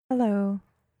Hello,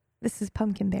 this is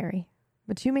Pumpkinberry,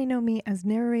 but you may know me as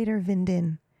narrator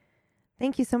Vindin.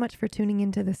 Thank you so much for tuning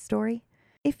into this story.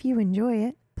 If you enjoy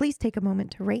it, please take a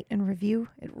moment to rate and review.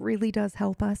 It really does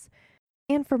help us.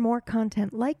 And for more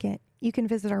content like it, you can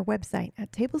visit our website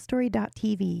at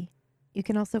tablestory.tv. You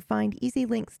can also find easy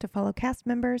links to follow cast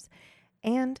members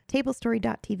and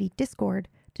tablestory.tv Discord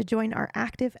to join our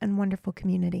active and wonderful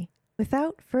community.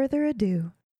 Without further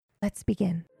ado, let's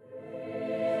begin.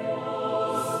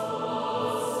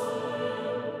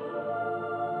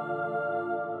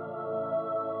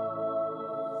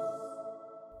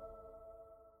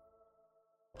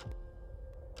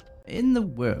 In the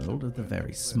world of the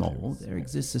very small, there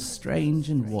exists a strange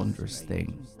and wondrous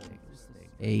thing.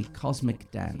 A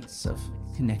cosmic dance of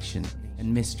connection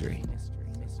and mystery.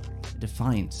 A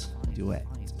defiant duet.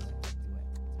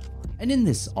 And in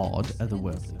this odd,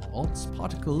 otherworldly waltz,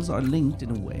 particles are linked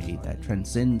in a way that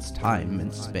transcends time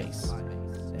and space.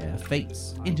 Their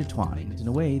fates intertwined in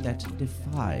a way that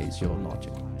defies your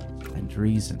logic and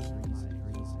reason.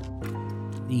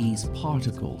 These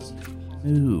particles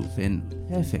move in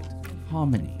perfect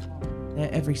harmony,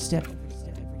 their every step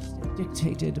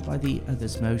dictated by the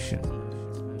other's motion.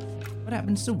 What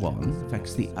happens to one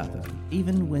affects the other,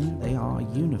 even when they are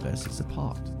universes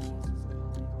apart.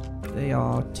 They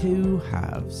are two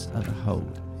halves of a whole,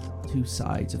 two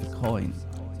sides of a coin,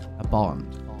 a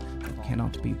bond that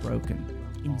cannot be broken,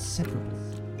 inseparable,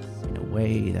 in a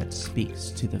way that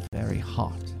speaks to the very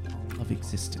heart of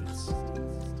existence.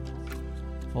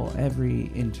 For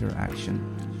every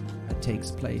interaction that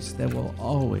takes place, there will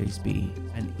always be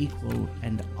an equal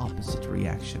and opposite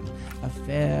reaction, a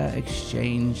fair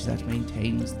exchange that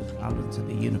maintains the balance of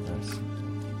the universe,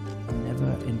 a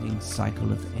never-ending cycle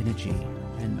of energy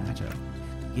and matter,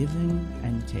 giving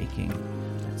and taking,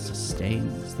 that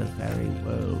sustains the very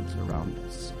worlds around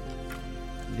us.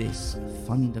 This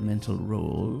fundamental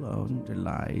rule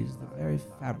underlies the very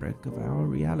fabric of our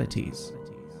realities.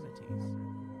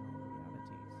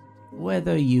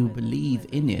 Whether you believe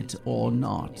in it or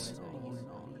not,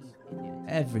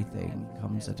 everything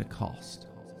comes at a cost.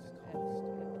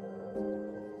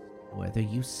 Whether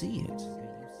you see it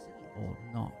or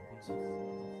not.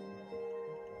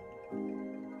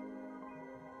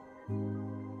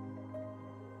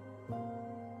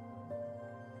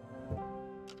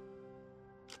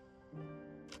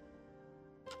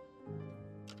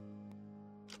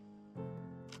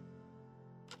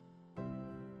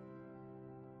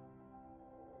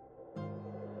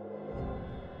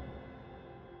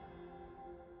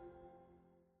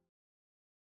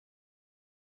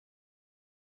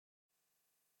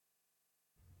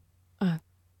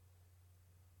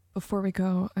 Before we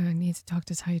go, I need to talk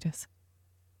to Titus.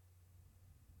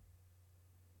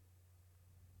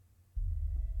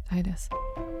 Titus.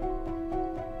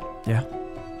 Yeah?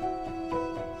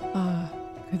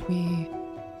 Could we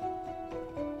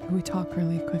talk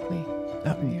really quickly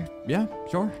over here? Yeah,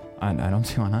 sure. I don't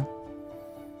see why not.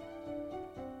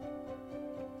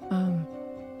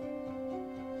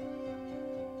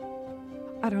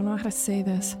 I don't know how to say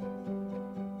this.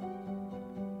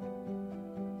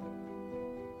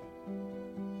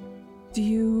 Do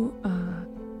you,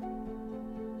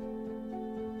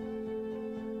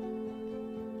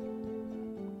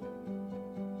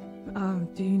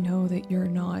 do you know that you're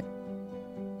not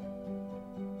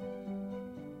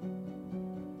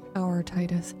our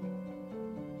Titus?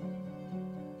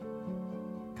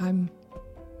 I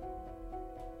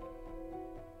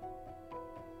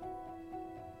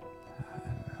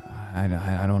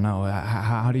don't know.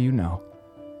 How do you know?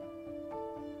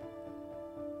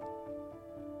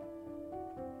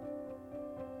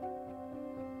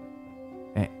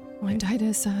 When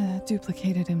Titus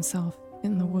duplicated himself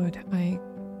in the wood, I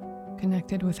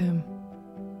connected with him.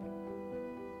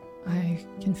 I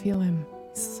can feel him.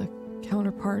 It's a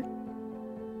counterpart.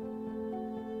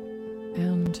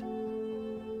 And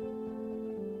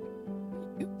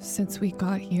since we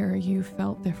got here, you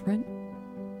felt different.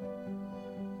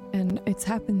 And it's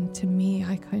happened to me.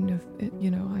 I kind of,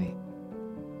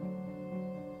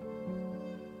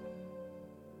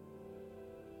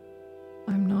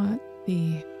 I'm not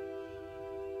the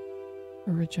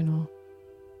original.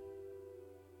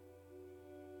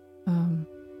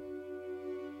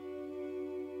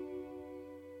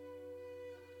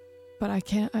 But I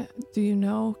can't, do you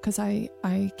know? Because I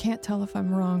can't tell if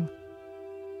I'm wrong.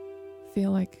 I feel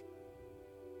like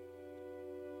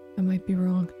I might be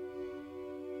wrong.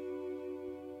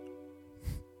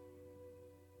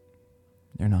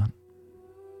 You're not.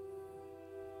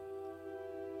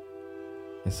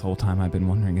 This whole time I've been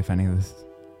wondering if any of this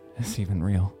is even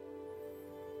real.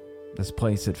 This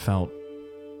place, it felt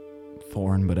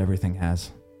foreign, but everything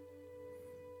has.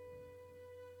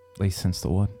 At least since the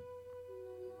wood.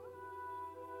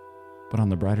 But on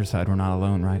the brighter side, we're not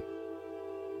alone, right?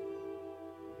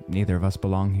 Neither of us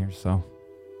belong here, so...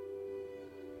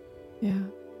 Yeah.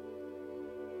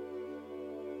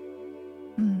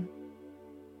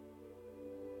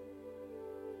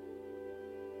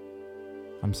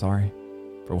 I'm sorry,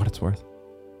 for what it's worth.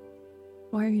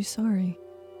 Why are you sorry?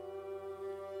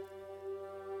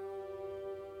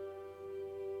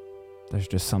 There's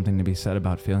just something to be said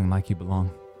about feeling like you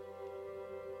belong.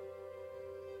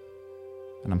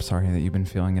 And I'm sorry that you've been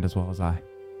feeling it as well as I.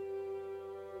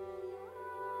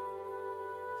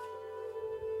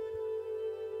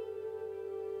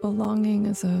 Belonging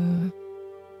is a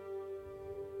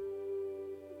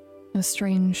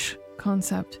strange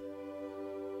concept,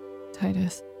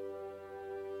 Titus.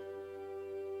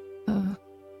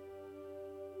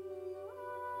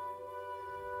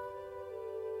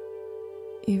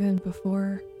 Even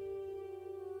before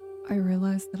I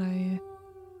realized that I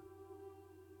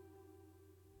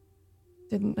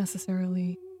didn't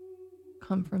necessarily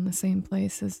come from the same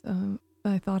place as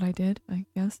I thought I did, I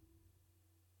guess.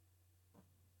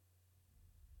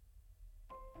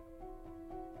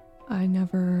 I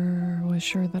never was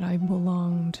sure that I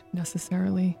belonged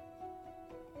necessarily.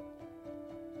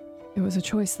 It was a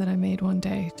choice that I made one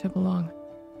day to belong.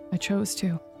 I chose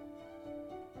to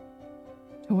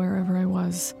wherever I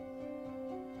was.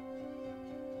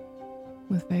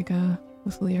 With Vega,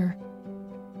 with Lear.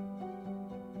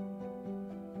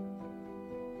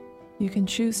 You can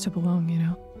choose to belong, you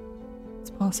know.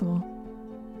 It's possible.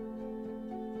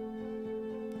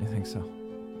 You think so?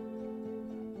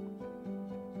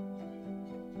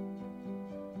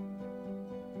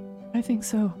 I think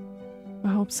so. I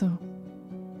hope so.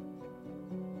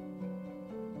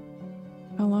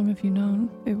 How long have you known?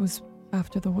 It was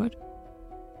after the wood?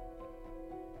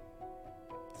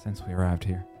 Since we arrived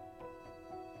here.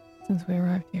 Since we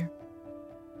arrived here.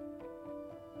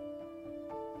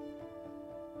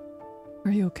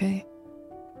 Are you okay?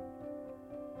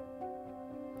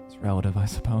 It's relative, I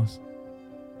suppose.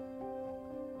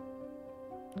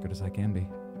 Good as I can be.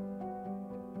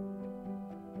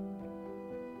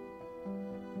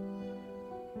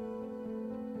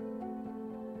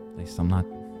 At least I'm not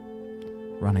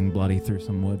running bloody through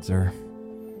some woods or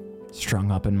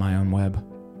strung up in my own web.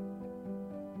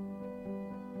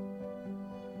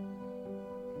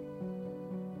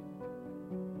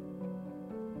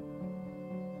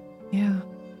 Yeah.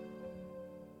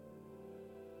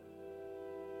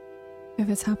 If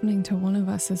it's happening to one of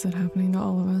us, is it happening to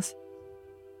all of us?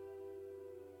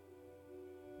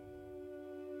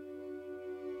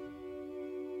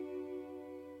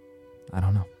 I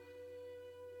don't know.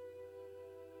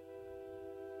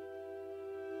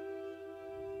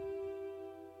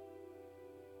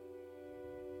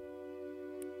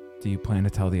 Do you plan to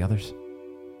tell the others?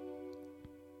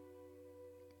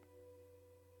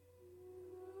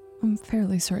 I'm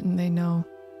fairly certain they know.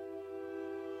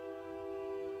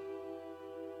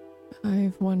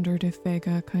 I've wondered if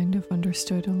Vega kind of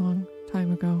understood a long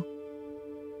time ago.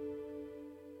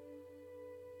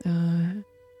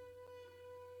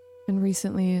 And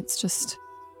recently it's just...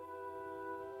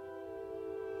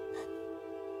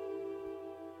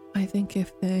 I think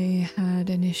if they had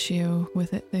an issue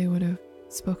with it, they would have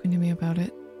spoken to me about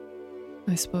it,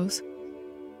 I suppose.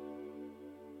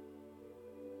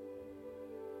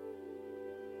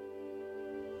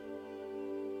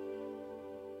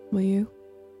 Will you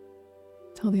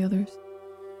tell the others?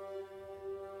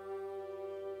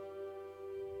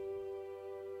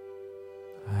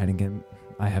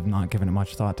 I have not given it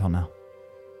much thought till now.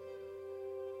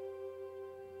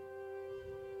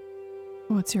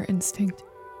 What's your instinct?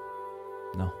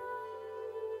 No.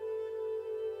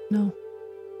 No.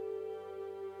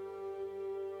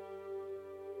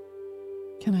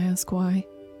 Can I ask why?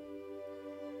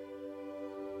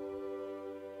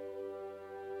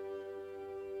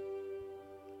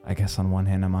 I guess on one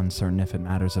hand I'm uncertain if it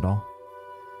matters at all.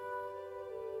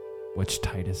 Which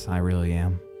Titus I really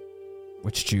am.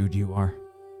 Which Jude you are.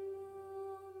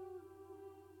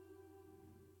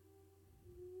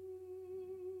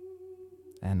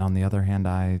 And on the other hand,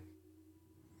 I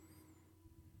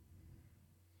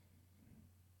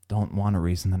don't want a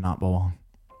reason to not belong.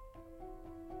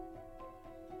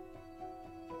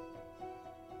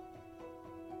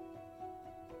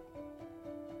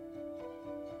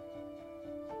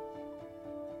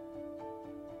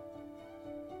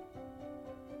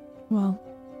 Well,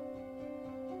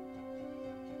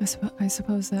 I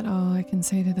suppose that all I can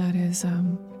say to that is,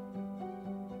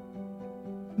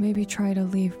 maybe try to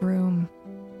leave room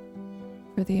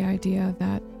for the idea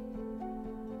that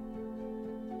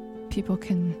people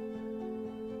can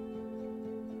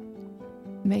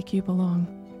make you belong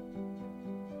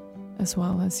as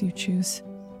well as you choose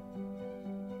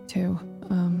to.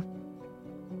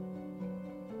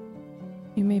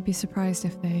 You may be surprised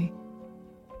if they...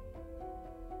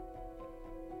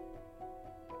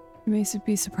 You may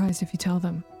be surprised if you tell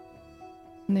them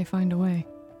and they find a way.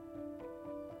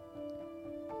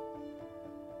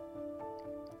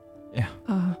 Yeah.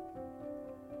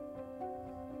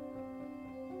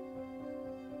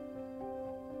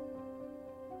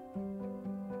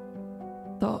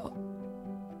 Though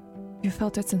you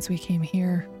felt it since we came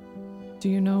here. Do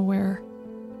you know where?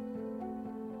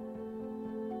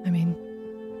 I mean,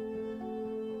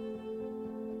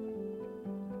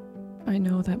 I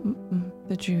know that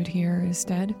the Jude here is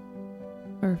dead.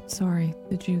 Or, sorry,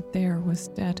 the Jude there was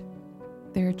dead.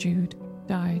 Their Jude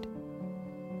died.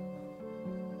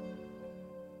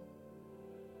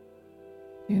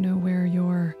 Do you know where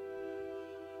your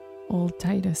old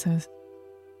Titus is?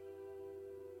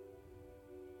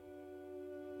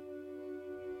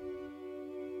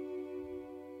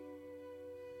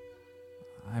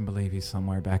 I believe he's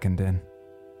somewhere back in Din.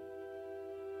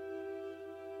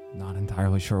 Not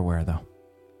entirely sure where, though.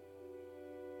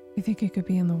 You think it could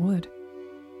be in the wood?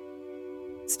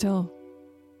 Still, do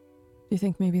you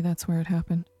think maybe that's where it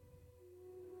happened?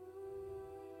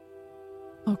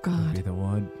 Oh, God. Could be the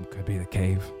wood, could be the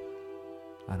cave.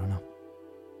 I don't know.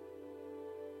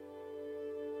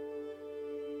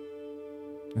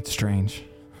 It's strange.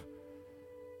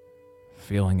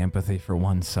 Feeling empathy for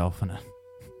oneself in a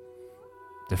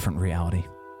different reality.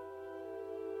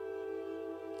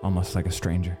 Almost like a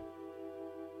stranger.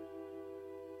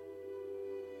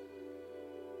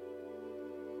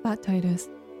 That Titus,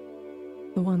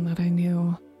 the one that I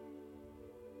knew,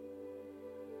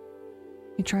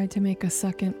 he tried to make a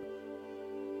second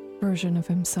version of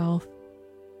himself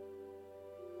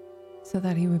so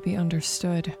that he would be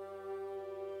understood.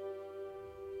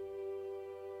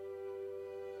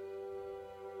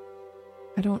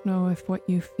 I don't know if what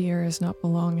you fear is not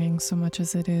belonging so much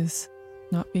as it is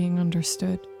not being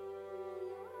understood.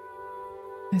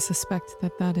 I suspect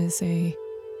that that is a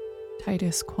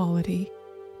Titus quality.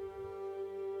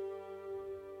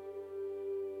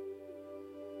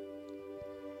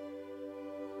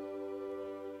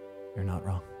 You're not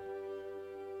wrong.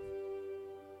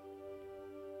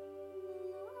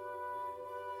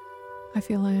 I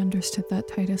feel I understood that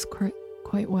Titus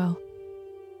quite well.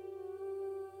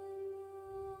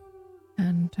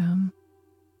 And,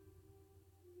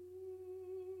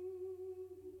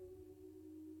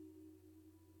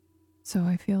 so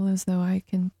I feel as though I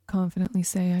can confidently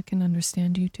say I can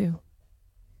understand you too.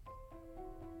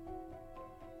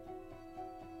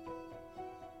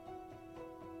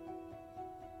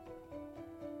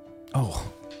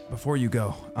 Oh, before you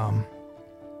go,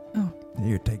 Oh.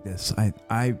 here, take this.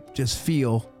 I just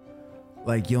feel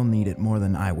like you'll need it more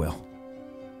than I will.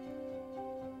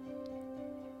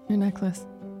 Your necklace.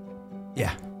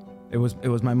 Yeah, it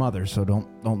was my mother's, so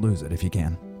don't lose it if you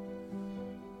can.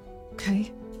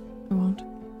 Okay, I won't.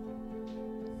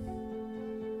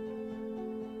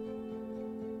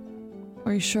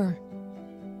 Are you sure?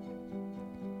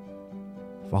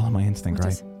 Follow my instinct, What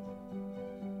right?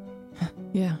 does-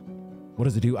 Yeah. What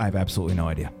does it do? I have absolutely no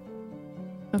idea.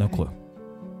 No Okay. clue.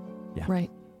 Yeah. Right.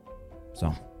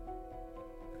 So,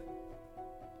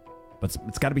 but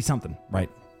it's got to be something, right?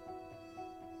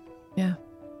 Yeah.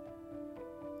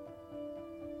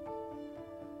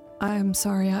 I'm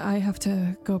sorry, I have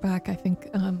to go back, I think,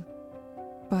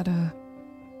 but,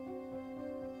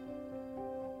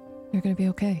 you're gonna be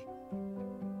okay.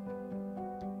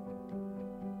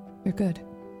 You're good.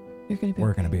 You're gonna be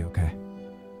We're okay. gonna be okay.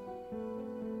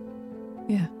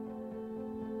 Yeah.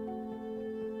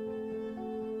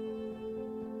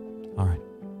 All right.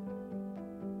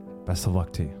 Best of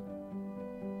luck to you.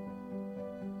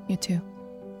 You too.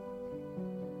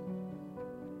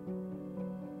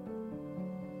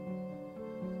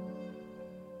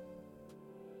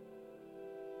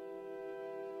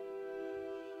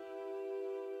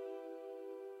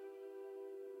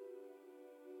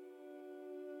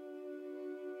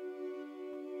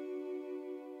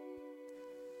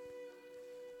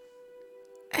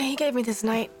 He gave me this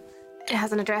note. It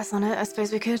has an address on it. I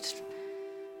suppose we could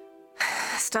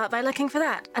start by looking for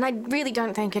that. And I really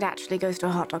don't think it actually goes to a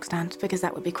hot dog stand, because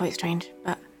that would be quite strange.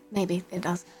 But maybe it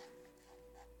does.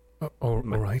 All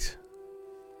right.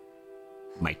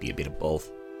 Might be a bit of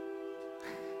both.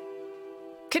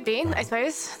 Could be, I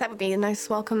suppose. That would be a nice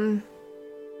welcome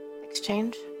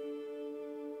exchange.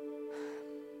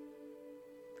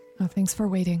 Oh, thanks for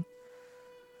waiting.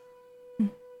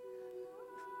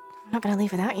 I'm not gonna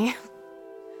leave without you.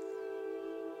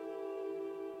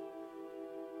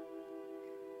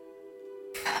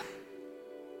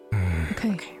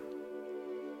 Okay.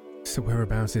 So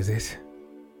whereabouts is it?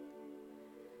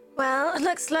 Well, it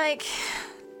looks like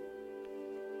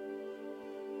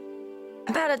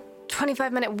about a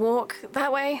 25-minute walk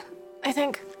that way, I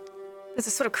think. There's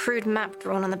a sort of crude map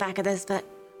drawn on the back of this, but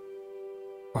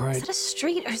All is right. that a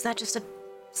street or is that just a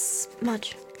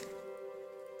smudge?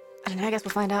 I don't know, I guess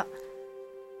we'll find out.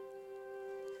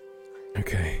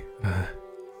 Okay.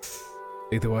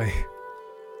 Either way.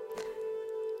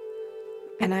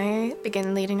 And I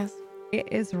begin leading us.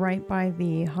 It is right by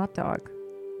the hot dog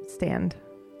stand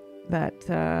that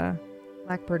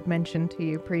Blackbird mentioned to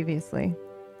you previously.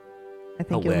 I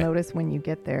think you'll notice when you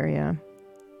get there, yeah.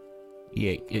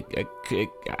 Yeah,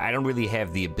 I don't really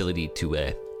have the ability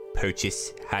to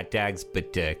purchase hot dogs,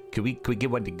 but could we get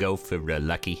one to go for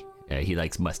Lucky? He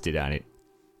likes mustard on it.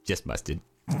 Just mustard.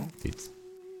 It's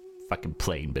fucking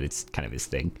plain, but it's kind of his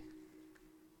thing.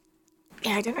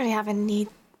 Yeah, I don't really have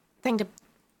anything to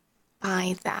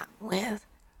buy that with.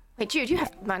 Wait, Jude, you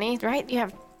have money, right? You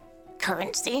have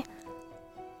currency.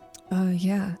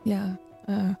 Yeah.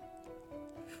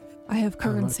 I have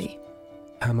currency.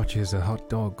 How much is a hot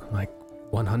dog? Like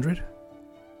 100?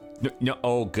 No,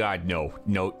 oh god, no.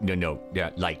 Yeah,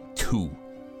 like 2.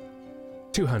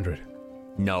 200.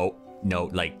 No,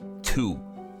 like 2.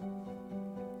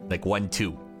 Like 1,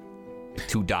 2.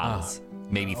 $2.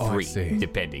 Maybe 3, I see.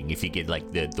 depending if you get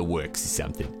like the works or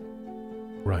something.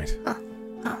 Right. Oh,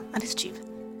 that is cheap.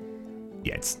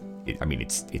 Yeah,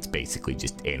 it's basically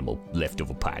just animal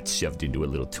leftover parts shoved into a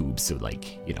little tube, so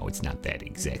like, it's not that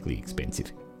exactly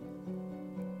expensive.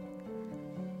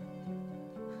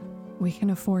 We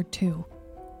can afford 2.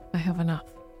 I have enough.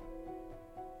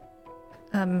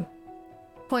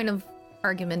 Point of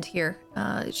argument here.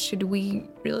 Should we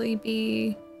really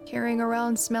be carrying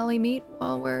around smelly meat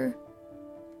while we're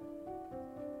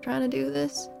trying to do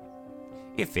this?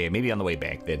 Yeah, fair. Maybe on the way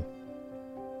back then.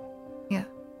 Yeah.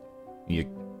 You're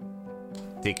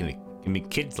taking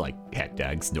kids like hot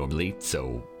dogs normally,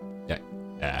 so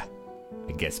I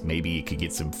guess maybe you could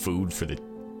get some food for the.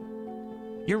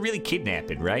 You're really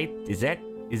kidnapping, right? Is that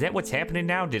what's happening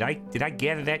now? Did I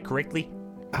gather that correctly?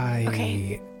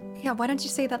 Okay. Yeah, why don't you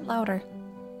say that louder?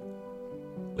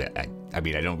 Well, I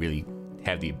don't really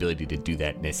have the ability to do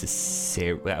that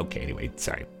necessarily. Well, okay, anyway,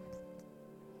 sorry.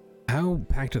 How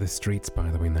packed are the streets, by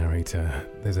the way, narrator?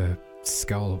 There's a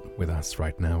skull with us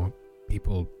right now.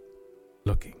 People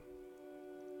looking.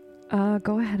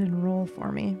 Go ahead and roll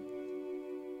for me.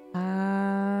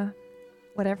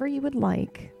 Whatever you would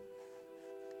like.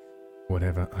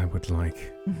 Whatever I would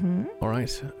like. Mm-hmm. All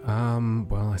right.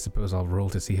 Well, I suppose I'll roll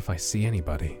to see if I see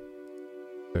anybody.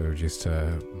 So just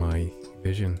my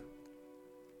vision.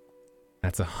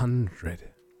 That's 100.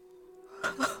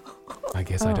 I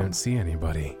guess I don't see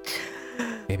anybody.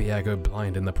 Maybe I go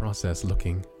blind in the process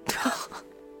looking.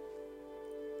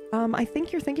 I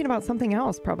think you're thinking about something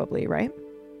else, probably, right?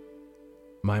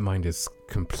 My mind is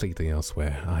completely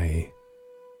elsewhere.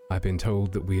 I've been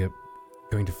told that we are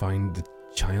going to find a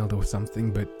child or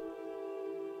something, but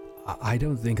I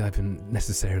don't think I've been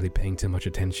necessarily paying too much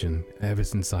attention. Ever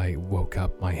since I woke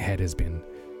up, my head has been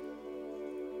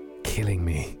killing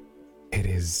me. It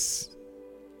is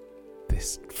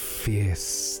this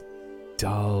fierce,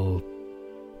 dull,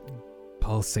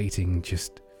 pulsating,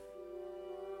 just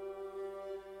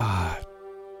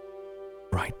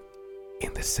right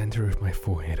in the center of my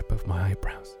forehead, above my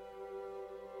eyebrows.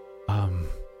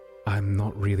 I'm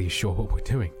not really sure what we're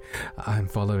doing. I'm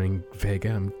following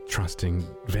Vega. I'm trusting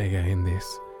Vega in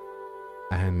this,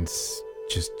 and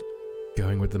just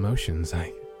going with the motions.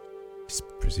 I just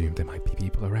presume there might be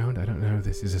people around. I don't know.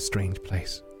 This is a strange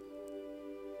place.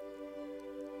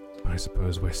 I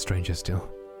suppose we're strangers still.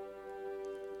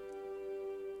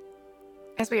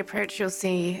 As we approach, you'll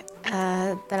see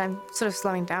that I'm sort of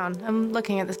slowing down. I'm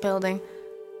looking at this building,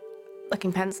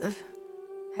 looking pensive,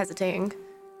 hesitating.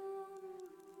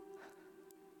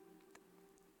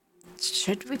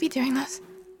 Should we be doing this?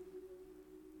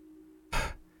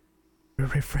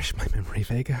 Refresh my memory,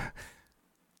 Vega.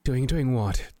 Doing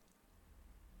what?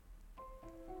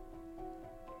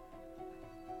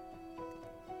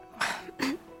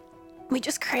 We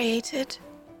just created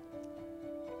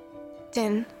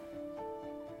Din.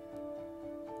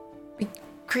 We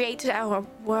created our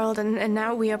world, and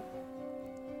now we're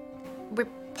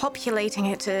populating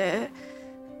it to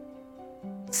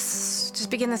just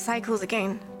begin the cycles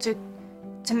again, to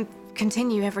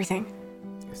continue everything.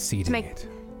 Seeding make it.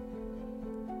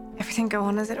 Everything go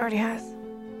on as it already has.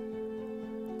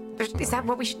 Is that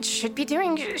what we should be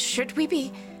doing? Should we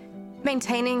be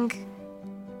maintaining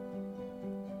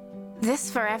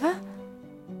this forever?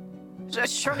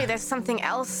 Surely there's something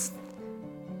else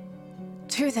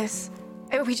to this.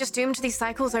 Are we just doomed to these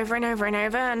cycles over and over and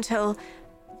over until,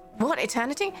 what,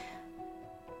 eternity?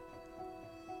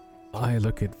 I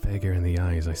look at Vega in the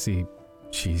eyes. I see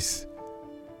she's...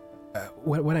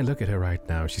 when I look at her right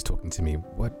now, she's talking to me.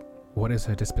 What is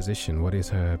her disposition? What is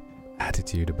her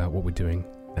attitude about what we're doing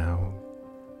now?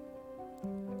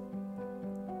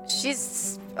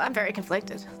 I'm very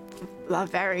conflicted.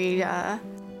 Very, I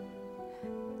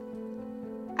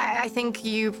think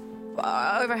you've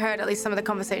overheard at least some of the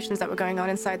conversations that were going on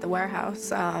inside the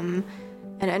warehouse. And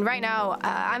right now,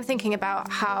 I'm thinking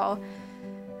about how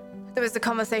there was the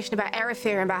conversation about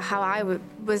Erifir and about how I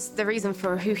was the reason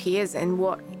for who he is and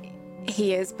what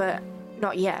he is, but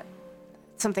not yet.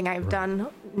 Something I've done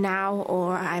now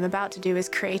or I'm about to do is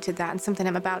created that, and something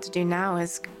I'm about to do now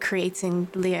is creating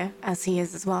Lear as he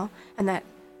is as well. And that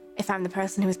if I'm the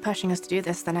person who is pushing us to do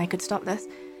this, then I could stop this.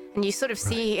 And you sort of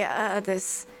see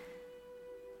this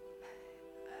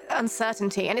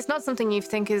uncertainty, and it's not something you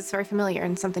think is very familiar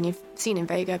and something you've seen in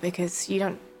Vega, because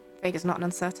Vega's not an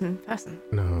uncertain person.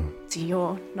 No. To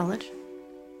your knowledge.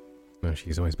 No,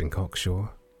 she's always been cocksure.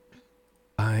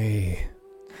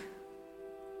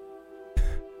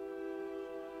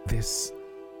 This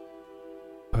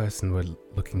person we're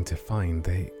looking to find,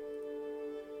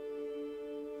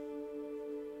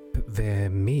 they're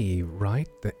me, right?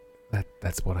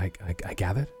 That's what I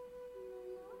gathered?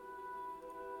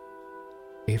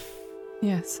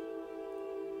 Yes.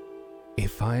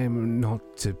 If I am not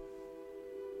to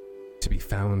be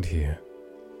found here,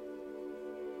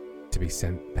 to be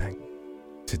sent back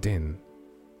to Din,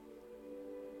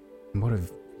 what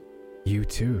of you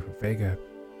two, Vega,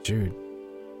 Jude?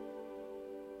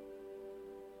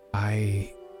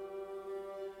 I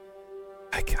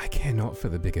care not for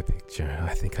the bigger picture.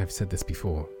 I think I've said this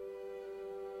before.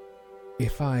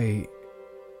 If I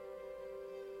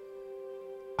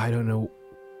don't know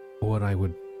what I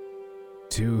would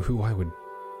do, who I would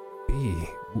be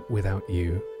without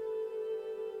you.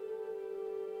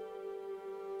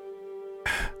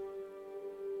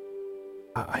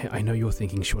 I know you're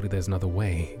thinking surely there's another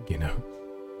way,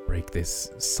 break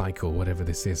this cycle, whatever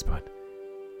this is, but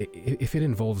if it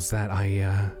involves that,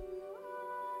 I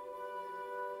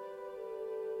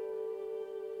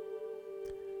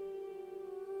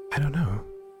don't know.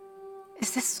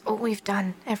 Is this all we've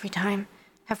done every time?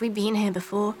 Have we been here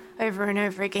before, over and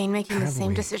over again, making the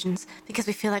same decisions because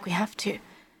we feel like we have to?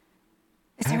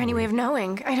 Is there any way of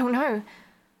knowing? I don't know.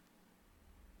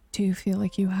 Do you feel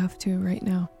like you have to right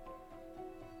now?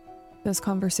 This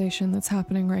conversation that's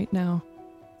happening right now,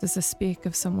 does this speak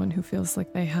of someone who feels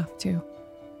like they have to?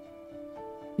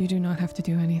 You do not have to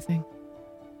do anything.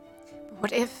 But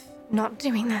what if not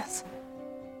doing this?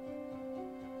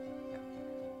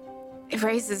 It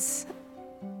raises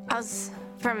us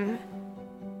from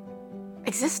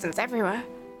existence everywhere.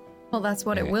 Well, that's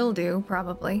what it will do,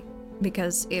 probably.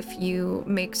 Because if you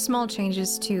make small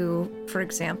changes to, for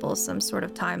example, some sort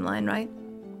of timeline, right?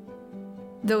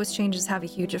 Those changes have a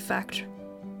huge effect.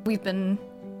 We've been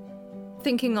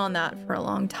thinking on that for a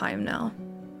long time now.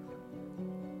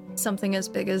 Something as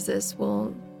big as this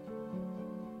will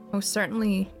most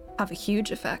certainly have a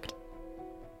huge effect.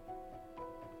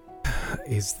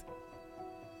 Is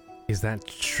that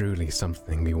truly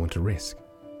something we want to risk?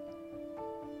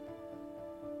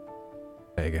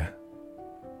 Vega.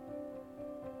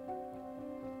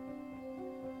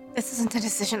 This isn't a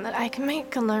decision that I can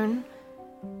make alone.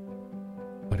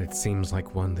 But it seems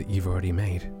like one that you've already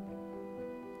made.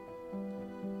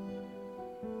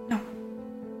 No.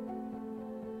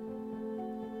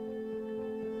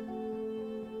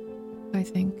 I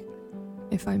think,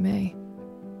 if I may.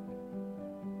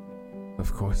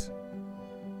 Of course.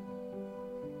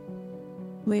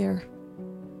 Lear.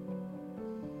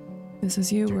 This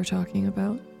is you we're talking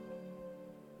about.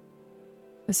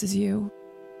 This is you,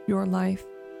 your life,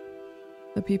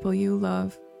 the people you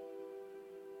love,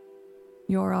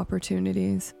 your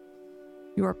opportunities,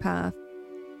 your path.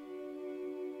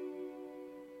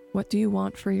 What do you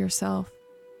want for yourself?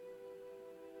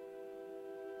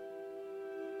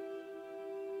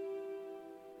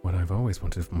 What I've always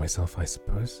wanted for myself, I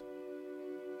suppose.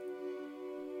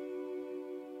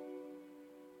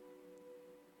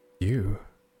 You.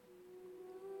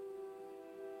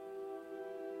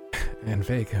 And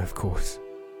Vega, of course.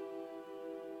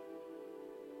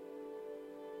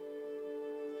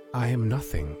 I am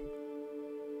nothing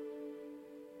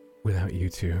without you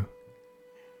two.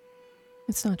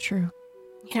 It's not true.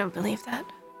 You don't believe that?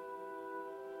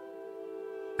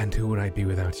 And who would I be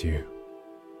without you?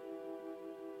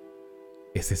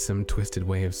 Is this some twisted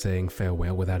way of saying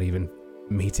farewell without even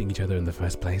meeting each other in the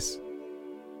first place?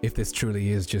 If this truly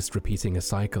is just repeating a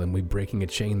cycle and we're breaking a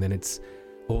chain, then it's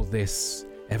all this,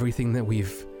 everything that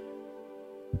we've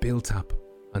built up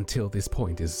until this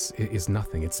point is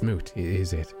nothing. It's moot,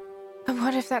 is it? But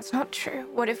what if that's not true?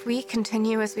 What if we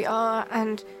continue as we are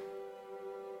and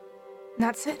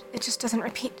that's it? It just doesn't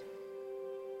repeat.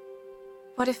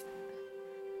 What if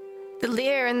the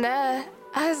Lear in there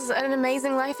has an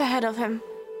amazing life ahead of him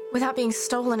without being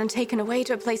stolen and taken away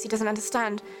to a place he doesn't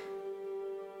understand?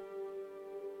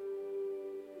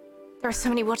 There are so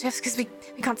many what ifs because we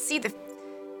can't see the...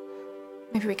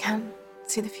 Maybe we can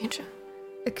see the future.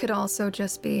 It could also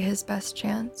just be his best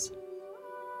chance.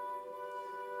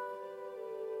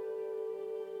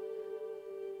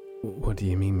 What do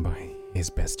you mean by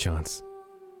his best chance?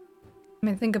 I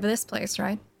mean, think of this place,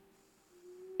 right?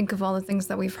 Think of all the things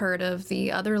that we've heard of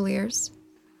the other Lears.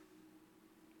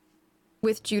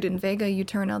 With Jude and Vega, you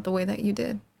turn out the way that you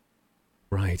did.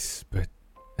 Right, but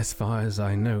as far as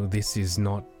I know, this is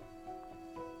not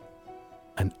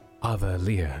an other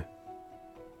Lear.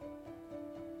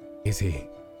 Is he?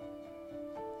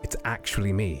 It's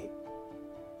actually me.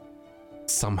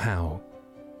 Somehow.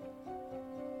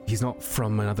 He's not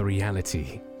from another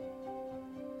reality.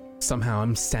 Somehow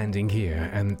I'm standing here,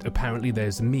 and apparently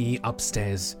there's me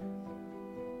upstairs.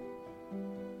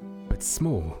 But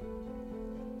small.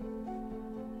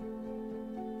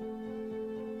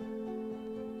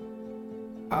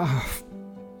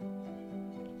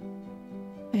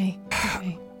 Hey,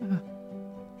 okay.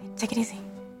 Take it easy.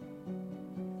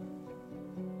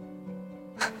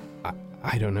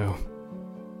 I don't know.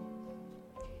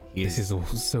 This is all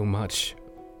so much.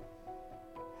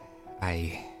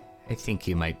 I think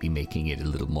you might be making it a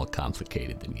little more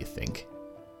complicated than you think.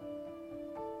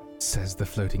 Says the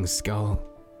floating skull.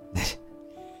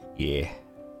 Yeah.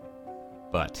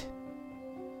 But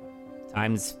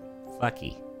time's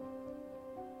fucky.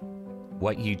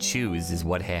 What you choose is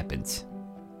what happens.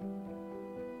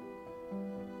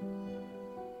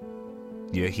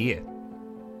 You're here.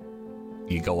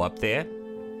 You go up there.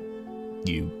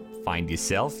 You find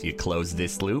yourself. You close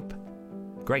this loop.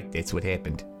 Great, that's what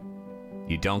happened.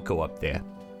 You don't go up there.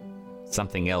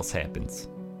 Something else happens.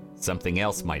 Something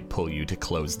else might pull you to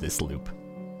close this loop.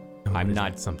 I'm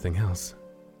not... something else.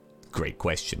 Great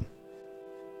question.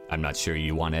 I'm not sure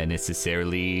you want to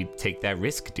necessarily take that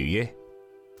risk, do you?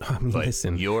 But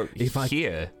listen, you're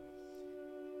here.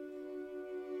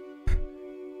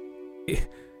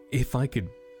 If I could,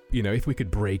 if we could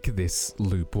break this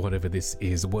loop, whatever this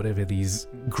is, whatever these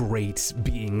great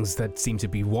beings that seem to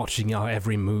be watching our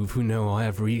every move, who know our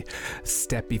every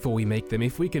step before we make them,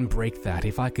 if we can break that,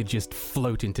 if I could just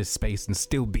float into space and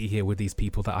still be here with these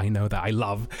people that I know, that I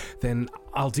love, then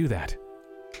I'll do that.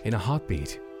 In a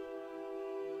heartbeat.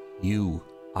 You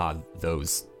are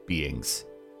those beings.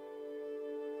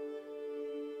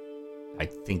 I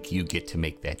think you get to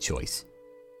make that choice.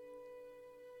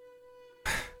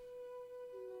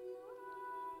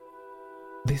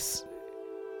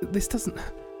 This doesn't...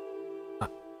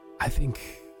 I think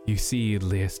you see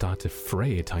Lear start to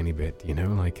fray a tiny bit,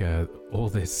 like all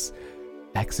this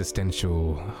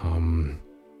existential,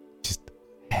 just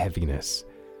heaviness.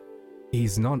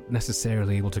 He's not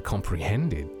necessarily able to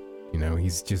comprehend it,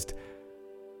 he's just...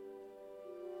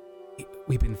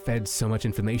 We've been fed so much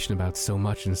information about so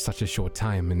much in such a short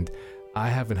time, and I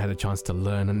haven't had a chance to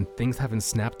learn, and things haven't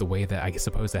snapped the way that I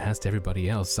suppose it has to everybody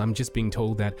else. I'm just being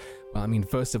told that,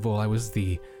 first of all, I was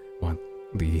the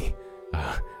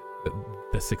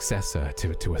successor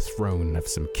to a throne of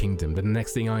some kingdom. But the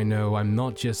next thing I know, I'm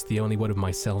not just the only one of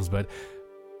myself, but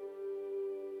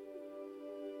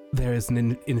there is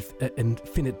an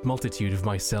infinite multitude of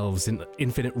myselves in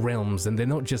infinite realms, and they're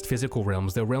not just physical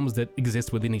realms, they're realms that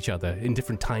exist within each other in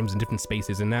different times and different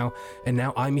spaces, and now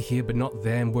I'm here but not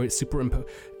there, and we're superimposed.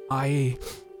 I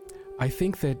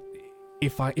think that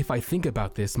if I think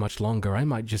about this much longer, I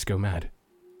might just go mad.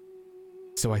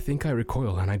 So I think I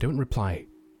recoil and I don't reply.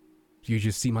 You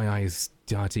just see my eyes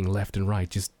darting left and right,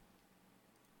 just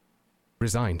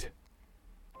resigned.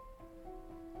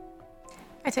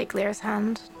 I take Lear's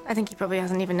hand. I think he probably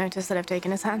hasn't even noticed that I've taken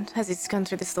his hand as he's gone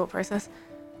through this thought process.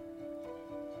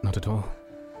 Not at all.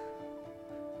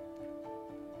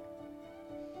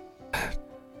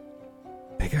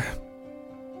 Vega.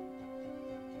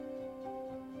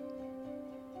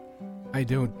 I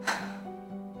don't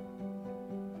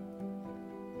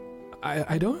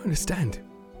understand.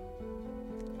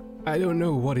 I don't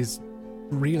know what is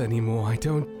real anymore. I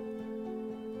don't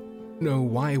know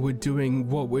why we're doing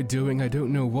what we're doing. I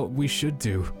don't know what we should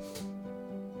do.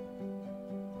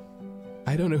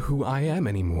 I don't know who I am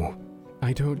anymore.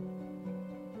 I don't...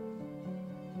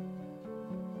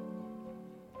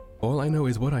 All I know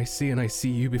is what I see, and I see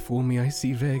you before me. I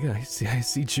see Vega, I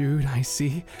see Jude, I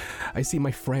see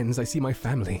my friends, I see my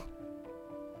family.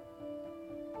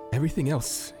 Everything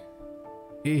else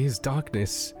is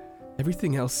darkness.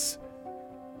 Everything else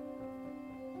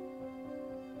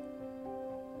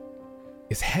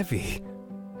is heavy.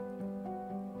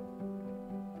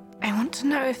 I want to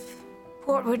know if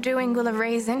what we're doing will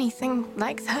erase anything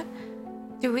like that.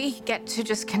 Do we get to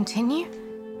just continue?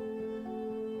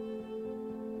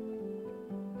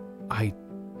 I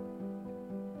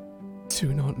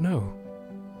do not know.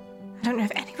 I don't know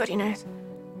if anybody knows.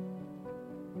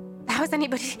 How is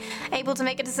anybody able to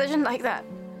make a decision like that?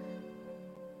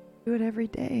 Do it every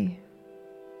day.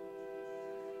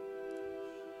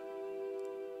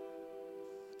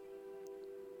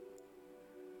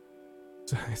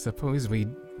 So I suppose we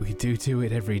do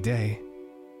it every day.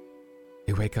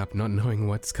 We wake up not knowing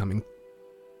what's coming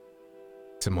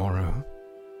tomorrow.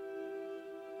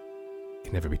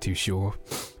 Can never be too sure.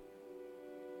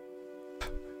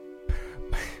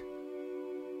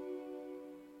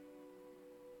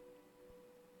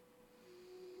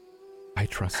 I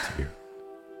trust you.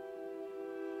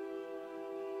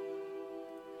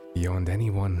 Beyond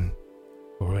anyone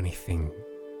or anything.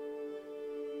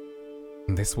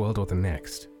 In this world or the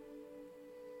next.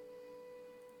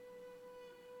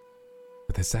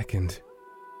 But the second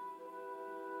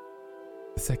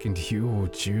you or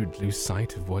Jude lose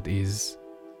sight of what is,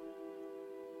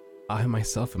 I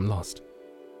myself am lost.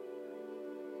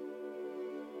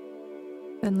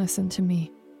 Then listen to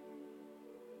me.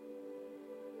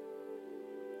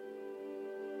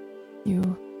 You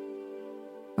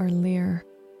are Lear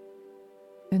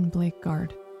and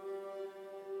Blakeguard.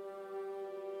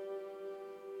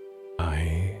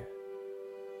 I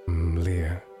am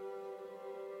Lear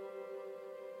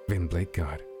Vin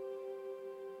Blakeguard.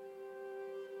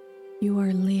 You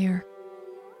are Lear.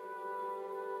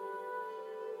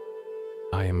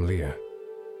 I am Lear.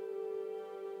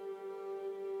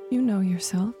 You know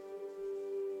yourself.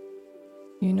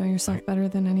 You know yourself better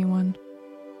than anyone.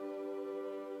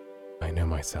 I know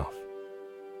myself.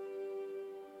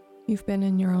 You've been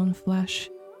in your own flesh,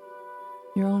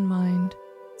 your own mind,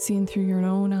 seen through your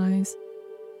own eyes,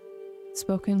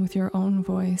 spoken with your own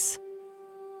voice,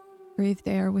 breathed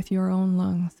air with your own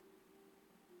lungs.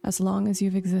 As long as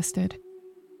you've existed,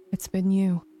 it's been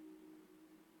you.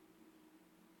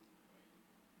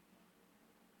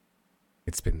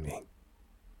 It's been me.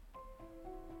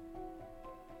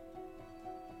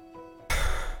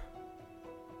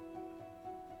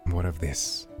 What of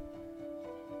this?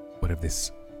 What of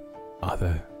this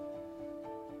other?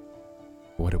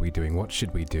 What are we doing? What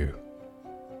should we do?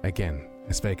 Again,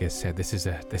 as Vega said, this is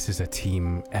a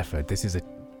team effort. This is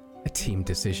a team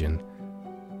decision.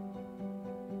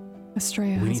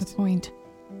 Estrella has a point.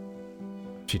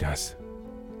 She does.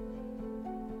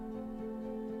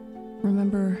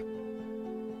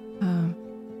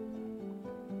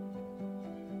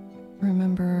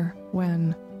 Remember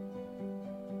when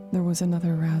there was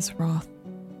another Razroth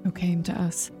who came to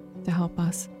us to help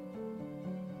us?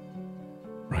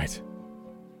 Right.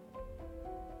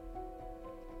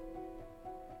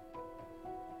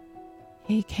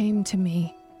 He came to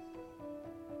me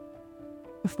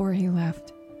before he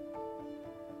left.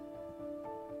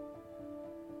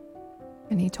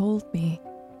 And he told me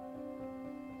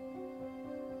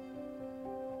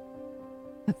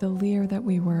that the Lear that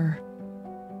we were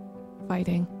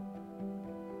fighting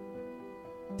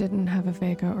didn't have a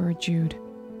Vega or a Jude.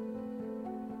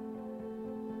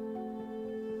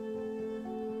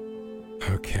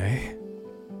 Okay.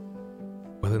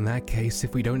 Well, in that case,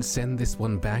 if we don't send this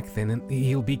one back, then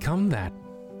he'll become that.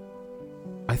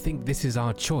 I think this is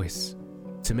our choice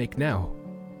to make now.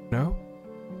 No?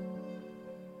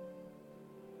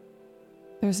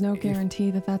 There's no guarantee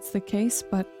that that's the case,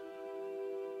 but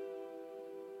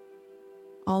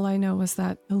all I know is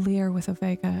that a Lear with a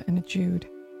Vega and a Jude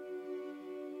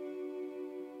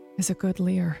is a good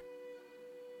Lear,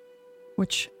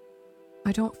 which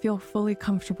I don't feel fully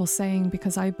comfortable saying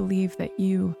because I believe that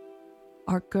you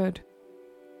are good.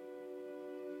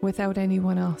 Without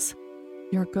anyone else,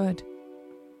 you're good.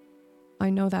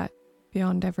 I know that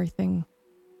beyond everything.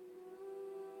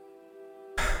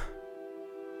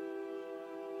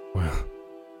 Well,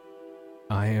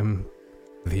 I am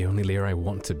the only Lear I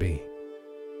want to be.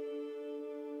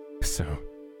 So,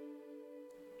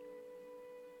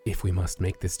 if we must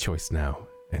make this choice now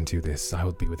and do this, I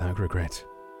will be without regret.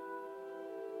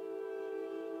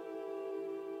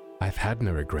 I've had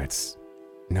no regrets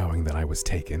knowing that I was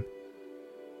taken.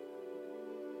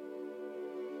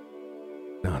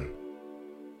 None.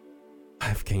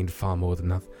 I've gained far more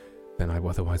than I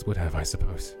otherwise would have, I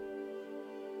suppose.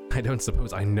 I don't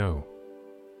suppose I know.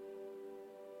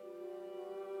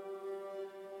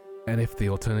 And if the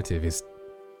alternative is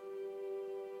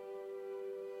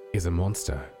a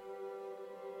monster,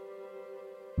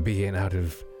 be it out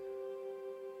of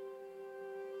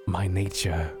my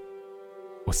nature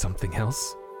or something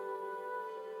else,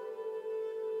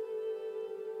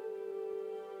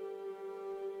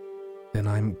 then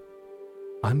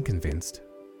I'm convinced.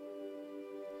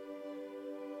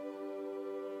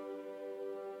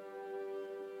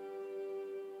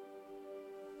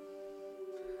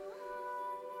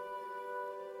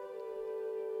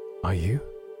 Are you?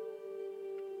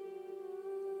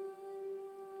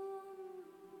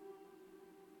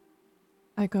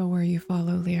 I go where you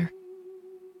follow, Lear.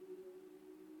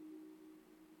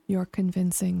 Your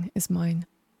convincing is mine.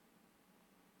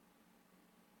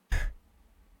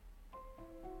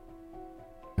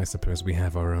 I suppose we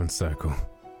have our own circle.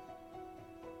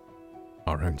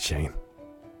 Our own chain.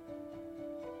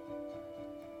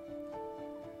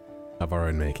 Of our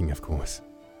own making, of course.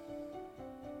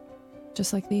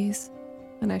 Just like these.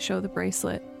 And I show the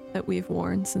bracelet that we've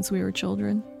worn since we were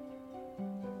children.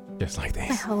 Just like I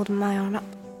these. hold my own up.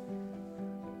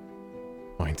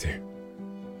 Mine too.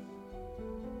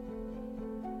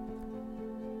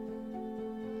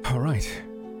 All right.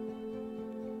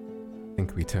 I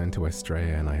think we turn to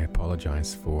Estrella, and I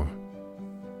apologize for...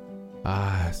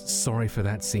 sorry for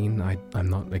that scene. I'm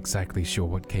not exactly sure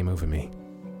what came over me.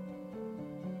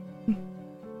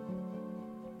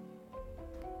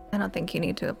 I don't think you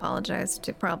need to apologize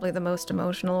to probably the most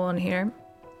emotional one here.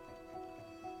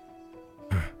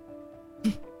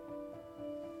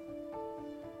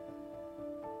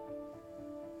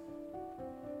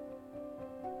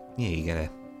 Yeah, you gotta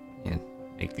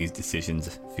make these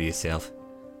decisions for yourself.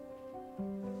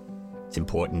 It's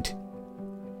important.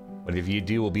 Whatever you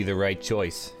do will be the right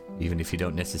choice, even if you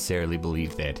don't necessarily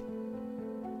believe that.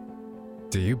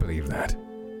 Do you believe that?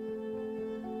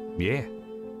 Yeah,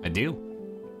 I do.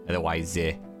 Otherwise,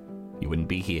 you wouldn't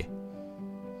be here.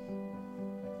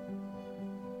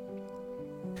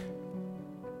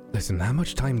 Listen, how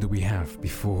much time do we have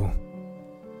before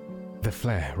the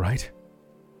flare, right?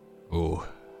 Oh,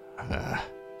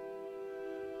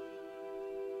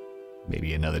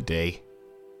 maybe another day.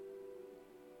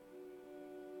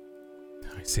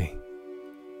 I see.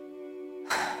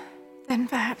 Then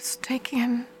perhaps taking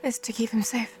him is to keep him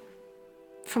safe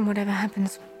from whatever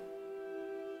happens.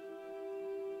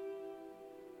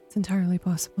 It's entirely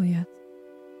possible, yes.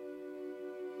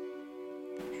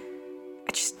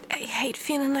 I hate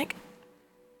feeling like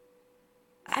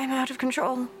I'm out of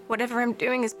control. Whatever I'm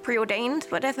doing is preordained.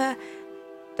 Whatever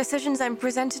decisions I'm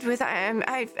presented with,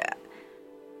 I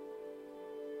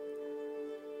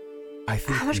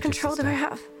think how much control do I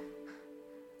have?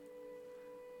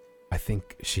 I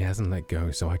think she hasn't let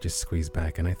go, so I just squeezed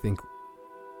back, and I think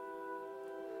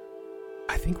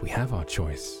we have our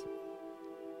choice.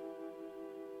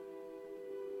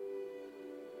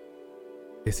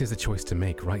 This is a choice to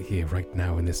make right here, right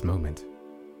now, in this moment.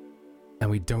 And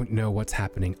we don't know what's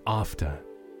happening after.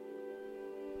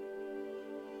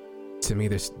 To me,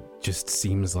 this just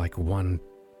seems like one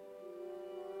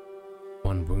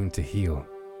wound to heal.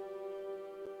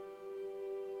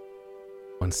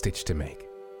 One stitch to make.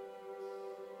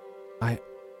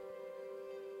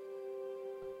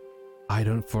 I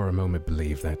don't for a moment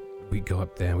believe that we go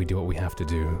up there, we do what we have to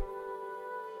do,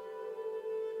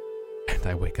 and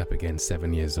I wake up again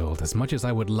 7 years old. As much as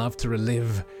I would love to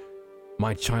relive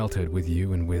my childhood with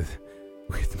you and with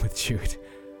Jude,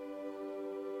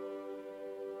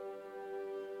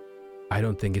 I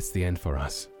don't think it's the end for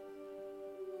us.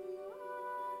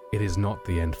 It is not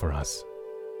the end for us.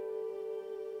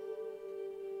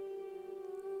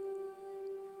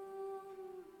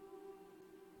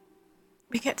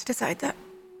 We get to decide that.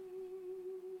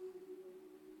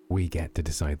 We get to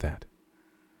decide that.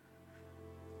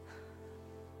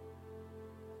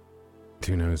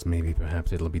 Who knows, maybe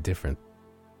perhaps it'll be different.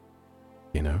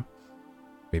 You know?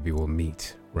 Maybe we'll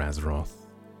meet Razroth,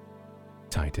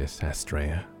 Titus,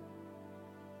 Astrea.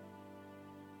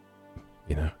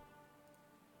 You know?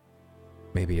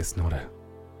 Maybe it's not a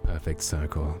perfect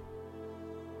circle.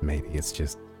 Maybe it's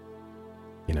just,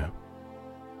 you know,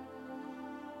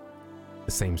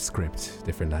 the same script,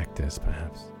 different actors,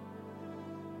 perhaps.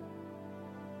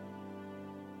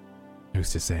 Who's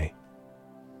to say?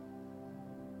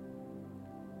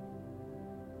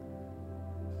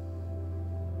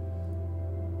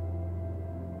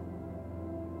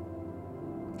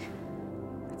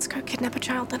 Let's go kidnap a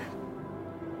child then.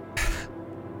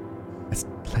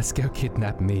 Let's go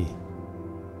kidnap me.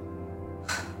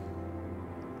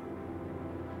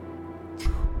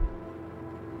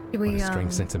 Do What we, a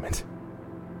strange sentiment.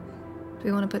 do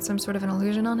we want to put some sort of an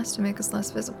illusion on us to make us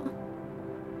less visible?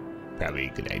 Probably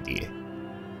a good idea.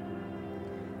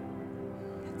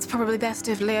 It's probably best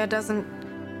if Leah doesn't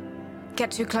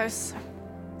get too close.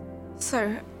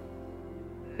 So,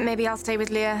 maybe I'll stay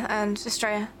with Leah and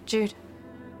Estrella, Jude.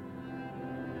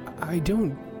 I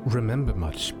don't remember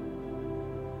much,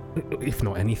 if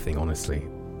not anything, honestly,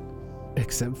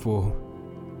 except for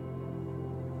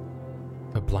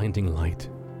a blinding light.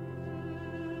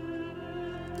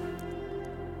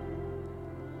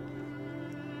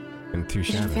 And two You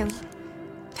didn't shadows. feel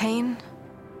pain,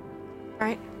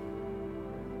 right?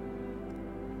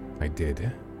 I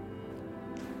did.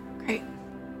 Great.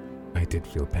 I did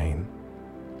feel pain.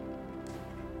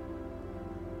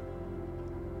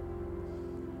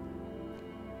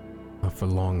 Not for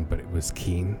long, but it was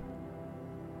keen.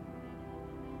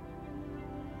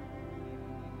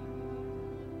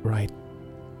 Right.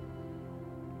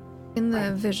 In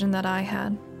the vision that I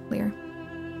had, Lear,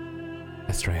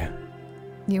 Estrella.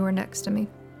 you were next to me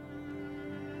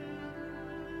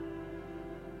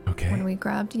Okay. when we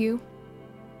grabbed you.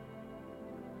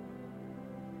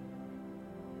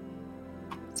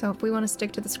 So if we want to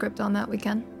stick to the script on that, we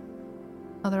can.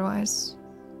 Otherwise,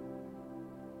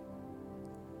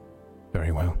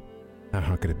 Very well. How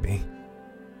hard could it be?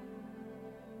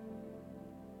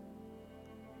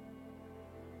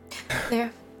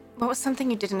 Leah, what was something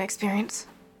you didn't experience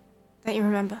that you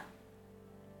remember?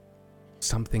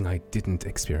 Something I didn't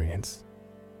experience.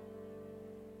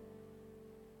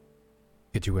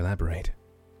 Could you elaborate?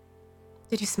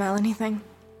 Did you smell anything?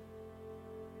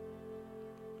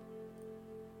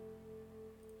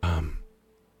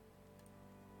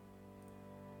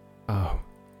 Oh.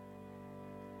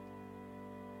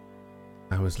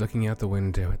 I was looking out the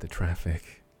window at the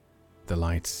traffic, the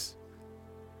lights.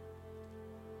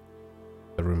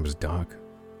 The room was dark.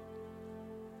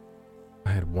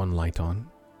 I had one light on.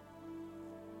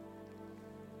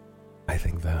 I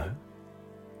think the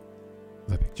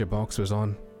picture box was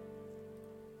on.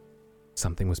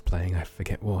 Something was playing, I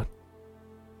forget what.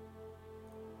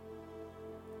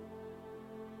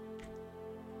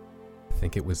 I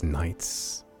think it was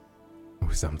Nights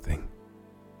or something.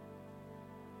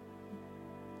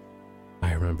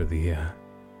 I remember the,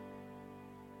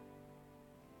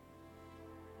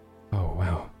 oh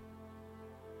wow.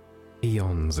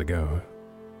 Eons ago.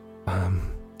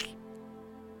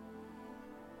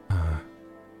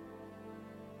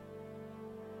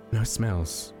 No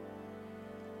smells.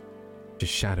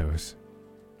 Just shadows.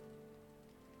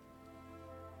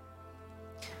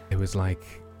 It was like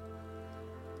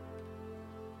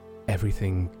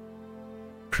everything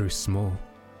grew small.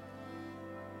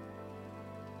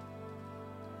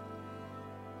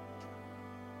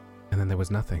 And then there was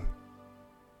nothing.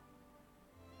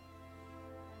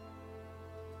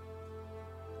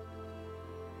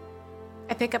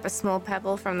 I pick up a small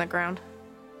pebble from the ground.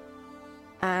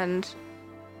 And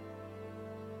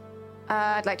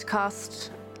I'd like to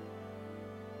cast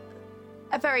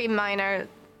a very minor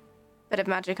bit of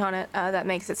magic on it that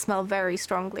makes it smell very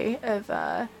strongly of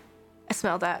a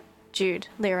smell that Jude,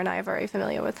 Lear, and I are very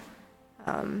familiar with.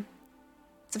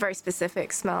 It's a very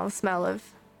specific smell, the smell of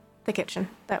the kitchen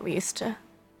that we used to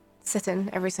sit in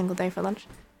every single day for lunch.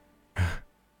 Go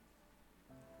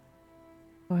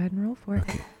ahead and roll for it.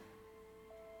 Okay.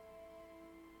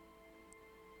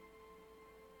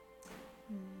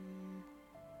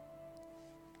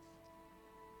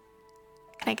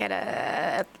 Can I get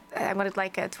I wanted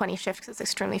like a 20 shift because it's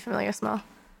extremely familiar smell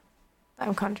that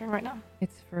I'm conjuring right now.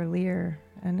 It's for Lear,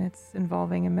 and it's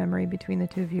involving a memory between the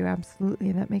two of you.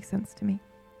 Absolutely, that makes sense to me.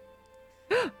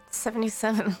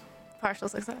 77 partial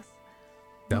success.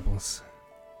 Doubles.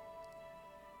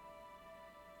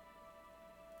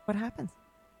 What happens?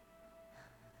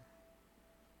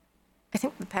 I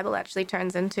think the pebble actually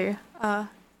turns into a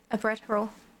bread roll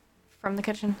from the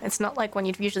kitchen. It's not like one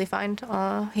you'd usually find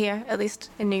here, at least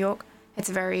in New York. It's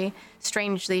a very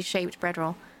strangely shaped bread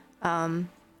roll.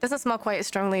 Doesn't smell quite as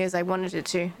strongly as I wanted it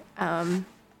to. And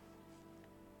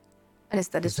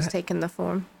instead it's just taken the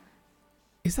form.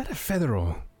 Is that a feather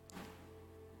roll?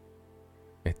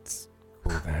 It's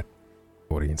called that,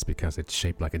 audience, because it's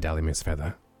shaped like a Dalimir's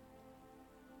feather.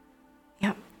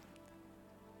 Yep.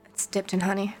 It's dipped in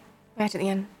honey right at the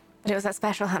end. But it was that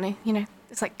special honey, you know?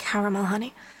 It's like caramel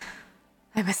honey.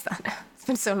 I miss that. It's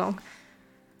been so long.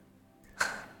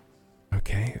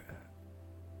 Okay.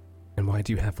 And why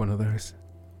do you have one of those?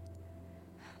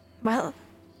 Well,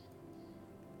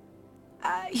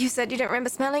 you said you don't remember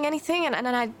smelling anything, and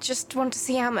I just want to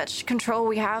see how much control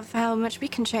we have, how much we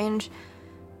can change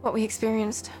what we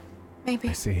experienced. Maybe.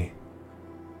 I see.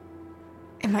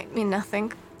 It might mean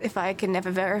nothing if I can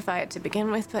never verify it to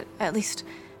begin with, but at least,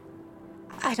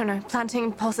 I don't know,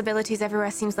 planting possibilities everywhere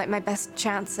seems like my best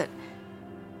chance at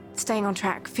staying on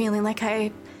track, feeling like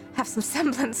I have some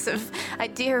semblance of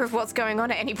idea of what's going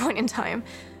on at any point in time.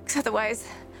 Because otherwise,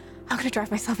 I'm gonna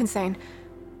drive myself insane.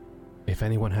 If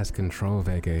anyone has control,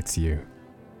 Vega, it's you.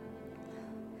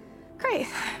 Great.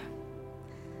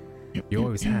 You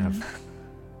always have.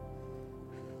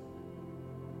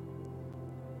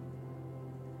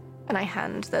 And I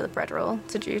hand the bread roll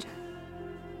to Jude.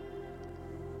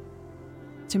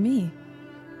 To me.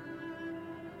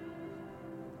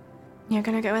 You're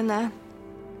gonna go in there.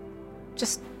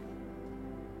 Just...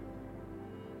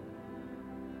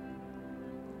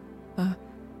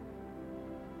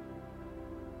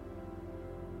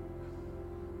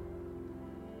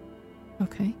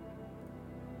 Okay.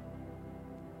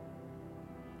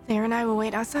 Thea and I will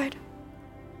wait outside.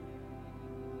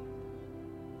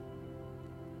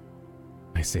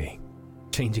 I see.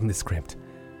 Changing the script.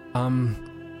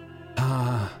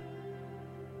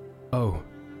 Oh.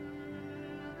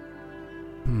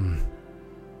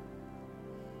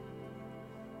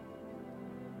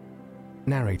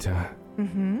 Narrator.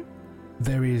 Mm-hmm.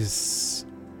 There is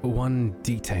one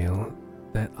detail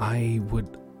that I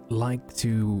would like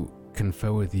to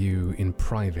confer with you in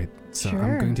private, so Sure.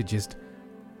 I'm going to just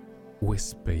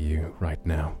whisper you right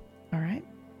now. All right.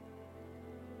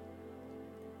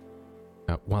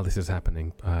 While this is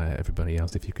happening, everybody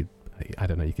else, if you could, I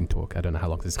don't know, you can talk. I don't know how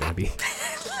long this is going to be.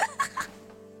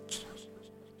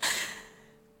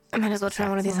 I might as well try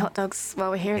one of these hot dogs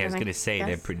while we're here. Yeah, I was gonna say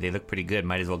they look pretty good.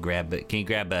 Might as well grab. Can you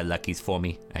grab Lucky's for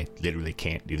me? I literally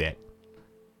can't do that.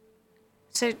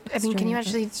 So, I mean, can you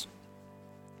actually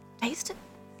taste it?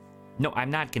 No, I'm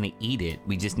not gonna eat it.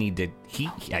 We just need to.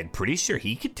 I'm pretty sure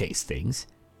he could taste things.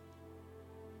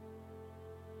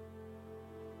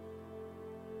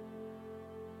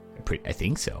 I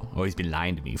think so. Oh, he's been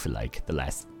lying to me for like the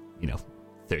last,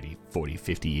 30, 40,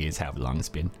 50 years, however long it's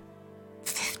been.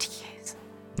 50 years.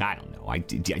 I don't know.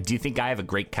 Do you think I have a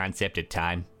great concept of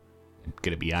time? I'm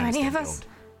gonna be honest. Any of us?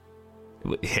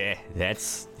 Yeah,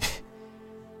 that's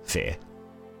fair.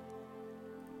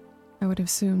 I would have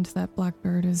assumed that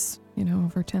Blackbird is,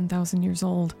 over 10,000 years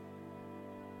old.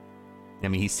 I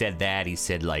mean, he said that. He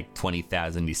said like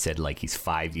 20,000. He said like he's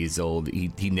 5 years old.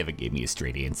 He never gave me a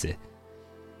straight answer.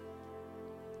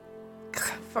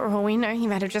 For all we know, he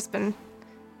might have just been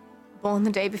born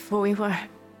the day before we were.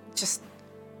 Just...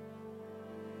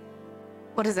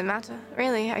 What does it matter?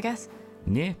 Really, I guess.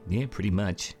 Yeah, pretty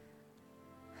much.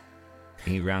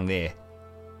 Ain't wrong there.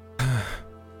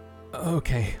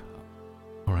 Okay.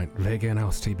 All right, Vega and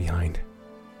I'll stay behind.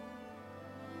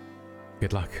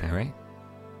 Good luck. All right.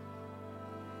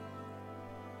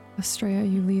 Estrella,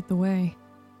 you lead the way.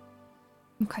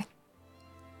 Okay.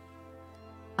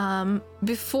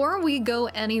 Before we go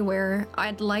anywhere,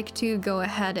 I'd like to go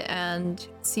ahead and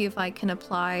see if I can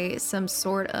apply some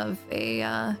sort of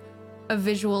a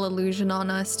visual illusion on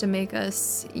us to make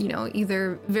us,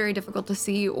 either very difficult to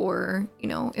see or,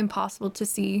 impossible to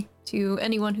see to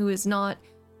anyone who is not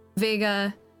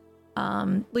Vega,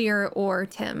 Lear, or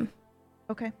Tim.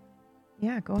 Okay.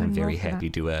 Yeah, go ahead. I'm very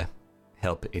happy to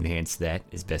help enhance that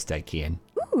as best I can.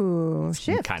 Ooh,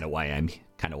 shift. Kind of why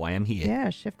I'm here.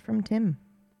 Yeah, shift from Tim.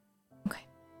 Okay.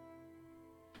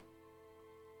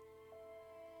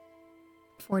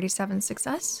 47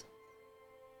 success.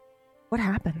 What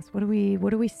happens? What do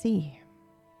we see?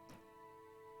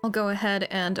 I'll go ahead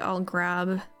and I'll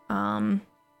grab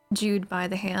Jude by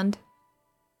the hand.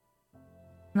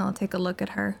 And I'll take a look at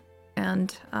her.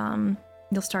 And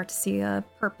you'll start to see a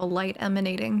purple light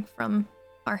emanating from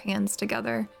our hands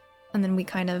together. And then we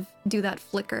kind of do that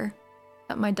flicker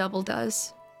that my double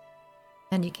does.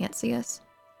 And you can't see us.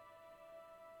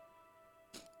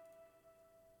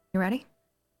 You ready?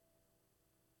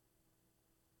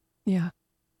 Yeah.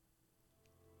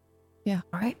 Yeah.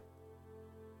 All right.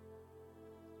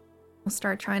 We'll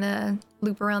start trying to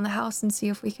loop around the house and see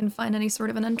if we can find any sort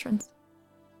of an entrance.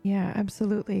 Yeah,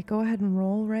 absolutely. Go ahead and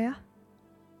roll, Rhea.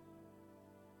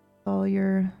 All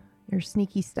your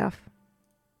sneaky stuff.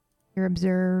 Your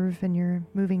observe and your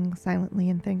moving silently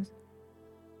and things.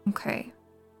 Okay.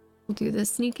 We'll do the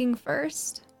sneaking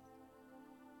first.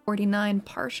 49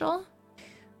 partial.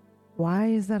 Why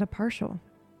is that a partial?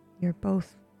 You're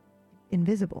both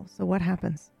invisible, so what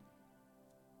happens?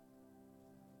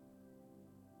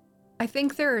 I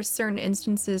think there are certain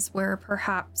instances where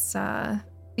perhaps the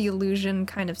illusion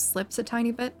kind of slips a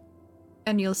tiny bit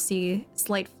and you'll see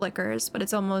slight flickers, but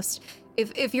it's almost,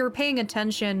 if you're paying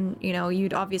attention,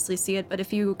 you'd obviously see it, but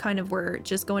if you kind of were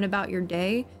just going about your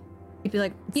day, You'd be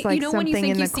like, It's like you know when you something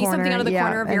think in you the see something corner, out of the yeah,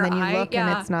 corner of your and then you eye? look Yeah.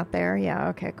 and it's not there. Yeah.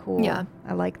 Okay. Cool. Yeah.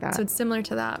 I like that. So it's similar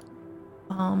to that.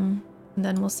 And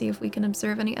then we'll see if we can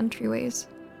observe any entryways.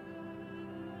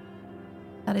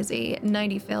 That is a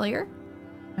 90 failure.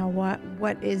 Now,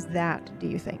 what is that? Do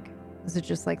you think? Is it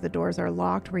just like the doors are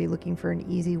locked? Were you looking for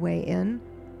an easy way in?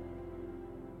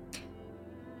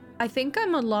 I think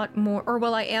I'm a lot more,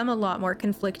 I am a lot more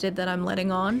conflicted than I'm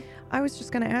letting on. I was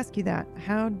just going to ask you that.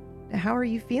 How are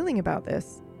you feeling about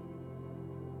this?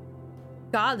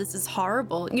 God, this is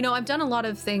horrible. You know, I've done a lot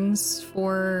of things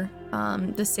for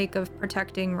the sake of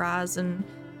protecting Raz and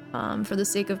for the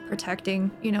sake of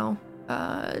protecting,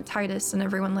 Titus and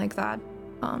everyone like that.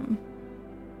 But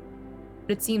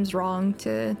it seems wrong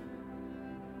to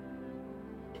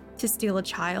steal a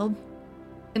child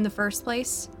in the first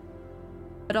place.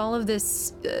 But all of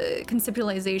this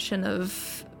conceptualization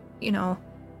of,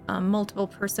 multiple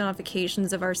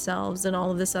personifications of ourselves and all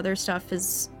of this other stuff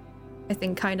has, I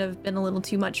think, kind of been a little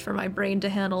too much for my brain to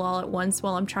handle all at once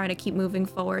while I'm trying to keep moving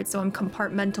forward. So I'm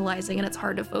compartmentalizing and it's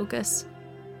hard to focus.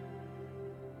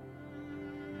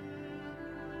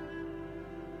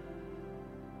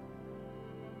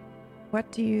 What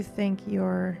do you think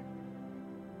your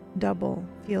double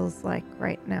feels like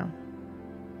right now?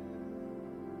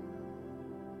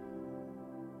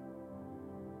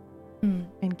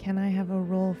 And can I have a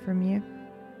roll from you?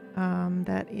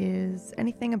 That is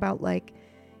anything about like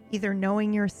either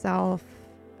knowing yourself,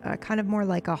 kind of more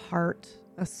like a heart,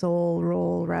 a soul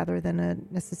roll rather than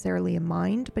necessarily a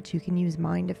mind, but you can use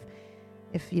mind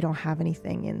if you don't have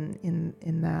anything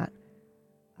in that,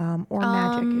 or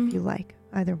magic if you like,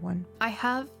 either one. I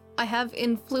have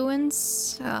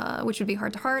influence, which would be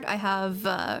heart to heart. I have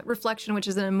reflection, which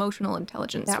is an emotional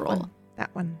intelligence roll. That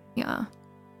one. Yeah.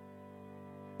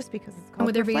 Just because it's called And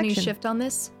would there reflection. be any shift on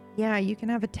this? Yeah, you can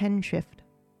have a 10 shift.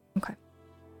 Okay.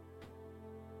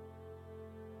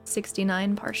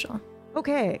 69 partial.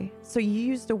 Okay, so you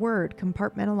used a word,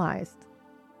 compartmentalized.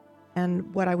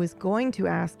 And what I was going to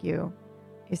ask you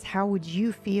is how would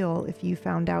you feel if you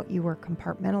found out you were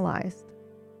compartmentalized?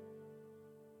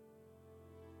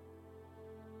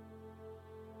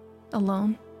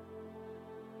 Alone.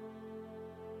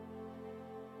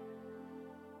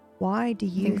 Why do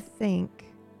you think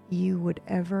you would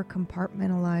ever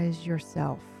compartmentalize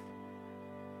yourself?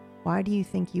 Why do you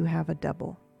think you have a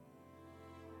double?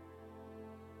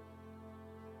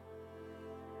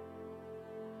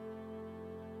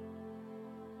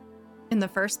 In the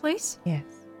first place? Yes.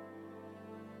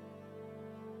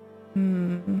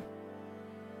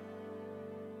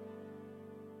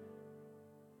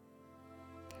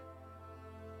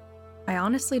 I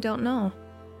honestly don't know.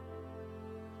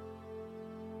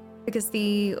 Because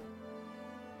the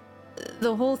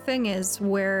whole thing is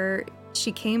where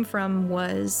she came from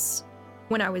was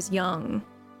when I was young,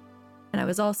 and I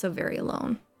was also very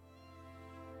alone.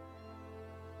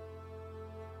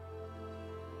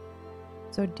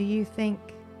 So do you think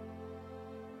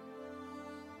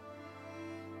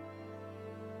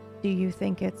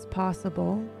it's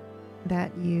possible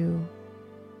that you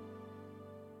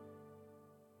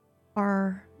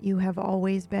have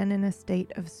always been in a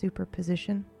state of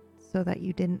superposition so that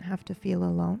you didn't have to feel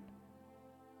alone?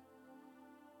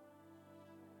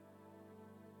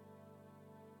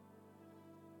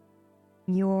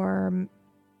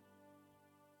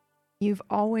 You've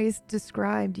always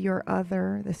described your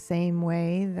other the same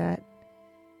way that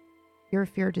your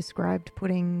fear described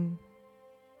putting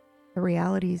the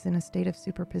realities in a state of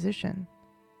superposition.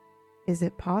 Is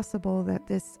it possible that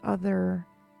this other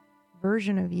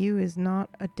version of you is not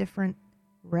a different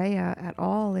Rhea at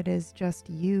all? It is just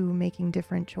you making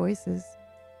different choices,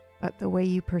 but the way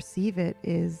you perceive it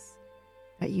is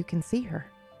that you can see her.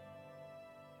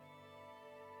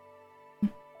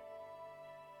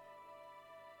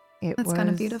 That's kind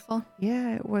of beautiful.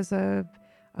 Yeah, it was a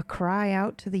cry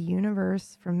out to the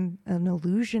universe from an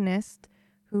illusionist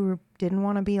who didn't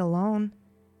want to be alone.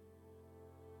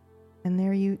 And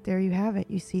there you have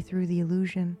it. You see through the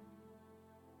illusion.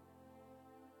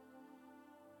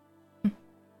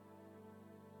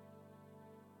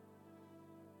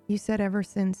 You said ever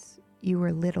since you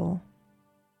were little,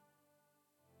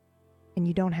 and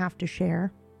you don't have to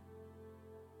share,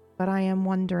 but I am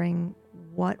wondering,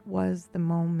 what was the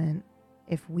moment,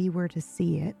 if we were to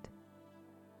see it,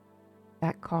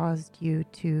 that caused you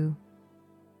to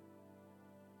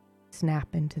snap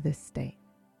into this state?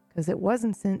 Because it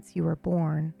wasn't since you were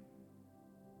born.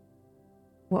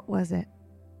 What was it?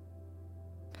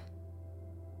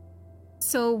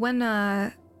 So when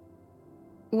I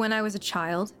was a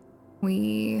child,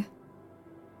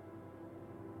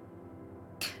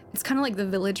 It's kind of like the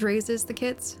village raises the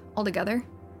kids all together.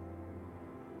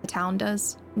 The town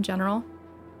does in general.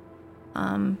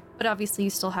 But obviously you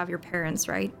still have your parents,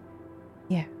 right?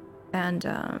 Yeah. And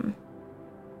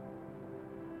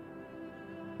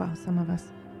Well, some of us.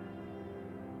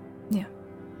 yeah.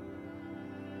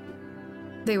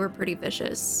 They were pretty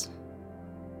vicious.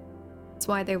 That's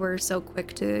why they were so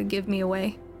quick to give me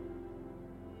away.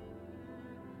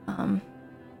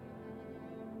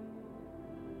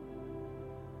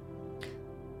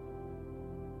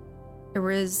 There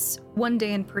was one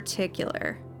day in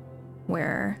particular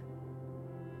where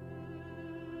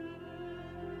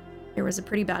there was a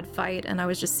pretty bad fight, and I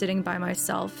was just sitting by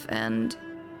myself and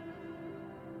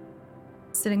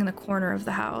sitting in the corner of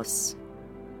the house.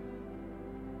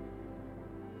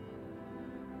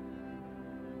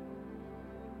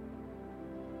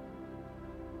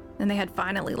 And they had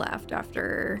finally left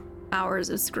after hours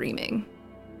of screaming.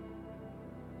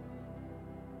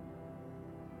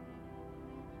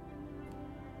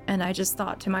 And I just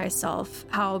thought to myself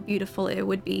how beautiful it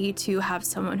would be to have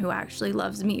someone who actually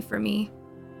loves me for me.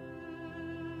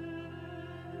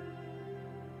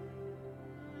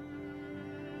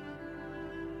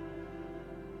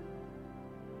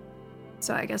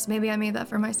 So I guess maybe I made that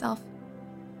for myself.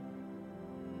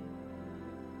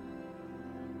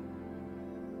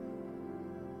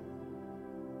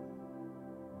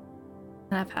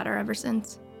 And I've had her ever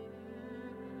since.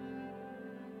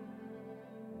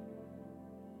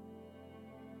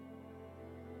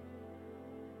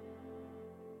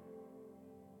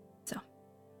 So.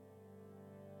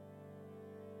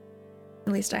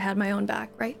 At least I had my own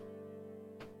back, right?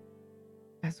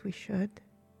 As we should.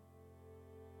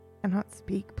 Cannot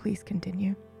speak. Please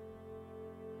continue.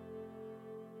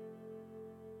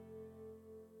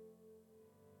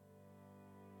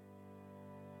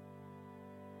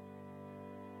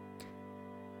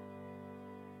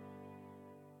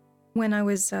 When I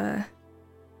was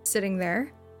sitting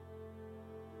there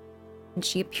and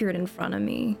she appeared in front of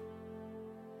me,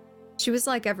 she was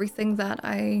like everything that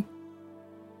I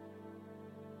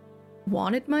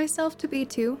wanted myself to be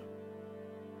too.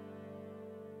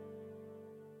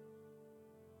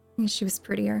 And she was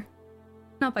prettier.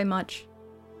 Not by much.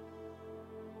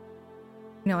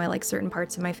 You know, I like certain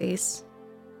parts of my face.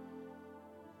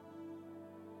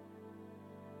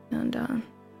 And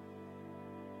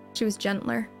she was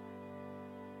gentler.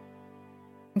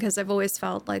 Because I've always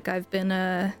felt like I've been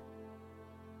an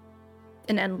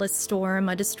endless storm,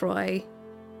 a destroy.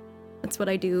 That's what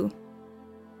I do.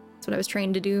 That's what I was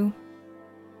trained to do.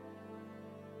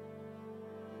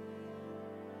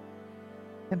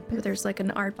 But there's like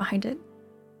an art behind it.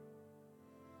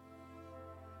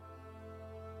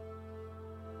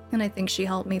 And I think she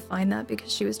helped me find that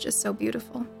because she was just so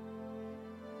beautiful.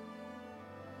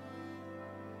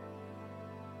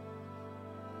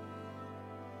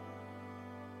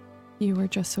 You were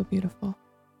just so beautiful.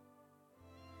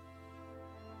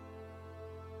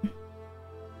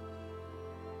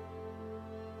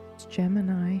 It's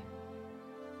Gemini.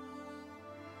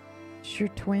 She's your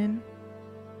twin.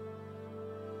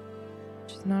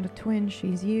 She's not a twin,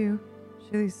 she's you.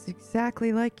 She's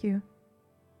exactly like you.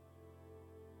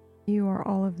 You are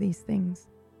all of these things.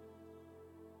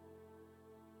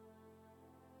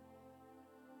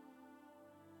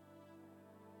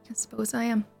 I suppose I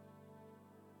am.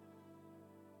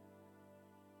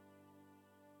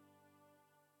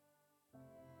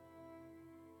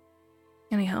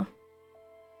 Anyhow.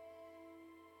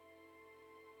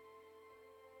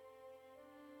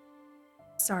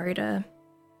 Sorry to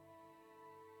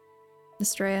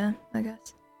Estrella, I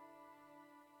guess.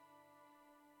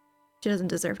 She doesn't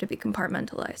deserve to be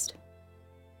compartmentalized.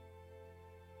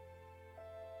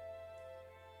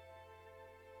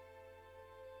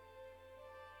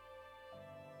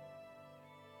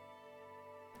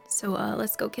 So,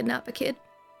 let's go kidnap a kid.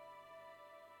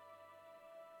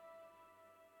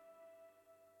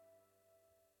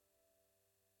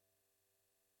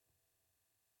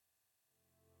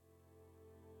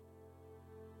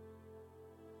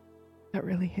 That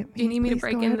really hit me. Do you need me to Please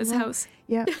break go in ahead, this roll. house?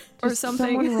 Yeah. Or just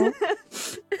something? someone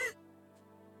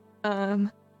roll.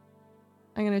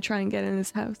 I'm gonna try and get in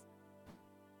this house.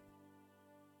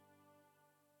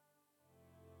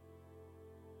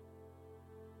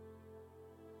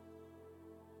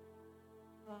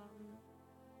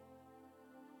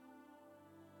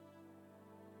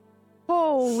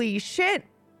 Holy shit!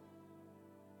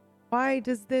 Why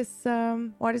does this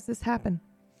happen?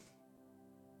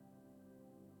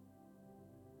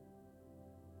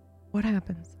 What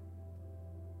happens?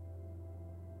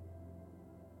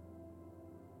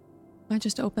 I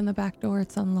just opened the back door,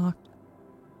 it's unlocked.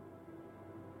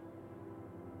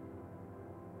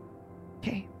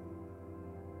 Okay.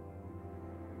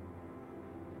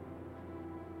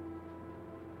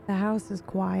 The house is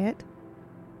quiet,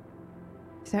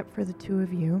 except for the two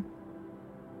of you.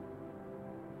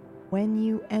 When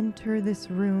you enter this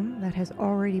room that has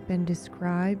already been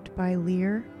described by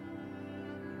Lear,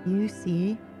 you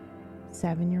see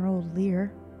 7-year-old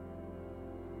Lear.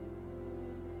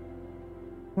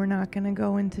 We're not going to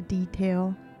go into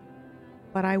detail,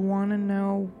 but I want to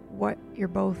know what you're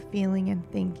both feeling and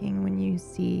thinking when you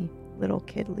see little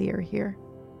kid Lear here.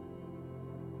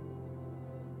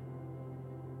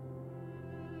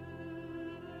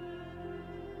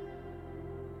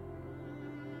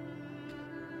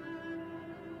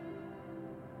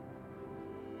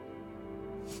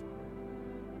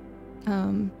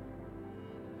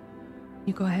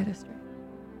 You go ahead, Esther.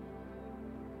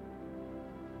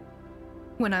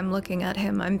 When I'm looking at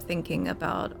him, I'm thinking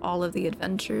about all of the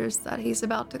adventures that he's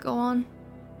about to go on.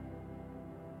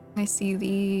 I see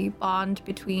the bond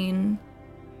between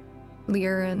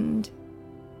Lear and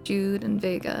Jude and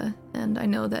Vega, and I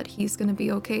know that he's gonna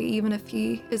be okay even if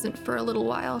he isn't for a little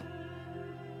while.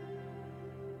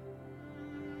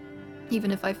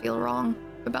 Even if I feel wrong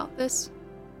about this.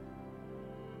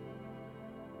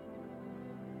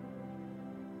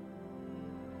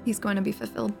 He's going to be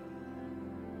fulfilled.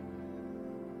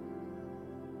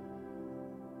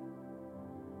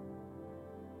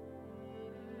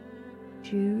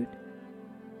 Jude?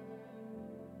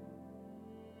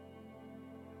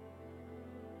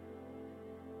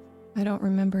 I don't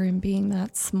remember him being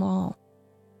that small.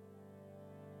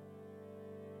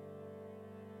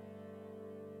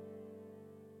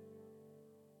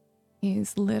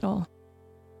 He's little.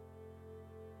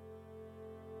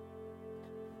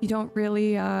 You don't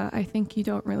really, I think you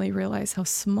don't really realize how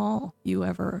small you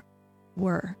ever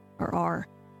were or are.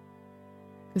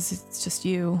 Because it's just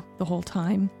you the whole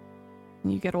time.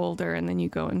 And you get older and then you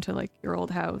go into like your old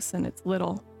house and it's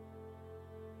little.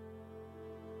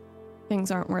 Things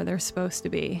aren't where they're supposed to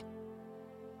be.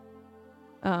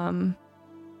 I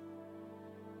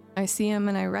see him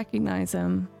and I recognize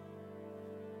him.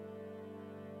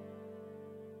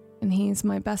 And he's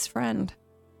my best friend.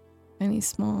 And he's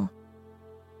small.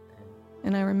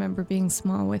 And I remember being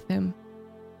small with him.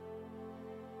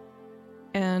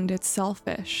 And it's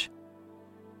selfish.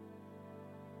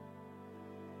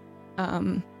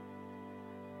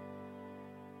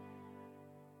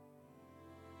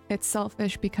 It's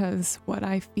selfish because what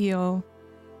I feel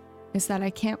is that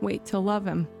I can't wait to love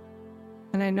him.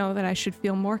 And I know that I should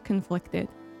feel more conflicted.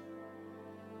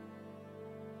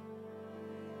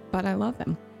 But I love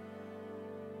him.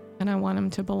 And I want him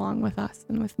to belong with us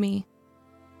and with me.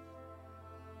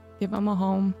 Give him a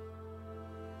home.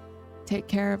 Take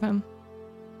care of him.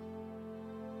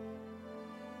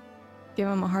 Give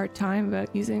him a hard time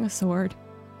about using a sword.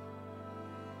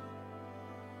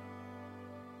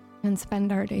 And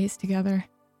spend our days together.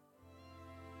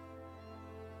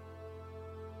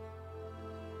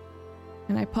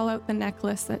 And I pull out the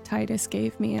necklace that Titus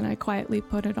gave me and I quietly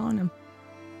put it on him.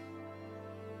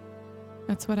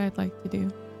 That's what I'd like to do.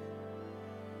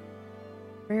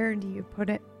 Where do you put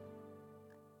it?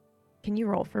 Can you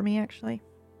roll for me, actually?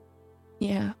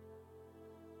 Yeah.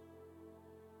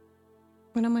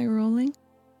 What am I rolling?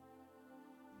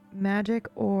 Magic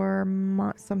or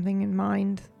something in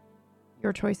mind.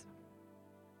 Your choice.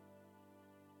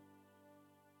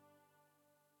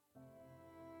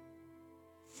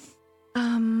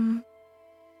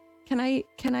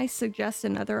 Can I suggest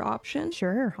another option?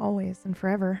 Sure, always and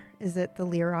forever. Is it the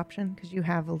Lear option? Because you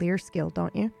have a Lear skill,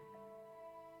 don't you?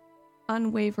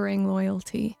 Unwavering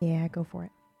loyalty. Yeah, go for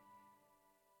it.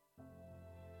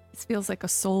 This feels like a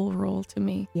soul roll to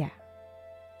me. Yeah.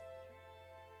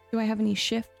 Do I have any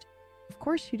shift? Of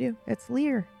course you do. It's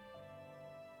Lear.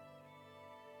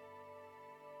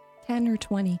 10 or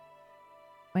 20?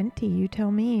 20, you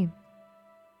tell me.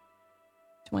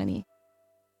 20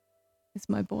 is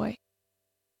my boy.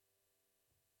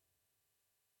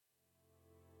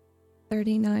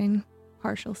 39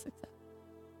 partial success.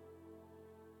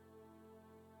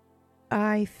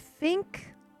 I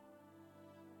think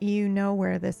you know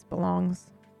where this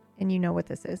belongs, and you know what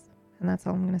this is, and that's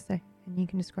all I'm going to say, and you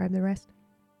can describe the rest.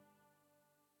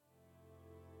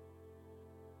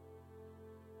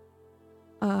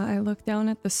 I look down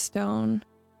at the stone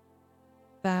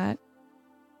that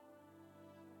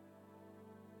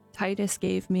Titus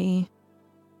gave me,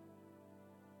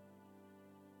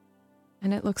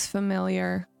 and it looks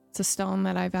familiar. It's a stone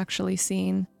that I've actually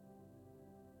seen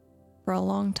for a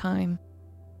long time.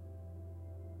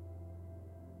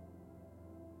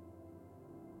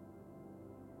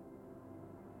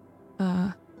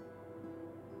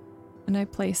 and I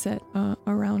place it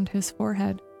around his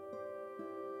forehead.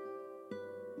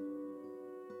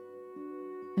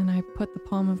 And I put the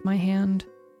palm of my hand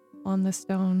on the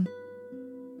stone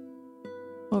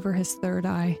over his third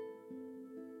eye.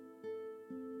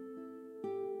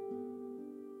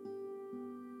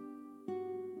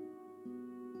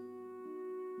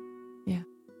 Yeah.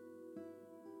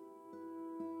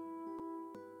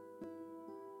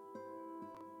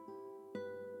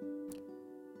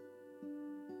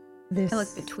 This. I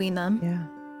look between them. Yeah.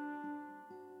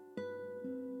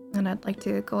 And I'd like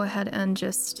to go ahead and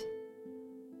just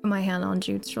put my hand on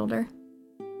Jude's shoulder.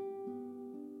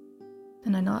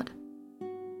 And I nod.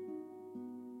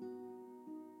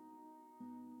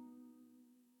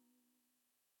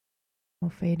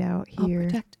 We'll fade out I'll here.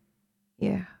 protect.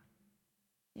 Yeah.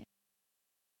 Yeah.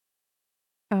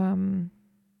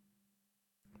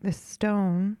 The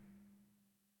stone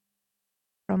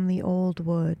from the old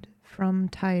wood from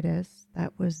Titus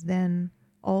that was then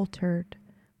altered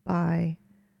by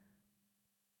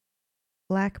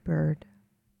Blackbird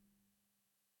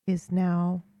is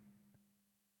now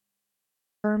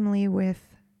firmly with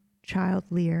Child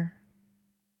Lear.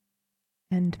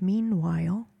 And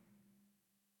meanwhile,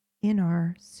 in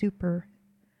our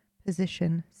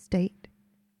superposition state,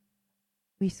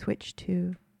 we switch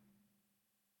to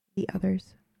the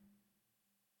others.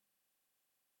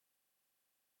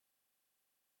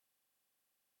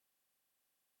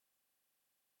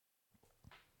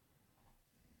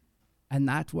 And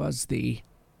that was the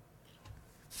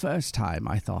first time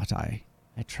I thought I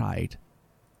had tried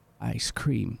ice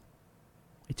cream.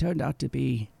 It turned out to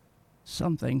be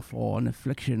something for an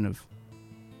affliction of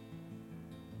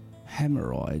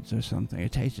hemorrhoids or something.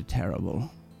 It tasted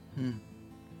terrible.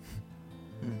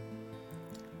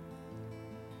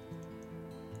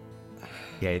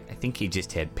 Yeah, I think he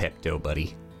just had Pepto,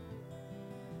 buddy.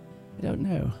 I don't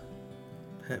know.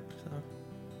 Pepto.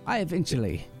 I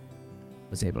eventually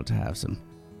was able to have some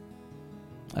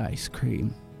ice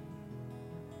cream.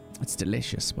 It's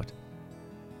delicious, but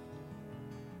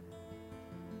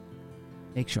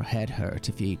makes your head hurt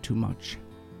if you eat too much.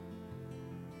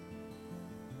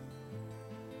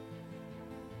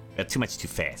 Too much too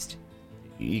fast.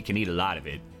 You can eat a lot of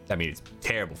it. I mean, it's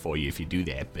terrible for you if you do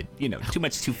that, but, you know, too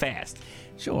much too fast.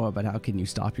 Sure, but how can you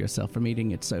stop yourself from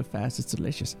eating it so fast? It's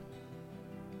delicious.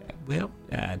 Well,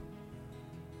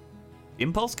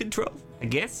 impulse control, I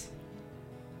guess.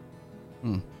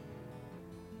 How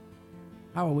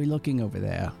are we looking over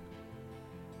there?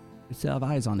 We still have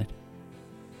eyes on it.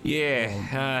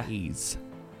 Yeah, Please.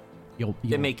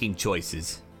 they're making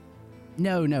choices.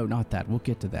 No, not that. We'll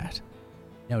get to that.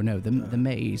 No, the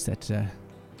maze that...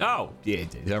 Oh, yeah,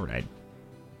 all right.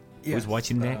 Yes, Was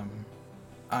watching that?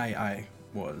 I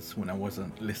was, when I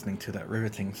wasn't listening to that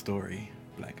riveting story,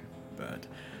 Blackbird.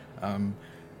 I'd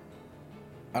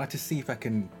like to see if I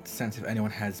can sense if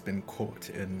anyone has been caught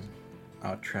in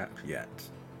our trap yet.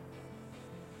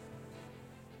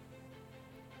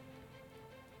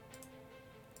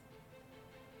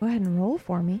 Go ahead and roll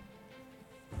for me.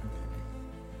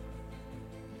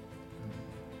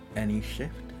 Any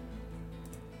shift?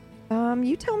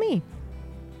 You tell me.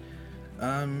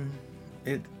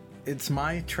 It's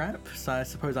my trap, so I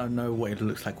suppose I'll know what it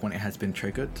looks like when it has been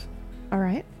triggered All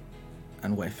right.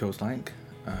 and what it feels like.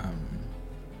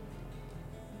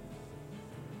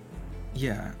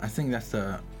 Yeah, I think that's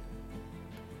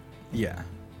yeah.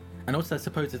 And also I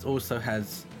suppose it also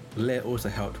has, Lear also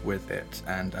helped with it,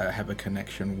 and I have a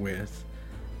connection with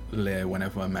Lear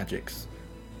whenever magics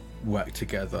work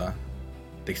together.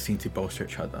 They seem to bolster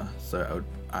each other, so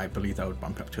I believe that would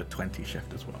bump up to a 20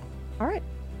 shift as well. All right.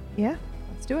 Yeah,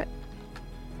 let's do it.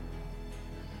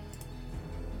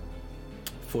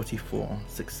 44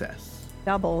 success.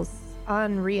 Doubles.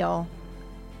 Unreal.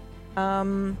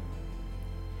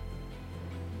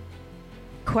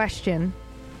 Question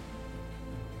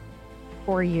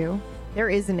for you. There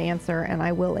is an answer, and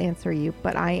I will answer you,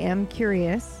 but I am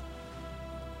curious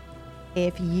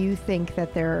if you think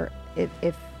that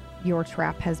if your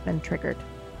trap has been triggered.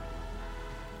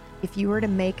 If you were to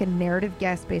make a narrative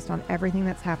guess based on everything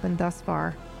that's happened thus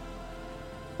far,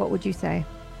 what would you say?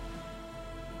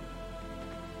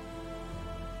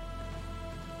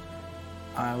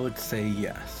 I would say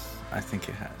yes. I think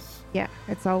it has. Yeah,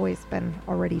 it's always been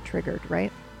already triggered,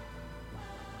 right?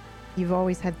 You've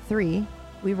always had 3.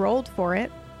 We rolled for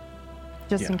it,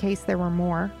 just in case there were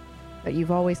more, but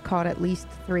you've always caught at least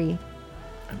 3.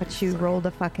 But you rolled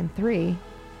a fucking 3.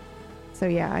 So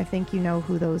yeah, I think you know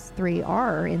who those 3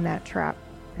 are in that trap,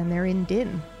 and they're in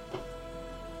Din.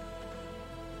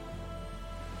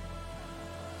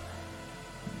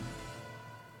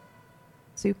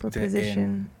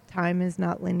 Superposition. time is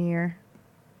not linear.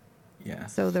 Yeah.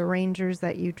 So the rangers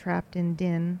that you trapped in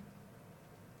Din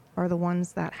are the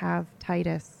ones that have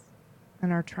Titus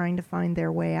and are trying to find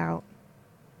their way out.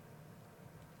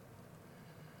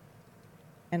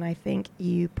 And I think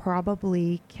you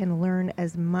probably can learn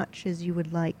as much as you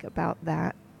would like about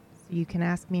that. So you can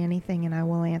ask me anything and I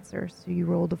will answer. So you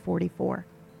rolled a 44.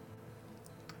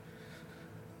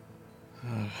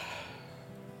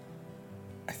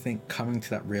 I think coming to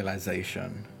that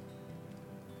realization,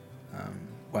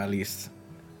 or at least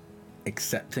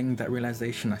accepting that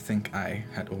realization, I think I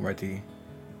had already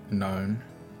known,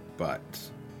 but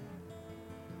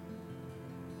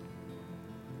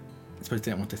I suppose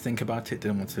didn't want to think about it,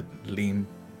 didn't want to lean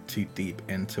too deep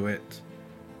into it.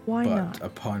 Why not?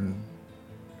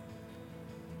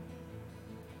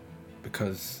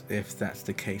 Because if that's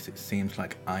the case, it seems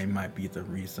like I might be the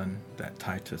reason that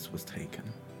Titus was taken.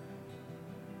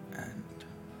 And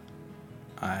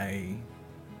I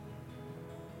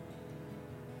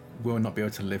will not be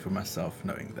able to live with myself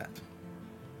knowing that.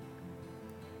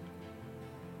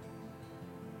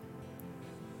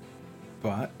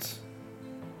 But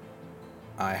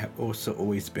I have also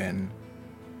always been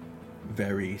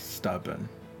very stubborn.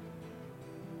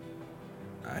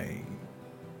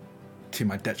 To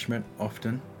my detriment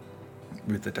often,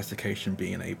 with the desiccation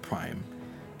being a prime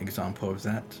example of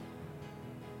that.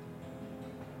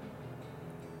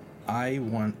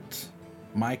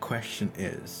 My question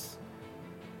is,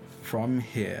 from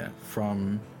here,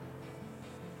 from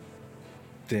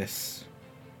this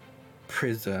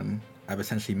prison I've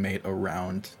essentially made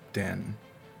around Den,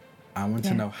 I want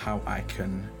to know how I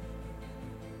can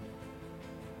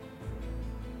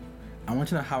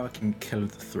kill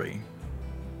the three.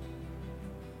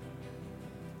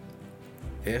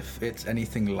 If it's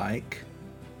anything like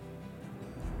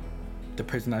the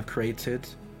prison I've created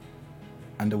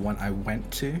and the one I went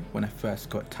to when I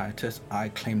first got Titus, I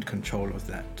claimed control of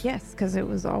that. Yes, because it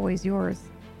was always yours.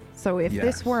 So if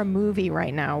this were a movie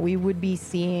right now, we would be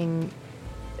seeing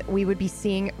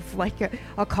like a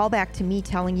callback to me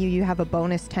telling you have a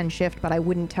bonus 10 shift, but I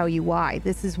wouldn't tell you why.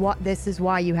 This is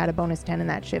why you had a bonus 10 in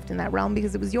that shift in that realm,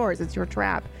 because it was yours. It's your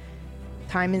trap.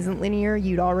 Time isn't linear.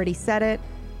 You'd already said it.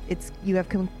 You have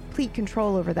complete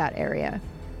control over that area.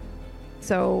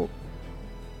 So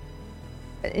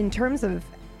in terms of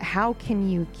how can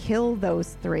you kill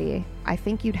those three, I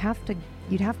think you'd have to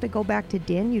go back to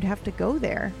Din. You'd have to go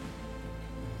there.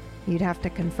 You'd have to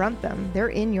confront them. They're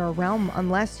in your realm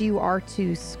unless you are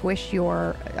to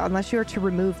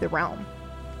remove the realm.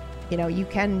 You know, you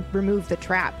can remove the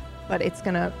trap, but it's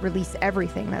going to release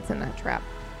everything that's in that trap.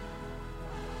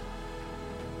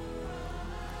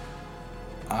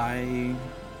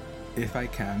 If I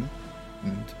can,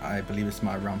 and I believe it's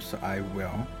my realm, so I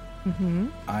will. Mm-hmm.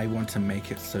 I want to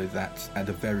make it so that at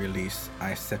the very least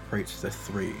I separate the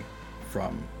three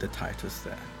from the Titus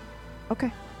there.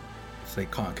 Okay. So they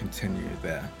can't continue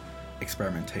their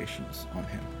experimentations on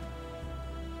him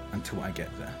until I get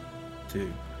there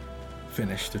to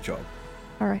finish the job.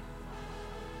 All right.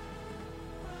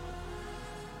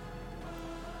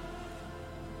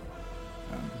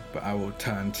 But I will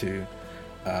turn to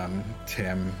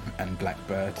Tim and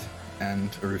Blackbird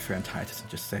and Arufia and Titus and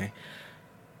just say,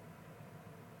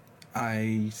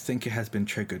 I think it has been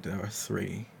triggered. There are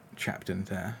three trapped in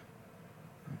there.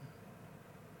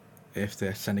 If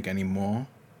they're sending any more,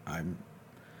 I'm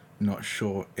not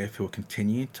sure if it will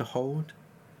continue to hold,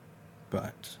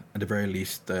 but at the very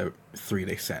least, the three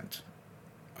they sent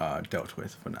are dealt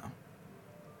with for now.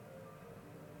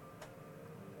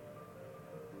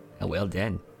 Well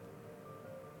done.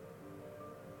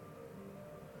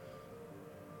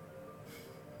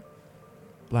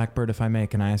 Blackbird, if I may,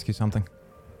 can I ask you something?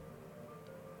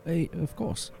 Of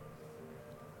course.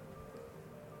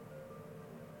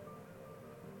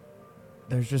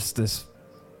 There's just this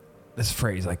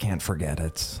phrase I can't forget.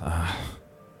 It's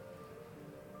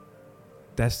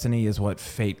destiny is what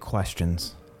fate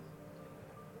questions,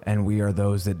 and we are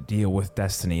those that deal with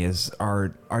destiny.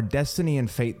 Are destiny and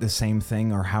fate the same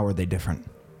thing, or how are they different?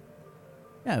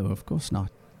 No, of course not.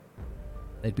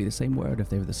 They'd be the same word if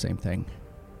they were the same thing.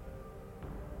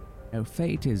 No,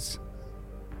 fate is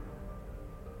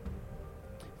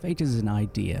an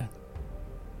idea.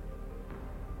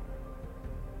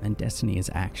 And destiny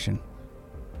is action.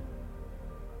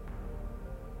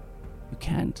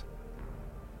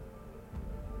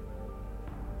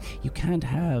 You can't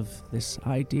have this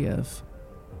idea of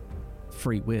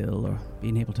free will or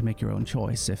being able to make your own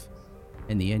choice if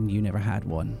in the end you never had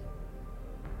one.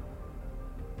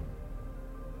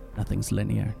 Nothing's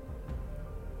linear.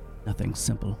 Nothing's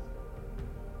simple.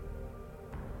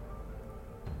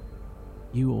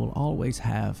 you will always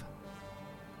have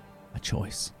a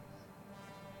choice.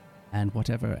 And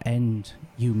whatever end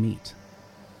you meet,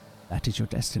 that is your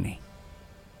destiny.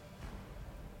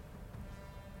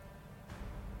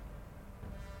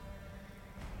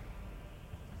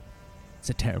 It's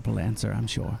a terrible answer, I'm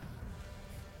sure.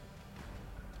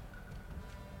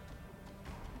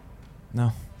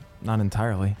 No, not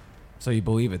entirely. So you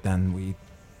believe it then?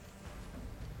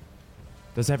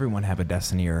 Does everyone have a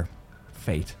destiny or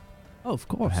fate? Oh, of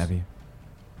course. What have you?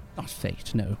 Not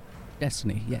fate, no.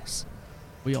 Destiny, yes.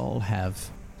 We all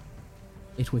have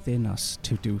it within us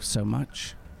to do so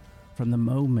much. From the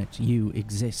moment you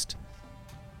exist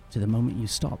to the moment you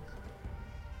stop,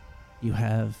 you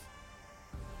have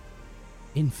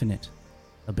infinite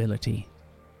ability.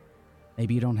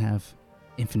 Maybe you don't have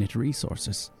infinite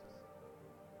resources,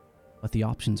 but the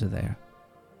options are there.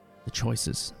 The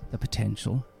choices, the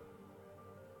potential.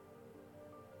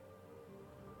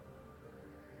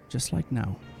 Just like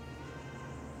now.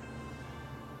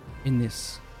 In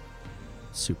this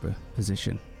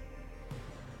superposition,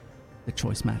 the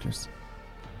choice matters.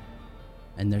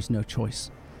 And there's no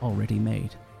choice already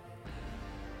made.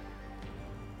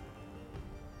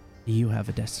 You have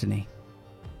a destiny.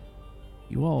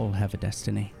 You all have a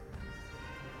destiny.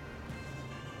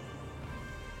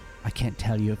 I can't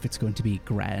tell you if it's going to be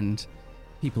grand.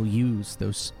 People use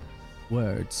those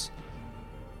words.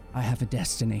 I have a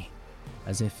destiny,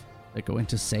 as if they're going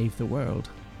to save the world.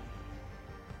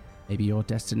 Maybe your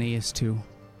destiny is to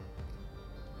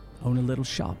own a little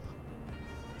shop,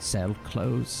 sell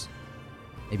clothes.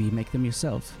 Maybe you make them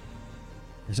yourself.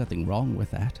 There's nothing wrong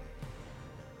with that.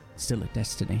 It's still a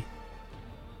destiny.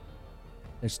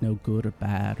 There's no good or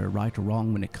bad or right or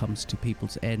wrong when it comes to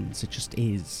people's ends. It just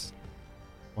is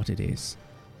what it is.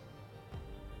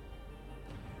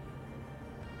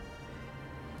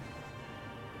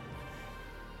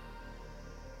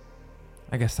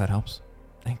 I guess that helps.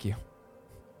 Thank you.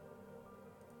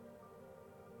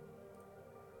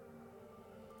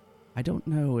 I don't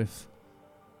know if...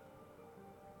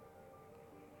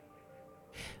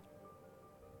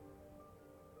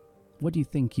 What do you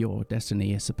think your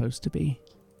destiny is supposed to be?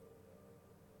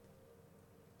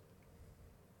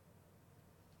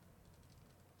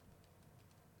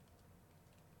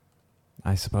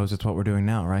 I suppose it's what we're doing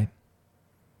now, right?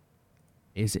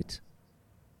 Is it?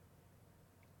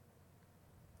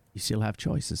 You still have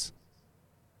choices.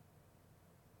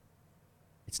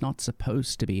 It's not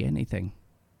supposed to be anything.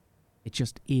 It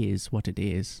just is what it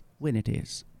is, when it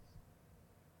is.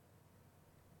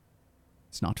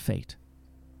 It's not fate.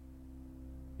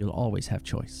 You'll always have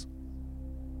choice.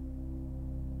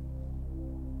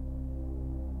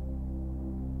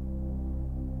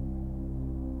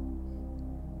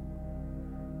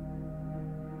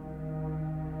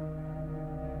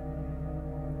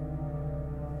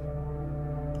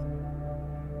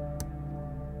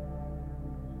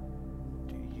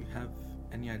 Do you have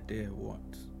any idea what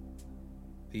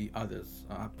the others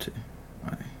are up to?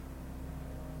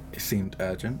 It seemed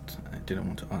urgent. I didn't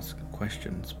want to ask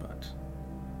questions, but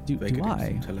Do didn't I?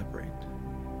 seem to elaborate.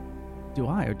 Do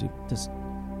I, or does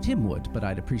Tim would, but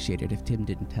I'd appreciate it if Tim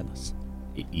didn't tell us.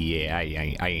 Yeah,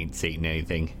 I ain't saying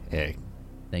anything.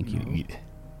 Thank you.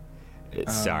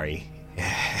 Sorry.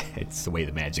 It's the way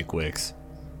the magic works.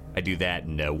 I do that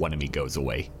and one of me goes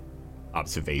away.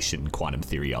 Observation, quantum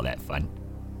theory, all that fun.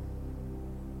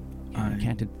 He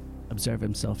can't observe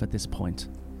himself at this point.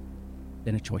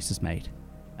 Then a choice is made.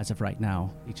 As of right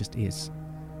now, he just is.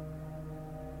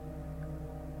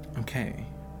 Okay.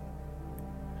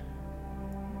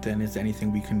 Then is there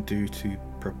anything we can do to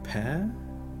prepare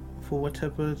for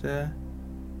whatever they're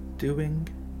doing?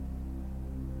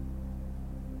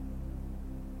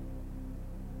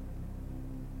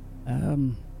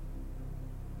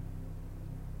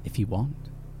 If you want.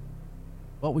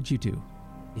 What would you do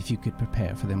if you could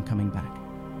prepare for them coming back?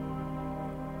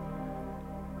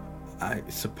 I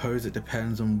suppose it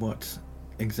depends on what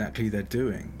exactly they're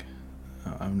doing.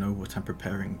 I don't know what I'm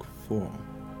preparing for.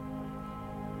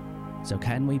 So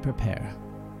can we prepare?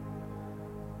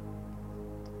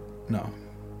 No.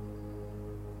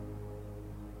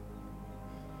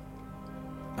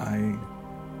 I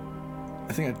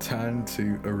think I turned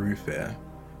to Arufir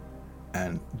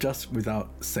and just without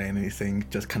saying anything,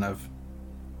 just kind of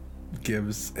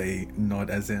gives a nod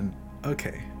as in,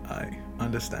 okay, I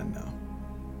understand now.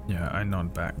 Yeah, I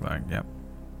nod back like, yep.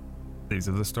 These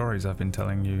are the stories I've been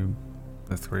telling you,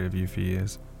 the three of you, for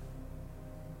years.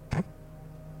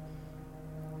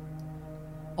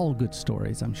 All good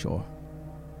stories, I'm sure.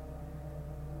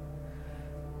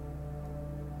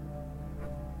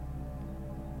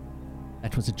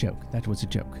 That was a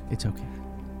joke. It's okay.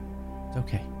 It's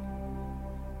okay.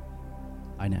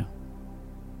 I know.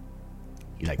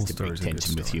 He likes to bring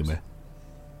tension with humor.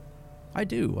 I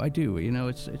do. You know,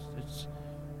 it's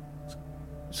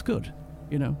good.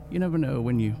 You know, you never know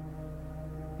when you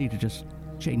need to just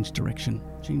change direction,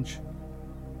 change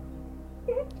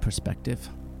perspective.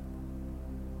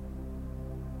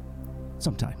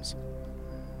 Sometimes.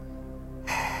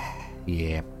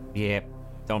 Yeah.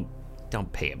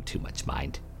 Don't pay him too much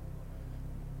mind.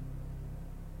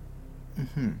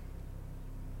 Mm-hmm.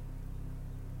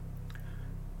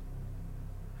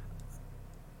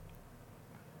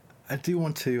 I do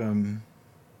want to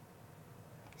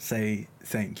say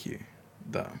thank you,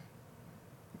 though,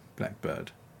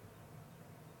 Blackbird.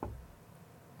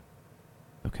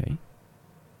 Okay.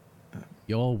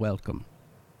 You're welcome.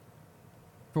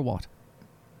 For what?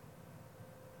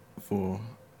 For,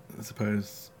 I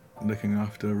suppose, looking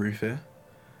after Ruth here.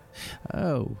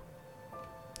 Oh.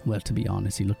 Well, to be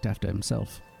honest, he looked after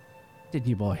himself. Didn't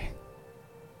you, boy?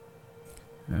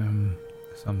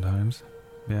 Sometimes,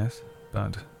 yes,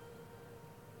 but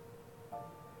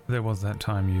there was that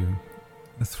time you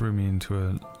threw me into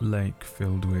a lake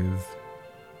filled with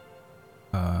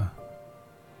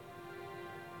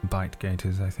bite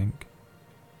gators, I think.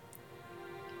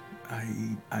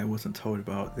 I wasn't told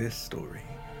about this story.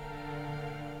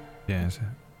 Yes.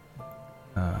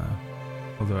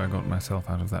 Although I got myself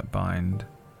out of that bind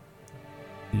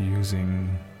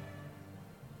using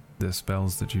the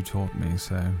spells that you taught me,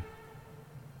 so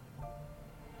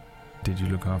did you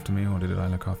look after me or did I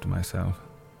look after myself?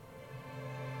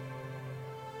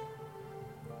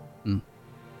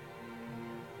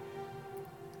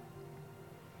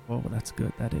 Oh, that's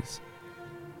good, that is.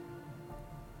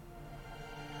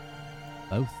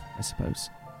 Both, I suppose.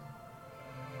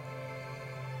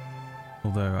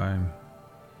 Although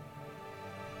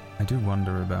I do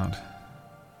wonder about,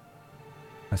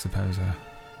 I suppose, a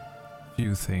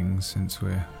few things since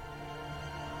we're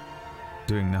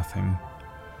doing nothing.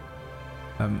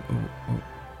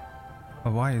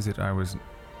 Why is it I was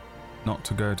not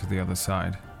to go to the other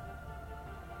side?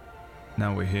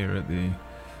 Now we're here at the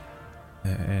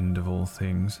end of all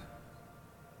things.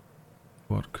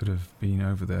 What could have been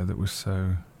over there that was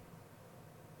so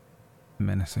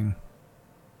menacing?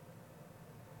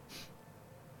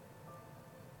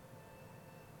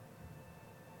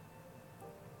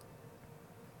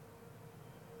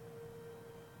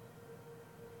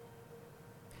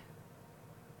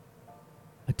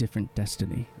 A different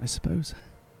destiny, I suppose.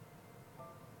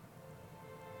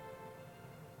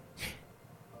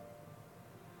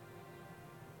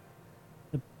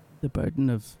 The burden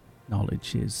of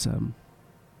knowledge is,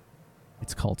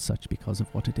 it's called such because of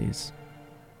what it is.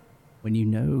 When you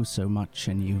know so much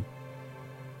and you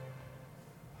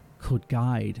could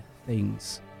guide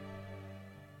things,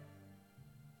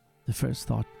 the first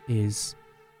thought is,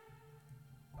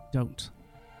 don't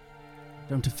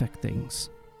affect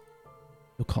things.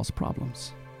 You'll cause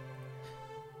problems.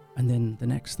 And then the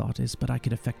next thought is, but I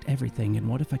could affect everything, and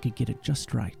what if I could get it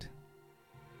just right?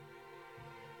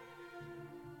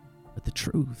 But the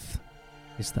truth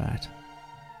is that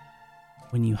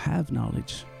when you have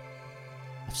knowledge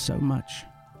of so much,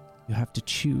 you have to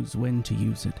choose when to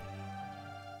use it.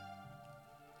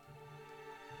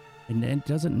 And it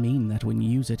doesn't mean that when you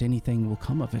use it, anything will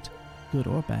come of it, good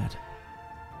or bad.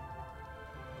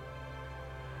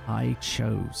 I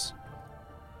chose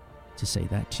to say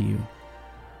that to you.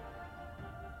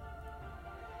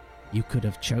 You could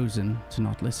have chosen to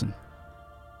not listen.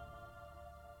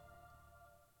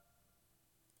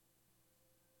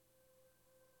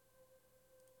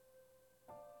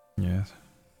 Yes,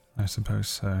 I suppose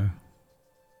so.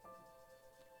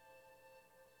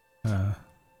 I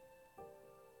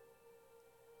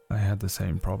had the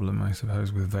same problem, I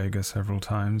suppose, with Vega several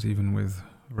times, even with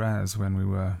Raz when we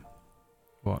were,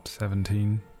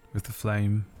 17, with the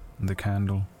flame and the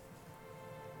candle.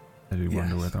 I do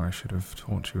wonder whether I should have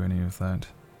taught you any of that.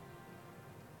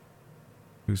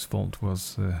 Whose fault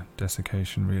was the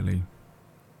desiccation, really?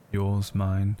 Yours,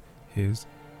 mine, his?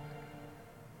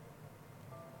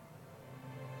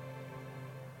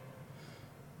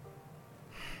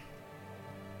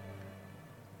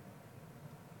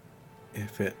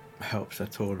 If it helps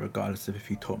at all, regardless of if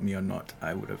you taught me or not,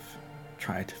 I would have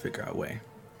tried to figure out a way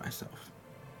myself.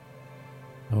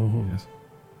 Oh, yes.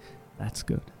 That's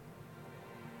good.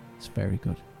 It's very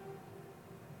good.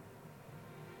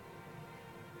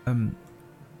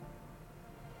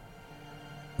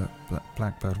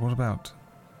 Blackbird, what about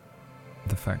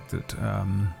the fact that,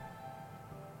 and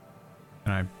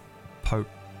I poke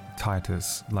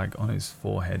Titus, on his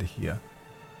forehead here,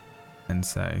 and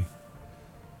say,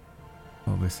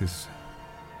 well, this is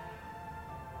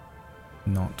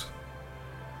not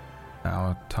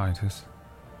our Titus.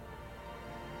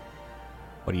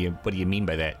 What do you mean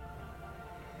by that?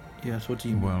 Yes, what do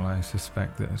you mean? Well, I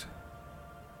suspect that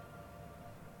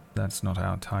that's not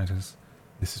our Titus.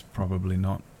 This is probably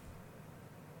not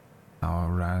our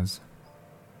Raz.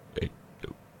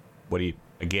 What do you...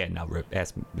 Again, I'll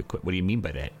ask... What do you mean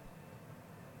by that?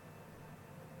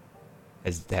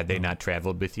 Have they not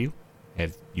traveled with you?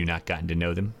 Have you not gotten to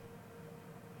know them?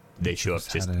 Did they show up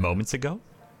just moments ago?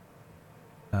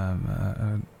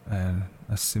 A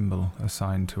symbol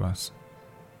assigned to us.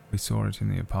 We saw it in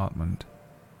the apartment.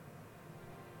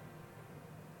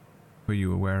 Were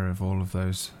you aware of all of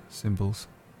those symbols?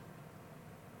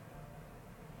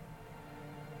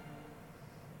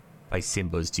 By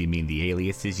symbols, do you mean the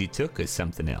aliases you took or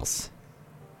something else?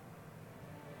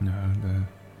 No,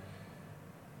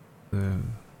 the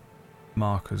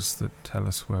markers that tell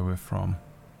us where we're from.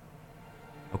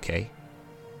 Okay.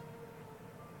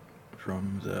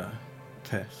 From the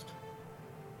test.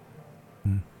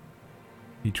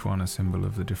 Each one a symbol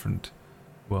of the different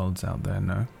worlds out there,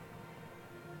 no?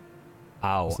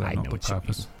 Oh, I know the what you mean.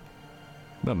 purpose?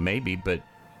 Well, maybe, but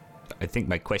I think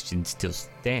my question still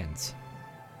stands.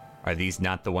 Are these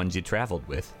not the ones you traveled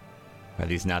with? Are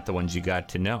these not the ones you got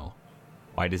to know?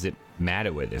 Why does it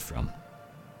matter where they're from?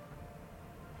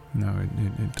 No,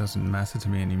 it doesn't matter to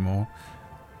me anymore.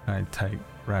 I take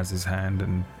Raz's hand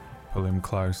and pull him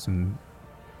close and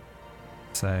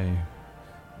say,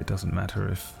 it doesn't matter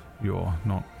if you're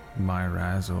not my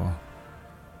Raz or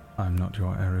I'm not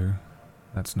your Eru.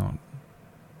 That's not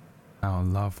how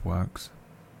love works.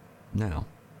 No.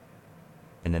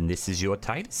 And then this is your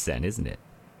Titus then, isn't it?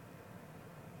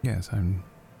 Yes, I'm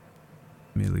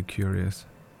merely curious.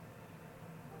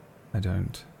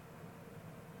 I'm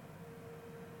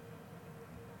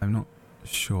not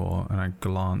sure, and I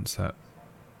glance at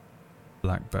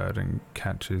Blackbird and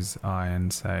catch his eye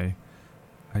and say,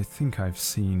 I think I've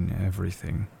seen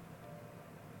everything.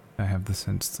 I have the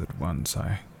sense that once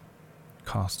I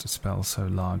cast a spell so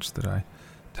large that I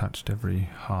touched every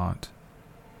heart.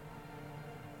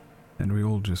 And we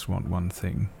all just want one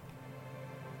thing.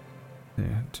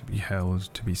 Yeah, to be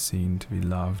held, to be seen, to be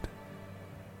loved.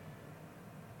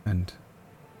 And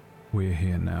we're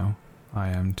here now. I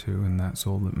am too, and that's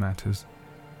all that matters.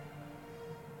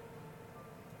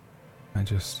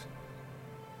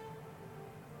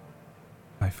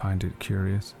 I find it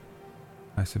curious,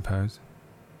 I suppose,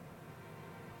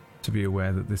 to be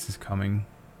aware that this is coming,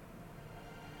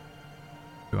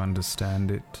 to understand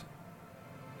it,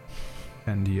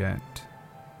 and yet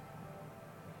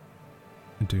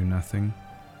do nothing.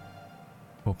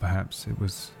 Or perhaps it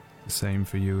was the same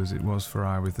for you as it was for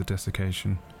I with the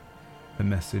desiccation, a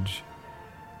message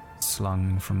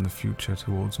slung from the future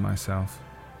towards myself,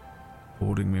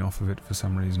 holding me off of it for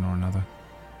some reason or another.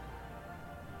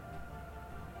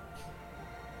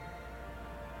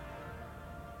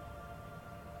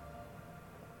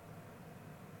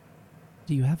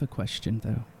 Do you have a question,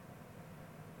 though?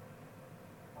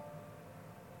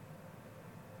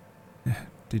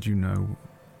 Did you know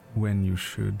when you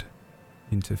should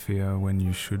interfere, when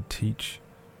you should teach,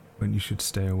 when you should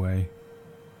stay away?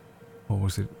 Or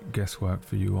was it guesswork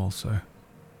for you also?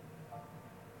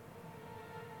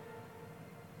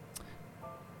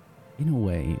 In a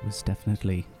way, it was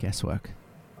definitely guesswork.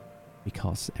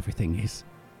 Because everything is.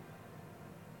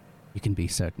 You can be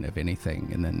certain of anything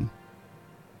and then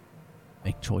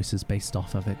make choices based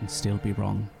off of it and still be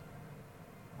wrong.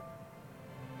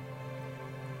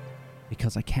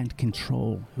 Because I can't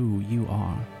control who you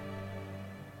are.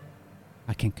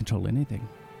 I can't control anything.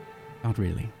 Not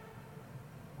really.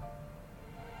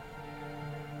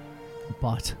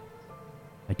 But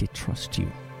I did trust you.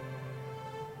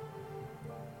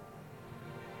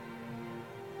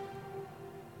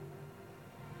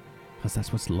 Because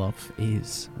that's what love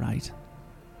is, right?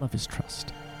 Love is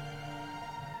trust.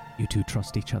 You two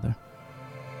trust each other.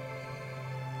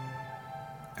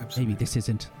 Absolutely. Maybe this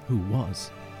isn't who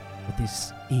was, but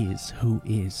this is who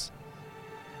is.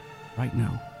 Right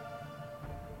now.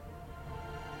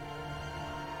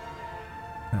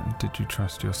 Did you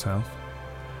trust yourself?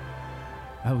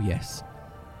 Oh yes.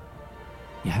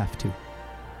 You have to.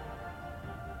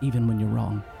 Even when you're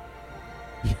wrong.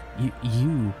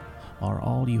 You are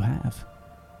all you have.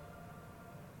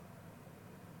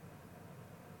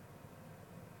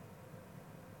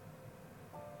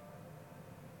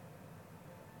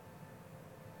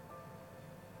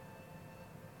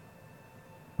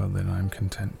 Well, then I'm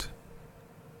content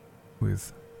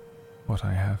with what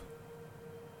I have.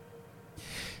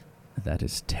 That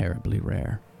is terribly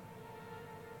rare.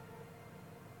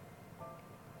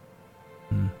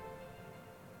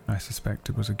 I suspect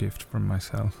it was a gift from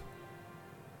myself.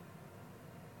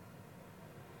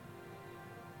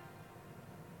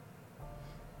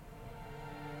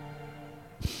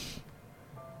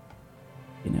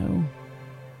 You know,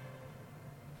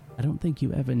 I don't think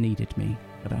you ever needed me,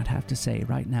 but I'd have to say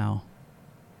right now,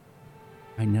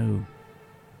 I know.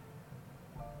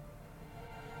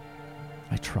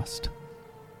 I trust.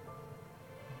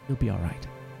 You'll be all right.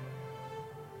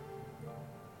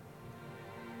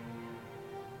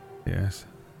 Yes.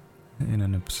 In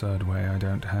an absurd way, I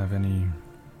don't have any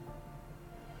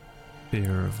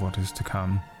fear of what is to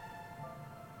come.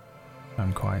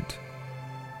 I'm quite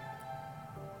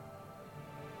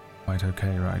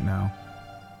okay right now.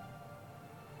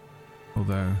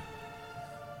 Although,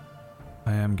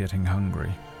 I am getting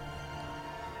hungry.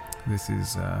 This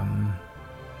is, a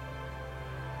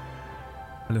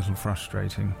little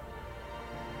frustrating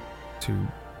to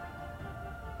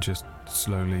just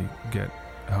slowly get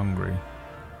hungry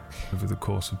over the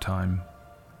course of time.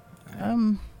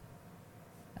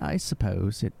 I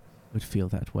suppose it would feel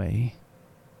that way.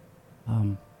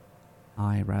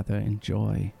 I rather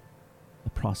enjoy the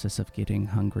process of getting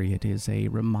hungry. It is a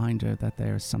reminder that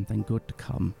there's something good to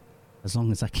come, as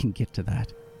long as I can get to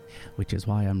that, which is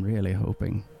why I'm really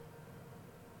hoping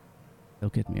they'll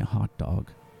get me a hot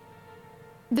dog.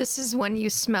 This is when you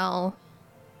smell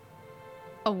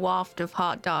a waft of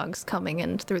hot dogs coming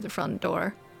in through the front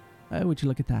door. Would you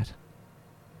look at that?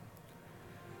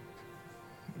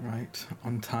 Right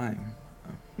on time.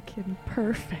 Fucking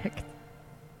perfect.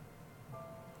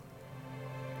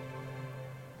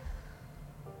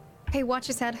 Hey, watch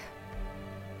his head.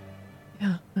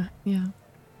 Yeah.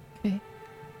 Okay.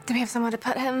 Do we have somewhere to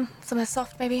put him? Somewhere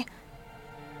soft, maybe?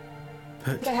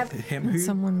 Put him Can who?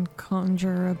 someone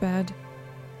conjure a bed?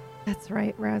 That's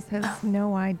right. Raz has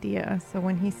no idea. So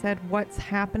when he said, what's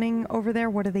happening over there?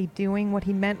 What are they doing? What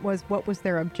he meant was, what was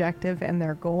their objective and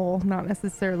their goal? Not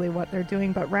necessarily what they're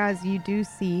doing. But Raz, you do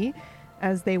see,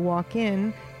 as they walk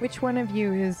in, which one of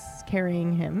you is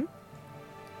carrying him?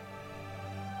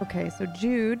 Okay, so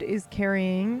Jude is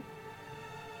carrying...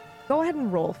 Go ahead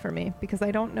and roll for me, because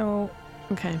I don't know...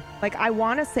 Okay. Like, I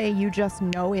want to say you just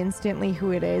know instantly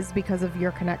who it is because of your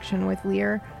connection with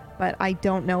Lear, but I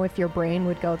don't know if your brain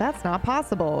would go, that's not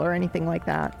possible, or anything like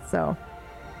that, so...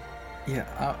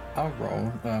 Yeah, I'll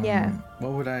roll. Yeah.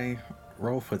 What would I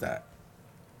roll for that?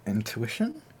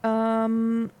 Intuition?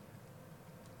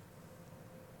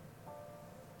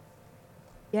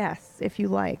 Yes, if you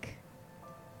like.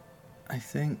 I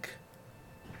think...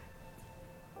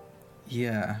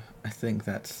 Yeah, I think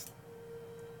that's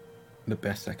the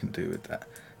best I can do with that.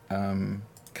 Can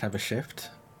I have a shift?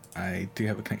 I do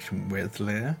have a connection with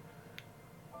Lear.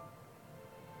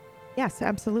 Yes,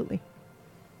 absolutely.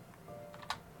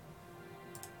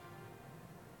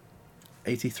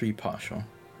 83 partial.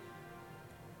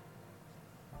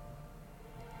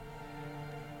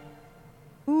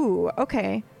 Ooh,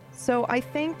 okay. So I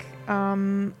think,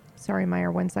 sorry,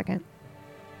 Meyer, 1 second.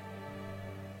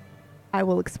 I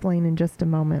will explain in just a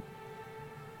moment.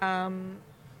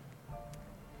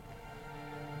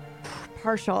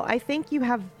 Partial. I think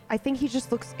he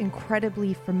just looks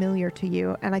incredibly familiar to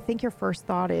you. And I think your first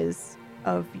thought is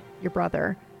of your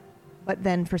brother. But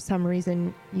then for some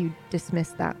reason you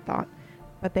dismiss that thought.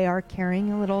 But they are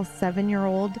carrying a little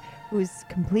 7-year-old who's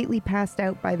completely passed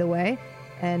out, by the way.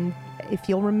 And if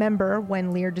you'll remember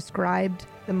when Lear described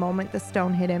the moment the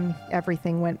stone hit him,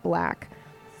 everything went black.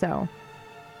 So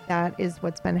that is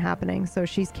what's been happening. So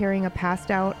she's carrying a passed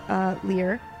out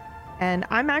Lear. And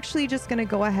I'm actually just going to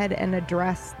go ahead and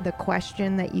address the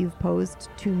question that you've posed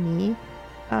to me,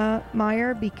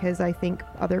 Meyer, because I think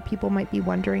other people might be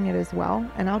wondering it as well.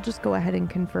 And I'll just go ahead and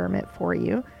confirm it for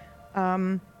you.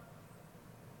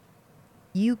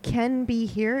 You can be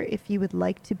here if you would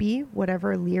like to be,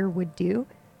 whatever Lear would do,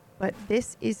 but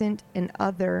this isn't an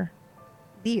other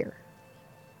Lear.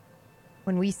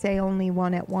 When we say only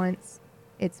one at once,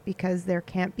 it's because there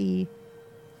can't be,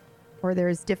 or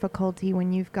there's difficulty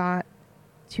when you've got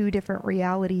 2 different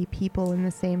reality people in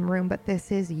the same room, but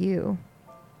this is you.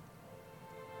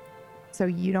 So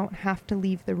you don't have to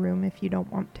leave the room if you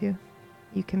don't want to.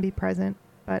 You can be present,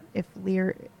 but if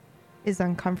Lear is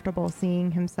uncomfortable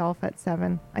seeing himself at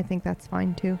 7, I think that's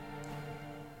fine too.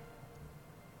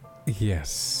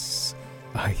 Yes,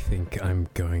 I think I'm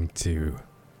going to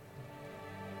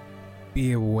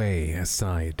be away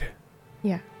aside.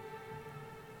 Yeah.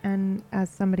 And as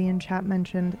somebody in chat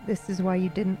mentioned, this is why you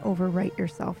didn't overwrite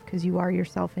yourself, because you are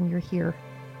yourself and you're here.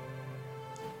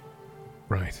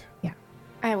 Right. Yeah.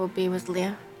 I will be with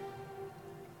Leah.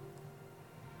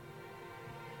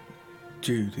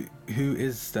 Jude, who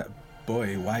is that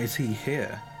boy? Why is he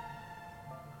here?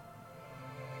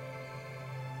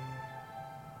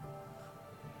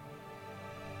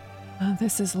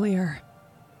 This is Lear.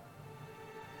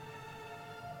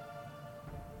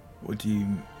 What do you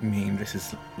mean this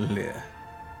is Lear?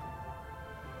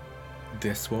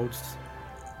 This world's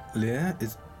Lear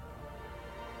is...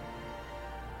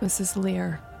 This is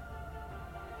Lear.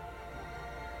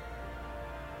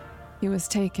 He was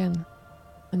taken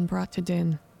and brought to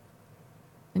Din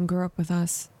and grew up with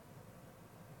us.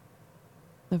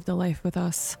 Lived a life with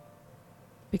us.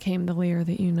 Became the Lear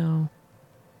that you know.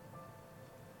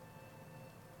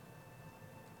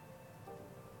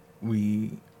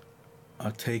 We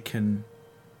are taking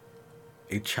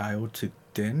a child to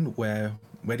Din. Where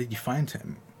did you find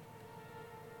him?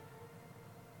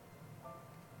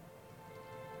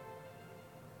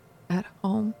 At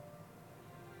home.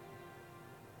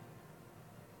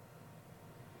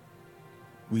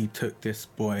 We took this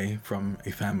boy from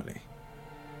a family.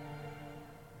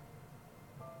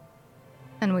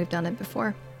 And we've done it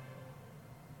before.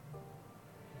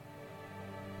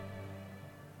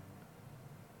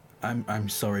 I'm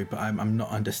sorry, but I'm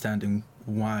not understanding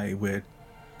why we're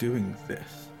doing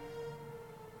this.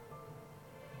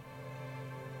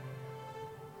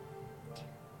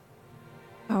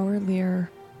 Our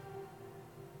Lear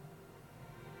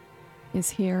is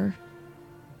here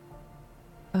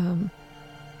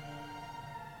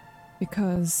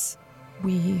because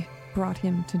we brought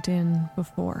him to Din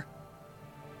before.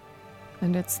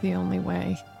 And it's the only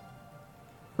way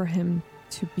for him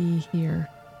to be here.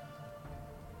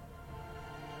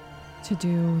 To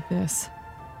do this.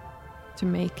 To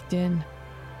make Din.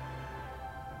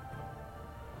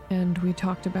 And we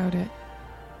talked about it.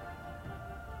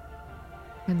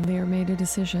 And Lear made a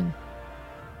decision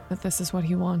that this is what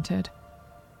he wanted.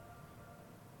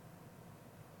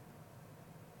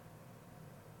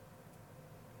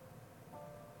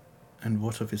 And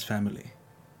what of his family?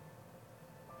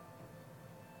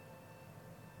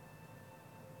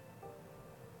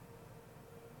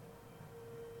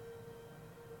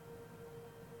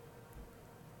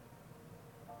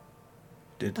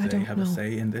 Did they have a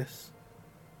say in this?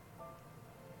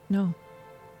 No.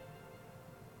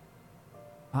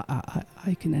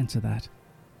 I can answer that.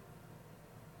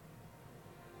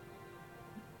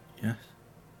 Yes.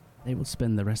 They will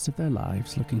spend the rest of their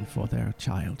lives looking for their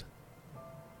child,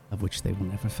 of which they will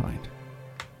never find.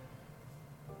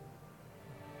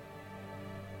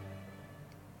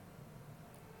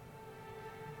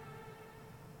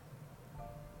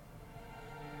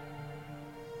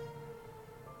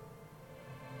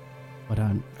 But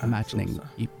I'm imagining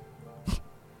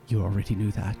you already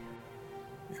knew that.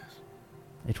 Yes.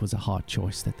 It was a hard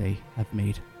choice that they have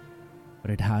made, but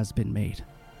it has been made.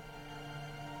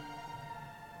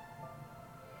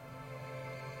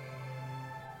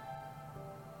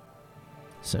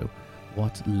 So,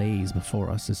 what lays before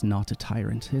us is not a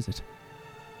tyrant, is it?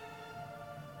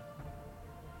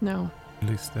 No. At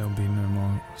least there'll be no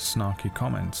more snarky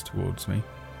comments towards me.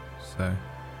 So,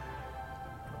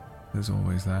 there's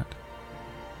always that.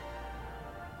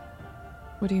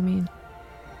 What do you mean?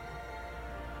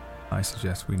 I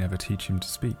suggest we never teach him to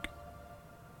speak.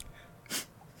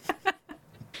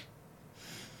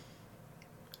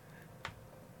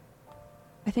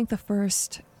 I think the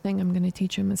first thing I'm going to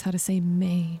teach him is how to say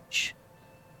mage.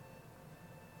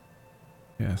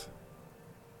 Yes.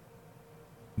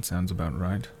 It sounds about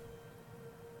right.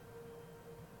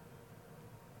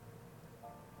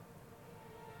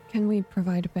 Can we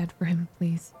provide a bed for him,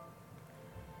 please?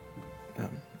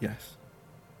 Yes.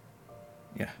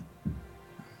 Yeah.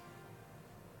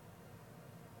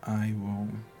 I will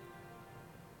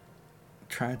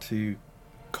try to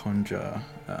conjure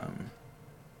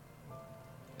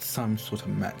some sort of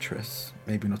mattress.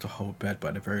 Maybe not a whole bed, but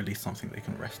at the very least something they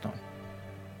can rest on.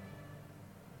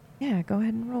 Yeah, go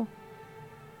ahead and roll.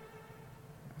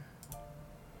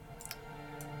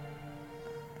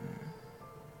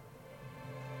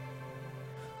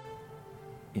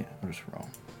 Yeah, I'll just roll.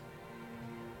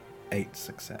 8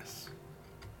 success.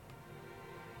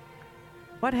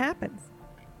 What happens?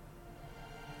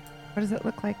 What does it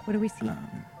look like? What do we see?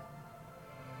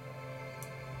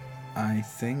 I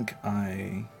think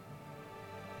I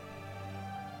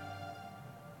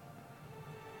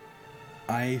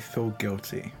feel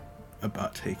guilty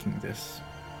about taking this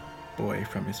boy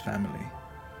from his family.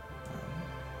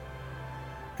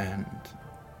 And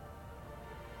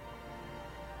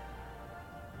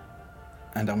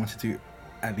I want to do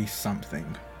at least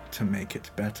something to make it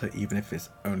better, even if it's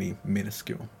only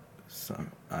minuscule. So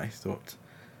I thought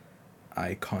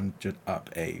I conjured up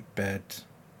a bed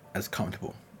as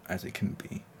comfortable as it can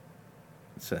be.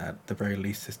 So at the very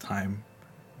least his time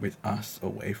with us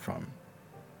away from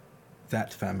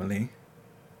that family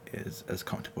is as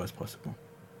comfortable as possible.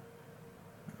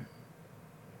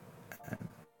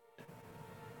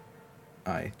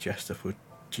 I gesture for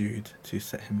Jude to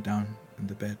set him down in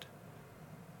the bed.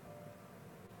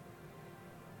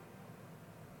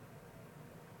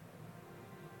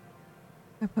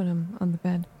 I put him on the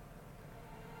bed.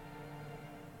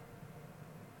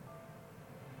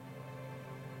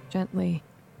 Gently,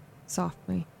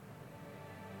 softly.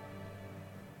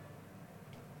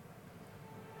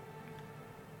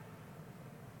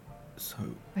 So,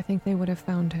 I think they would have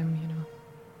found him, you know.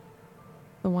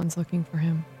 The ones looking for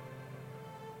him.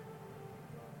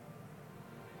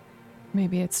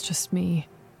 Maybe it's just me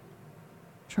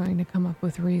trying to come up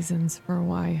with reasons for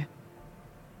why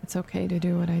it's okay to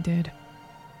do what I did.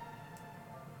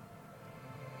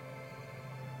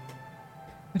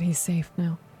 But he's safe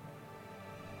now.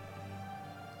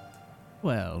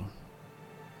 Well,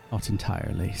 not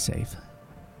entirely safe.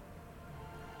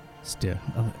 Still,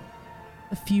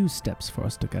 a few steps for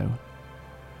us to go.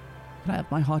 Can I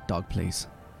have my hot dog, please?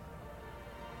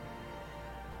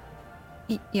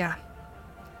 Yeah.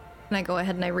 And I go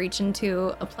ahead and I reach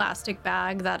into a plastic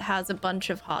bag that has a bunch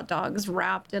of hot dogs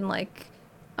wrapped in like,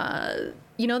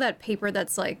 you know that paper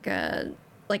that's like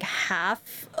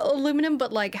half aluminum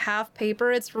but like half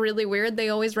paper? It's really weird. They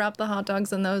always wrap the hot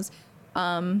dogs in those.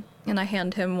 And I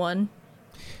hand him one.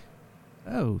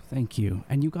 Oh, thank you.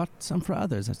 And you got some for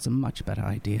others. That's a much better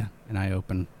idea. And I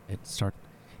open it, start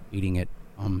eating it.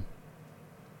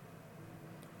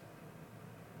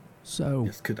 So...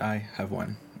 Yes, could I have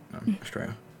one,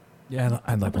 Estrella? Yeah,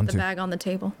 I'd like one Put too. the bag on the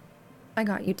table. I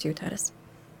got you too, Titus.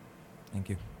 Thank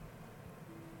you.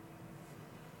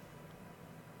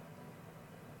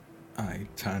 I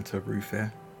turn to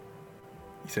Rufia.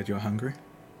 You said you're hungry?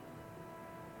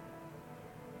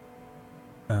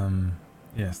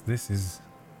 Yes, this is...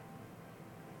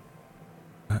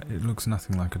 it looks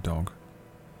nothing like a dog.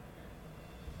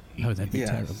 Oh, that'd be Yes.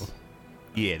 terrible.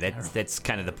 Yeah, that's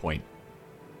kind of the point.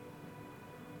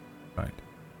 Right.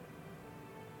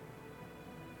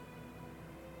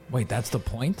 Wait, that's the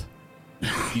point?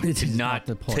 To not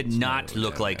the point.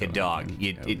 look No, like a no, dog. no,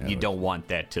 You don't want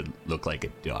that to look like a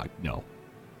dog. No.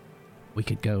 We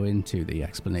could go into the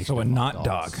explanation. So a of what not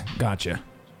dogs- dog. Gotcha.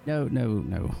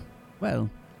 No. Well,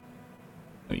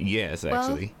 Yes,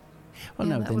 actually. well,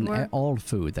 Yeah, no. that would Then work. all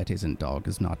food that isn't dog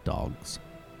is not dogs.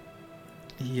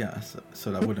 Yes,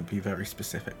 so that wouldn't be very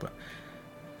specific, but...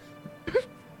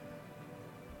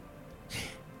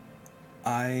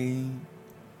 I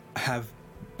have,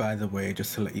 by the way,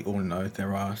 just to let you all know,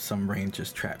 there are some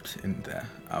rangers trapped in there.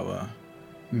 Our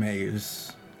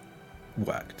maze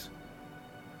worked.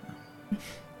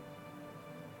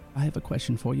 I have a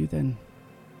question for you then.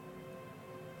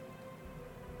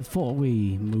 Before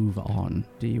we move on,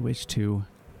 do you wish to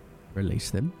release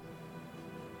them?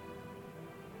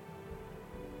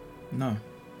 No.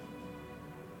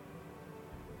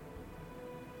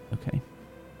 Okay.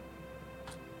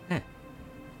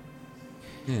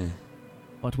 Yeah.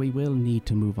 But we will need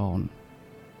to move on.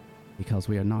 Because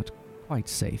we are not quite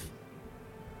safe.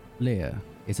 Lear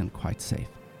isn't quite safe.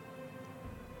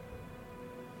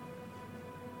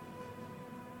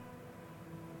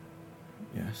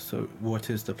 Yeah, so what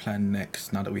is the plan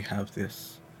next now that we have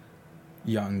this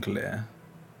young Lear?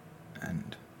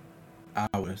 And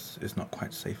ours is not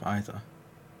quite safe either.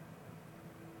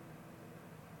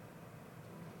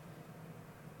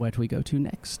 Where do we go to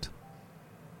next?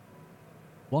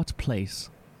 What place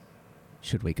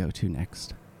should we go to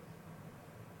next?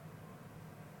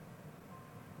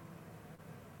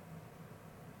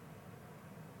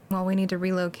 Well, we need to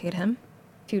relocate him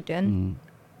to Din.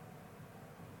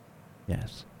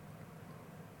 Yes.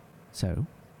 So,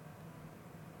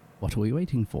 what are we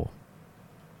waiting for?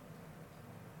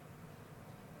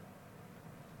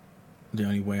 The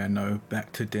only way I know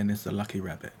back to Din is the Lucky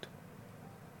Rabbit.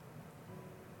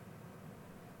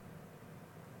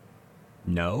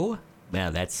 No?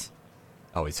 Well, that's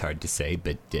always hard to say,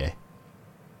 but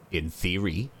in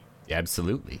theory,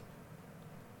 absolutely.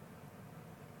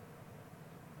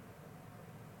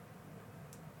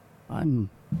 I'm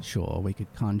sure we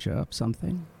could conjure up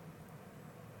something.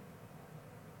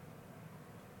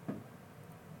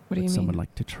 What do you Would someone mean?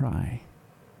 like to try?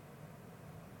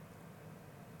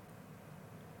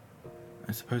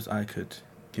 I suppose I could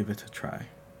give it a try.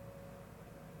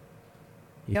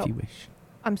 If Yo. you wish.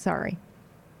 I'm sorry,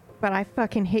 but I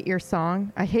fucking hit your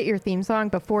song. I hit your theme song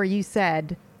before you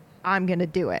said, I'm gonna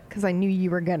do it, because I knew you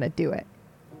were gonna do it.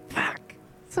 Fuck.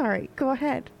 Sorry, go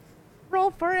ahead.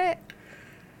 Roll for it.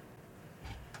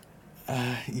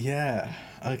 Yeah,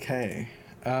 okay.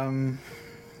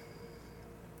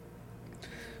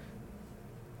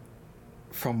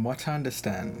 From what I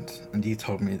understand, and you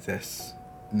told me this,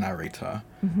 narrator,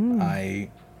 I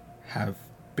have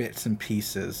bits and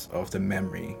pieces of the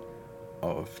memory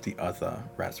of the other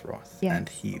Razroth, Yes. and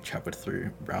he traveled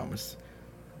through realms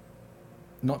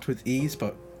not with ease,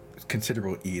 but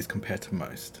considerable ease compared to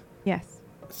most. Yes.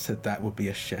 So that would be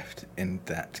a shift in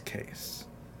that case.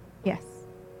 Yes.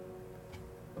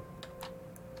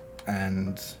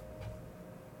 And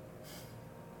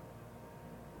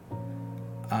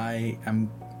I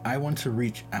want to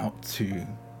reach out to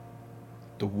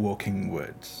the Walking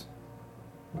Woods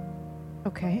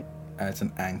Okay. as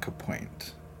an anchor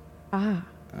point, Ah.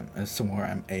 as somewhere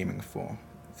I'm aiming for.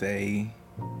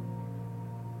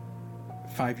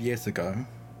 5 years ago,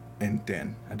 in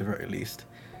Din, at the very least,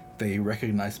 they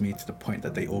recognized me to the point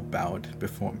that they all bowed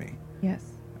before me.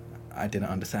 Yes. I didn't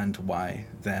understand why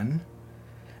then,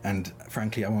 and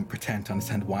frankly, I won't pretend to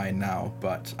understand why now,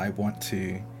 but I want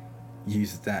to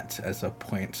use that as a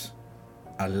point,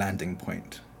 a landing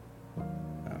point.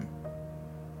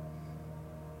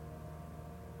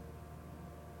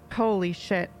 Holy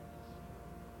shit.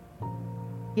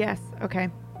 Yes, okay.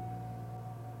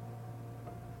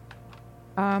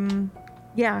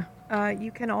 Yeah,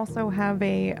 you can also have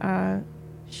a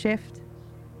shift.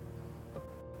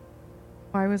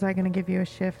 Why was I going to give you a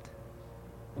shift?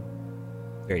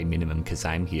 Very minimum, because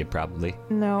I'm here, probably.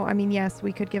 No, I mean, yes,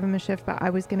 we could give him a shift, but I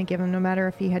was going to give him, no matter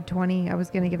if he had 20, I was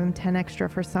going to give him 10 extra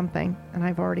for something. And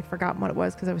I've already forgotten what it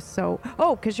was because I was so...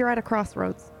 Oh, because you're at a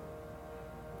crossroads.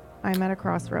 I'm at a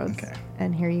crossroads. Okay.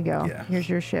 And here you go. Yeah. Here's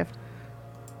your shift.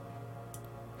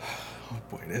 Oh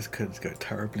boy, this could go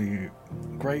terribly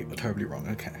great or terribly wrong.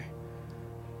 Okay.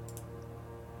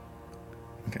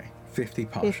 Okay, 50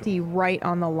 partial. 50 right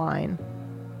on the line.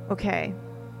 Okay.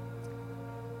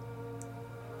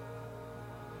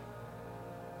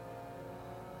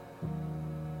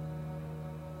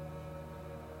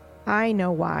 I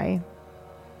know why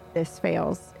this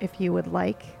fails. If you would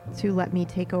like to let me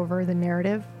take over the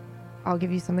narrative, I'll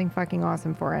give you something fucking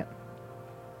awesome for it.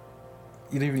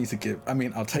 You don't even need to give... I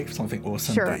mean, I'll take something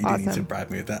awesome, Sure, but you don't need to awesome. bribe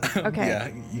me with that. Okay. Yeah,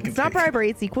 you can It's not take- bribery,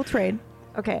 it's equal trade.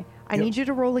 Okay. I Yep. need you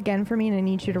to roll again for me, and I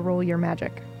need you to roll your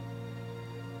magic.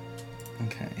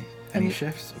 Okay. Any And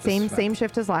shifts? Or just Same flat? same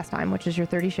shift as last time, which is your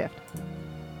 30 shift.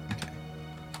 Okay.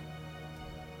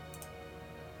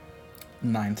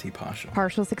 90 partial.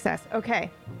 Partial success. Okay.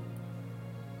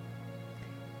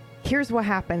 Here's what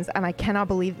happens, and I cannot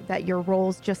believe that your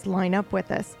rolls just line up with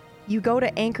this. You go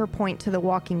to anchor point to the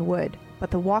Walking Wood,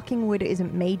 but the Walking Wood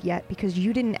isn't made yet because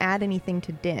you didn't add anything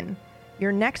to Din.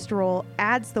 Your next roll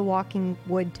adds the Walking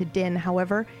Wood to Din.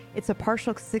 However, it's a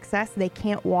partial success. They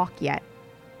can't walk yet.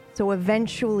 So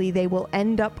eventually they will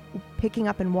end up picking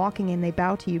up and walking, and they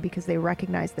bow to you because they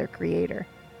recognize their creator.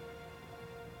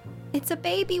 It's a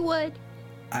baby wood.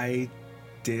 I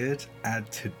did add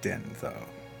to Din, though.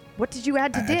 What did you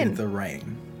add to I Din? did the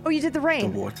rain. Oh, you did the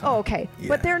rain. The water. Oh, okay. Yeah.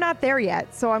 But they're not there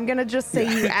yet, so I'm gonna just say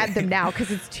Yeah. you add them now because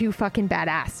it's too fucking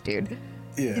badass, dude.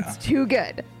 Yeah. It's too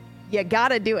good. You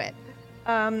gotta do it.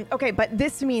 Okay, but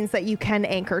this means that you can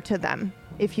anchor to them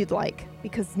if you'd like,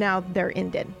 because now they're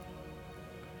ended.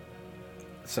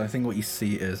 So I think what you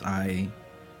see is I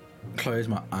close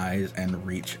my eyes and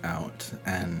reach out,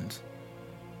 and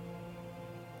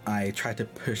I try to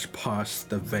push past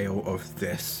the veil of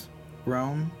this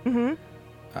realm. Mm-hmm.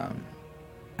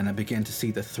 And I begin to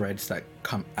see the threads that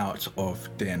come out of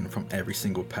Din from every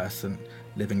single person,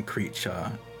 living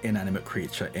creature, inanimate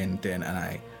creature in Din, and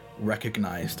I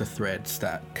recognize the threads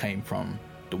that came from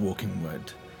the Walking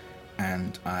Wood,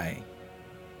 and I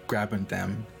grab on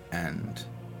them and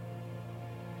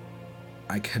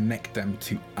I connect them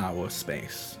to our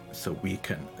space so we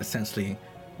can essentially,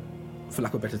 for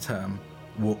lack of a better term,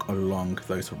 walk along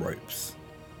those ropes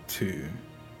to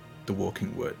the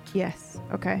Walking Wood. Yes.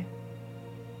 Okay.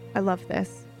 I love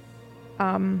this.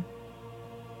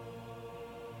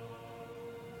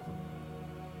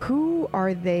 Who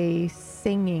are they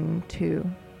singing to?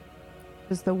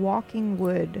 Because the Walking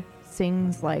Wood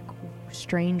sings like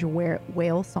strange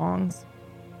whale songs.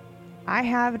 I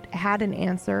have had an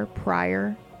answer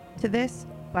prior to this,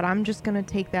 but I'm just going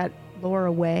to take that lore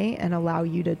away and allow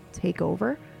you to take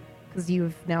over because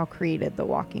you've now created the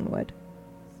Walking Wood.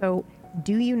 So,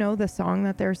 do you know the song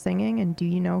that they're singing, and do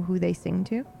you know who they sing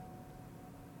to?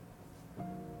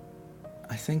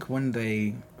 I think when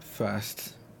I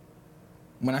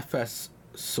first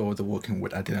saw the Walking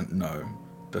Wood, I didn't know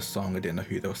the song. I didn't know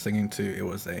who they were singing to. It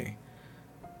was a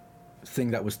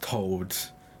thing that was told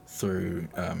through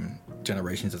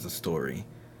generations as a story.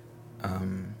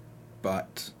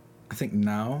 But I think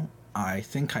now, I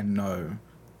think I know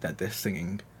that they're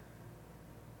singing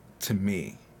to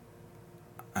me.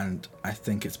 And I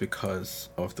think it's because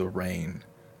of the rain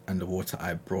and the water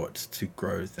I brought to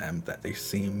grow them, that they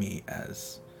see me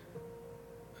as,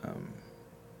 I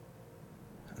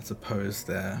suppose,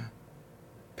 their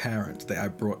parent, that I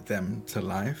brought them to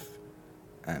life,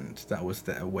 and that was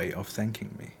their way of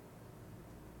thanking me.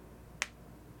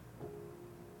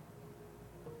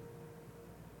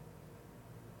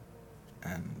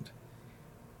 And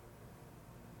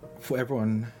for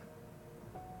everyone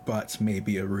but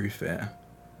maybe a Rufir,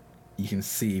 you can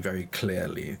see very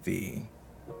clearly the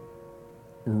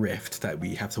rift that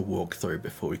we have to walk through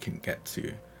before we can get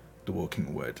to the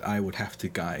Walking Wood. I would have to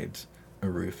guide a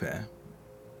Rufir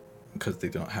because they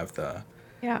don't have the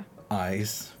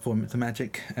eyes for the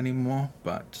magic anymore,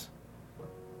 but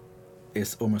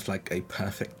it's almost like a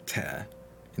perfect tear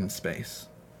in space.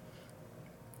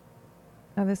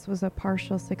 Now, this was a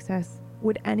partial success.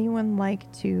 Would anyone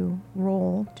like to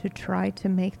roll to try to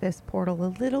make this portal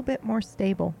a little bit more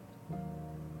stable?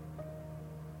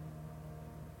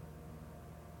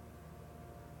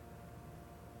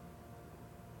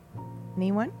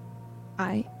 Anyone?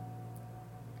 Okay.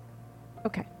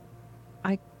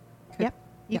 Yep,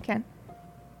 you can.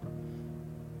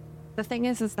 The thing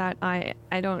is that I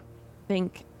don't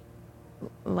think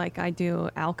like I do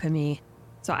alchemy,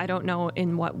 so I don't know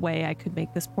in what way I could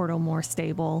make this portal more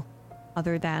stable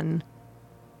other than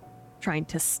trying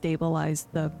to stabilize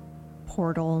the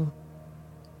portal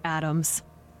atoms.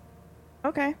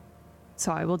 Okay.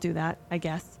 So I will do that, I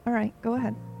guess. All right, go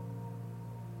ahead.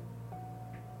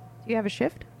 Do you have a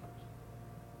shift?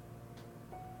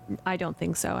 I don't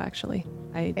think so, actually.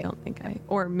 I don't think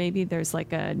or maybe there's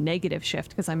like a negative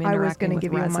shift because I'm I was interacting going to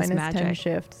with give you a Raz's minus magic. 10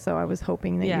 shift, so I was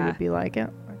hoping that you would be like it.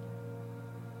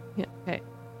 Yeah, okay.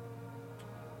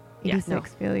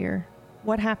 86 failure.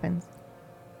 What happens?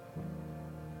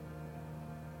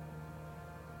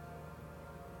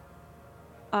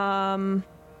 I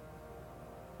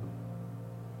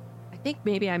think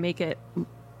maybe I make it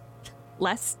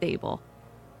less stable.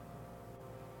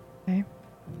 Okay.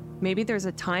 Maybe there's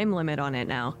a time limit on it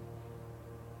now.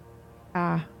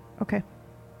 Okay.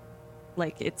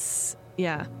 Like it's,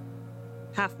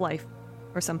 half-life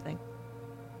or something.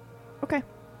 Okay.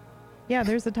 Yeah,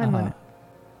 there's a time limit.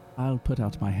 I'll put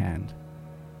out my hand.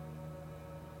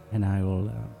 And I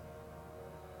will,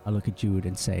 I'll look at Jude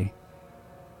and say,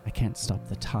 I can't stop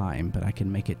the time, but I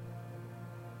can make it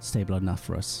stable enough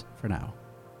for us for now.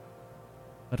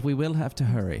 But we will have to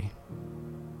hurry.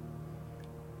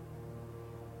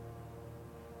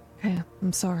 Okay,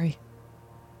 I'm sorry.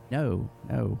 No.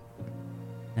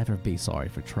 Never be sorry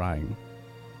for trying.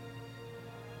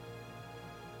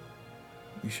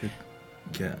 You should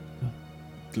get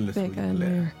the little Big and Lear.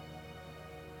 Lear.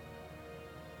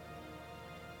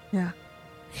 Yeah.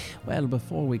 Well,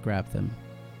 before we grab them,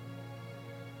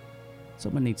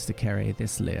 someone needs to carry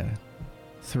this Lear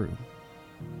through.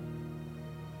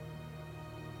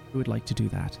 Who would like to do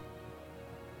that?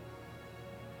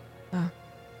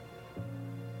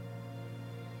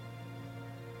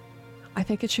 I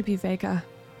think it should be Vega.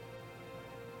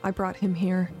 I brought him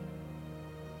here.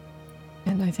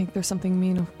 And I think there's something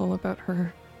meaningful about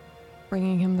her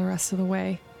bringing him the rest of the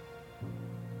way.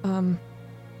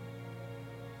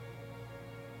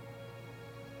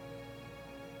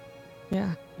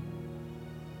 Yeah.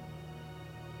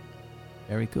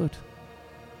 Very good.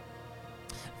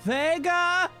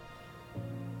 Vega!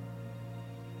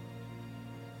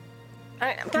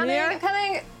 I'm coming, I'm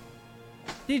coming.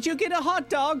 Did you get a hot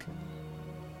dog?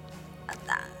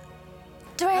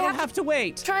 Do I don't have to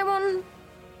wait. Try one?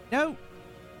 No.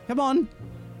 Come on.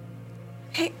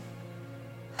 Okay.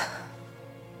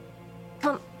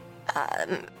 Come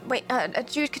on. Wait,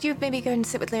 Jude, could you maybe go and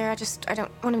sit with Lyra? I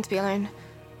don't want him to be alone.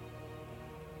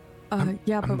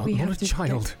 Yeah, but we have not to a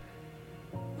child.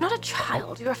 Not a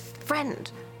child, you're a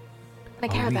friend.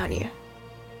 And I care about you.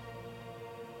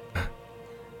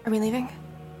 Are we leaving?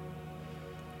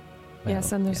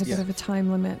 Yes, and there's a bit of a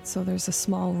time limit, so there's a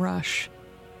small rush.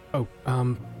 Oh,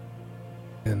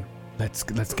 then let's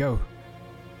go.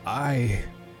 Okay,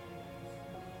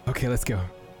 let's go.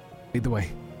 Lead the way.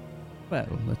 Well,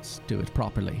 let's do it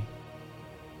properly.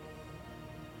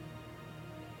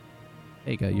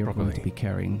 Vega, you're going to be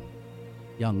carrying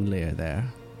young Lear there.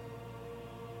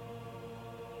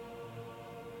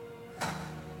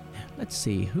 Let's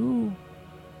see, who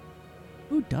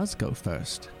does go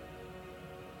first?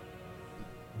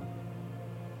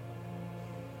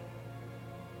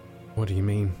 What do you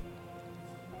mean?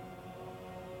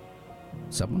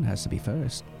 Someone has to be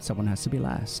first. Someone has to be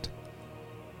last.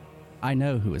 I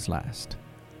know who is last,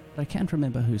 but I can't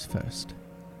remember who's first.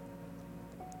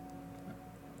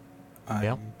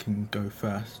 I can go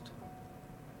first.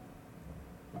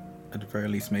 At the very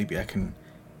least, maybe I can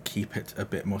keep it a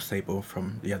bit more stable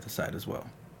from the other side as well,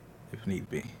 if need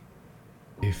be.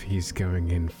 If he's going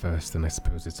in first, then I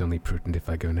suppose it's only prudent if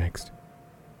I go next.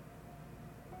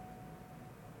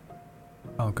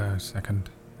 I'll go second,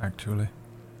 actually.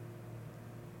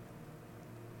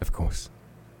 Of course.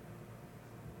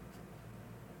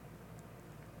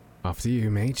 After you,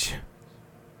 mage.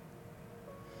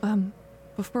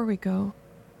 Before we go,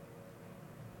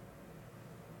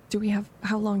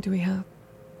 how long do we have?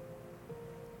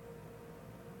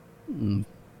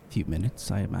 Few minutes,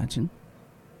 I imagine.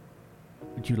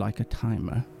 Would you like a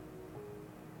timer?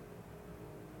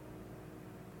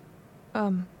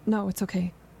 No, it's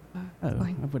okay. Oh,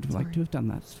 fine. I would have liked to have done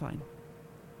that. It's fine.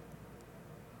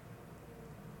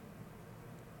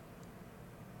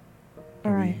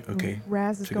 All right. Okay.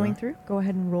 Raz is to going go? through. Go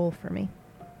ahead and roll for me.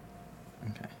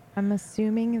 Okay. I'm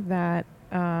assuming that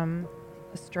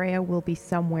Estrella will be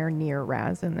somewhere near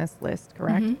Raz in this list,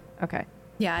 correct? Mhm. Okay.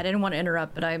 Yeah, I didn't want to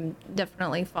interrupt, but I'm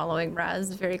definitely following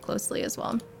Raz very closely as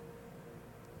well.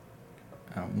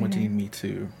 What do you need me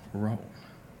to roll?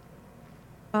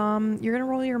 You're gonna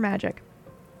roll your magic,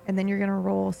 and then you're gonna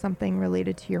roll something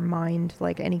related to your mind,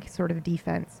 like any sort of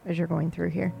defense as you're going through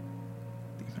here.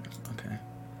 Defense. Okay.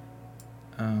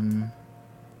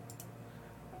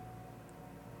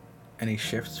 Any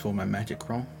shifts for my magic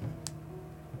roll?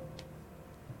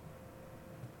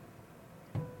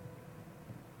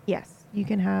 Yes, you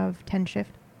can have 10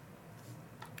 shift.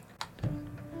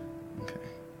 Okay.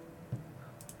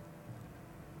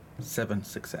 7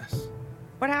 success.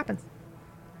 What happens?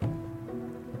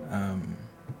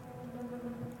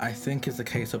 I think it's a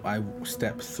case of I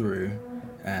step through,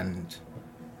 and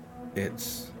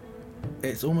it's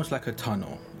almost like a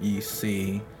tunnel. You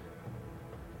see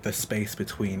the space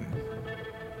between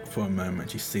for a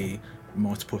moment. You see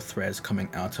multiple threads coming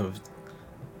out of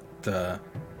the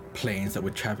planes that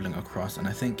we're traveling across, and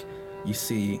I think you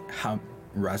see how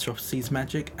Razroth sees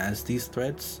magic as these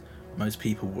threads. Most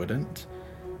people wouldn't.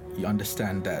 You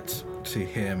understand that to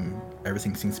him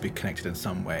everything seems to be connected in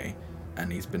some way, and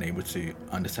he's been able to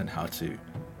understand how to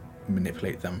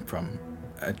manipulate them from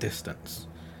a distance.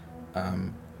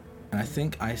 And I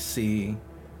think I see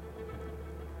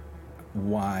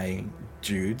why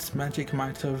Jude's magic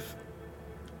might have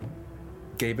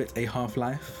gave it a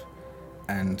half-life,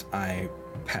 and I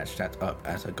patch that up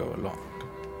as I go along.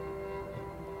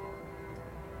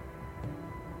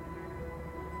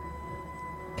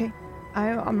 Okay.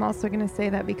 I'm also going to say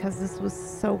that because this was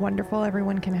so wonderful,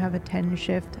 everyone can have a 10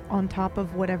 shift on top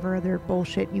of whatever other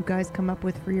bullshit you guys come up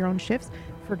with for your own shifts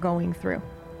for going through.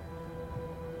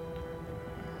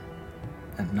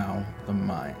 And now the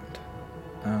mind.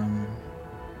 I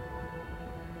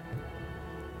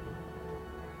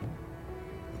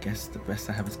guess the best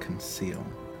I have is conceal.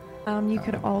 You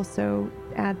could also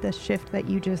add the shift that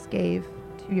you just gave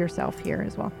to yourself here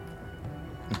as well.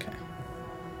 Okay.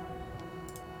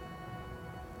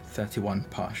 31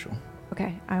 partial.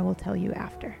 Okay, I will tell you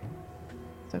after.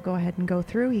 So go ahead and go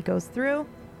through. He goes through.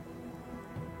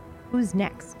 Who's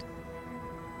next?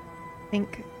 I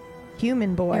think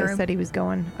Human Boy Hero. said he was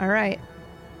going. All right.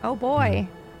 Oh boy.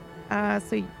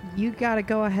 So you got to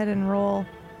go ahead and roll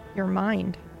your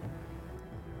mind.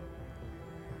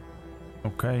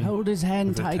 Okay. Hold his hand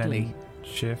With a 10 tightly.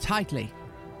 Shift. Tightly.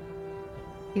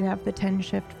 You have the 10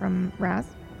 shift from Raz.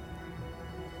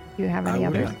 Do you have I any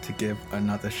would others? like to give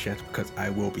another shift because I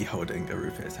will be holding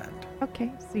Arufe's hand.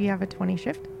 Okay, so you have a 20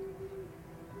 shift.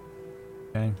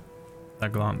 Okay. I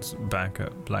glance back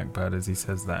at Blackbird as he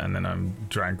says that, and then I'm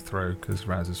dragged through because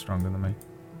Raz is stronger than me.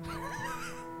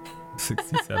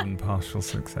 67 partial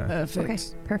success. Perfect. Okay,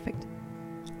 perfect.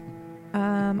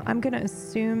 I'm going to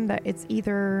assume that it's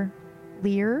either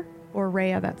Lear or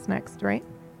Rhea that's next, right?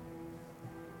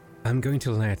 I'm going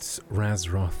to let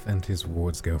Razroth and his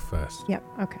wards go first. Yep,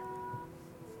 okay.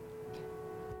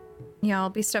 Yeah, I'll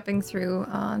be stepping through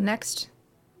next,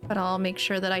 but I'll make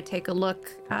sure that I take a look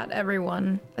at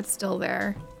everyone that's still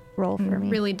there. Roll for and me.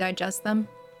 really digest them.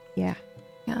 Yeah.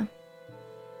 Yeah.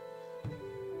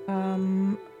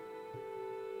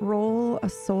 Roll a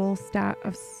soul stat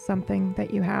of something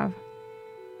that you have.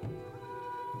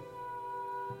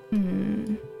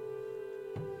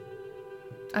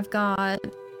 I've got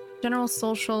general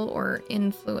social or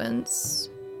influence.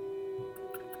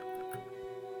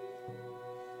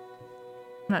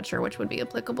 I'm not sure which would be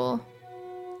applicable.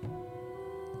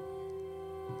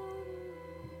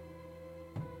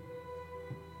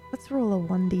 Let's roll a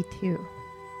 1d2.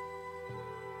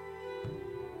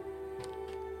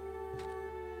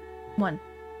 1.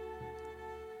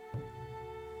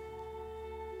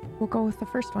 We'll go with the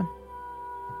first one.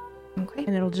 Okay.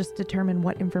 And it'll just determine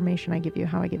what information I give you,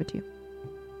 how I give it to you.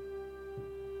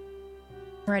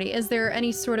 Alrighty, is there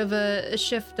any sort of a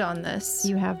shift on this?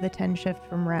 You have the 10 shift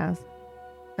from Raz.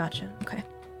 Gotcha, okay.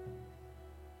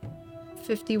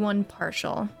 51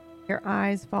 partial. Your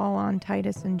eyes fall on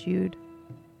Titus and Jude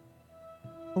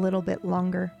a little bit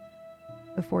longer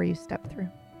before you step through.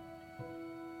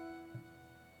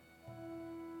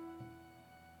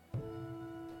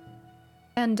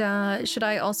 And should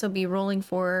I also be rolling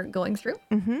for going through?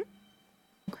 Mm-hmm.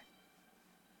 Okay.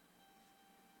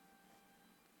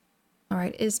 All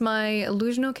right, is my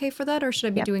illusion okay for that, or should I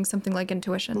be doing something like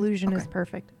intuition? Illusion is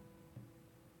perfect.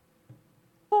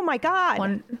 Oh my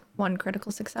god! One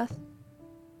critical success.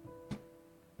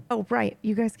 Oh, right.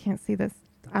 You guys can't see this.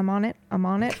 I'm on it,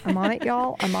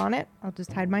 y'all. I'm on it. I'll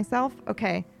just hide myself.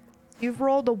 Okay. You've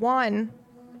rolled a 1.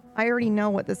 I already know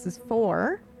what this is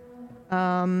for. So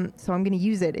I'm going to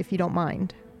use it if you don't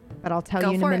mind. But I'll tell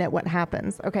you in a minute what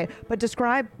happens. Okay. But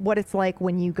describe what it's like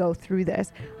when you go through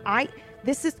this. I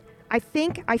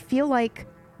feel like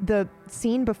the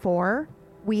scene before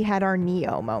we had our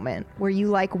Neo moment where you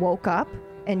like woke up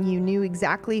and you knew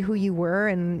exactly who you were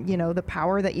and, you know, the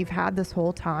power that you've had this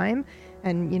whole time.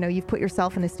 And, you know, you've put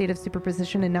yourself in a state of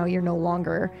superposition and now you're no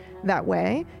longer that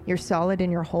way. You're solid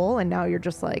in your whole and now you're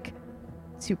just like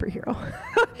superhero,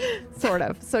 sort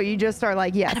of. So you just are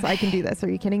like, yes, I can do this. Are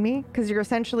you kidding me? Because you're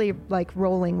essentially like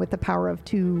rolling with the power of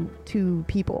two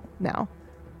people now.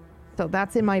 So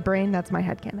that's in my brain. That's my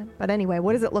headcanon. But anyway,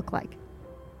 what does it look like?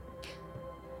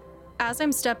 As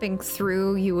I'm stepping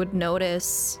through, you would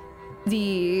notice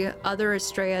the other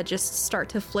Estrella just start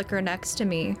to flicker next to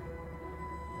me.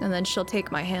 And then she'll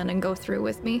take my hand and go through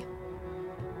with me.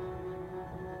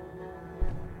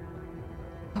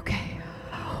 Okay.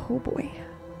 Oh boy.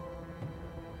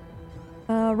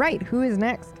 Right. Who is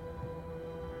next?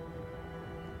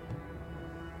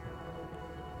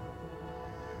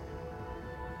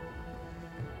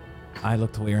 I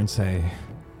look to Lear and say,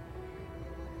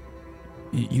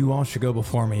 you all should go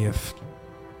before me. If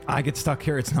I get stuck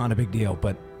here, it's not a big deal,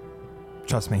 but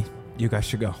trust me, you guys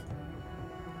should go.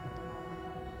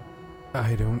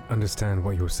 I don't understand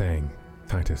what you're saying,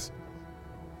 Titus.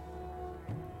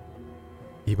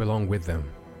 You belong with them.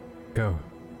 Go.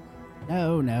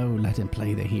 No, let him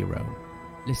play the hero.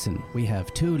 Listen, we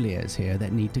have 2 Lears here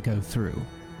that need to go through.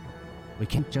 We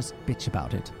can't just bitch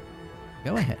about it.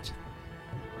 Go ahead.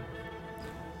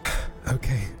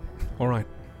 Okay, alright.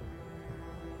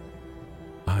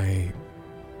 I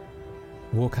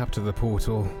walk up to the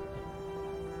portal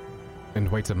and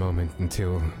wait a moment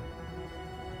until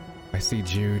I see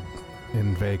Jude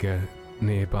and Vega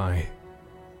nearby.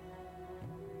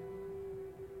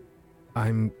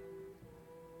 I'm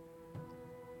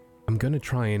gonna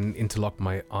try and interlock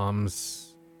my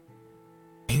arms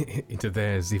into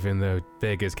theirs, even though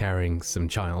Vega's carrying some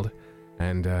child,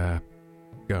 and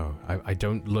go. I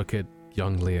don't look at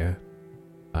young Lear.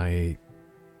 I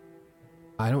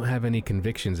don't have any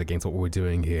convictions against what we're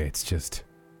doing here. It's just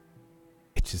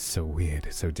so weird,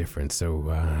 so different, so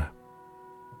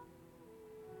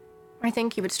I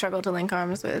think you would struggle to link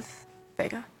arms with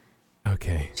Vega.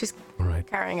 Okay. She's all right.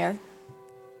 Carrying a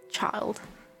child.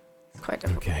 It's quite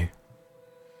difficult. Okay.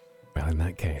 Well, in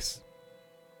that case,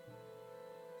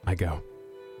 I go.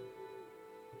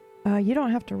 You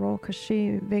don't have to roll because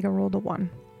Vega rolled a 1.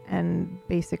 And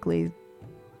basically,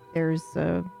 there's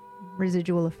a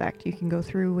residual effect. You can go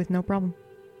through with no problem.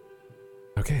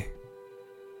 Okay.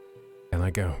 And I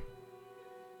go.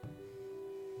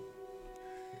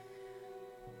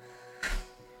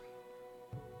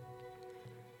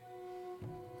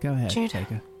 Go ahead, Jude.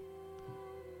 Vega.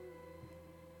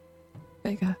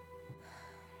 Vega.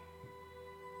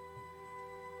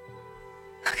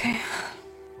 Okay.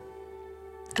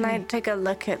 And I take a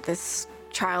look at this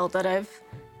child that I've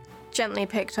gently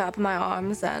picked up in my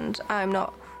arms, and I'm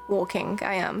not walking.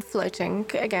 I am floating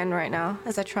again right now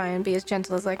as I try and be as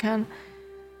gentle as I can.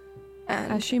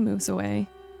 And As she moves away,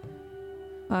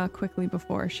 quickly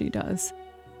before she does,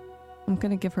 I'm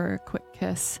gonna give her a quick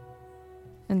kiss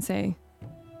and say,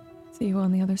 "See you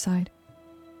on the other side."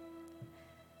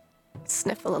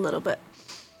 sniffle a little bit.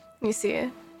 You see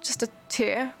just a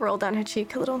tear roll down her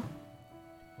cheek a little.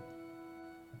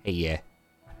 Hey,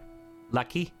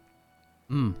 Lucky?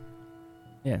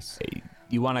 Yes. Hey,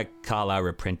 you want to call our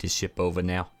apprenticeship over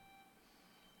now?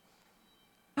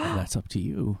 That's up to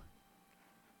you.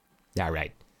 All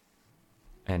right.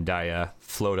 And I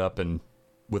float up and,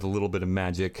 with a little bit of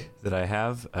magic that I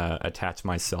have, attach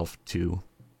myself to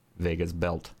Vega's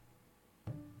belt.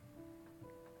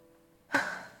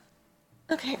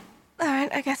 Okay. All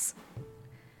right. I guess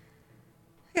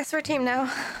we're a team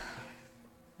now.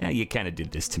 Yeah, you kind of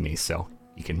did this to me, so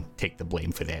you can take the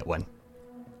blame for that one.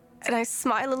 And I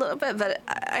smile a little bit, but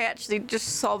I actually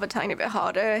just sob a tiny bit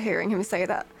harder hearing him say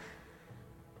that.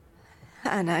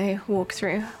 And I walk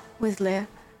through with Leah.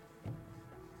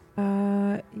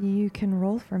 You can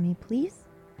roll for me, please.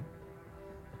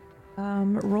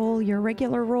 Roll your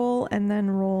regular roll and then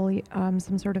roll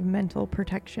some sort of mental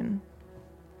protection.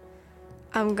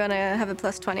 I'm gonna have a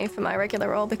plus 20 for my regular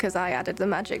roll because I added the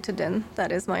magic to Din.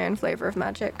 That is my own flavor of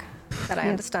magic that I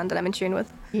understand and I'm in tune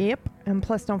with. Yep. And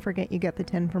plus, don't forget you get the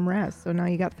 10 from Raz, so now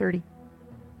you got 30.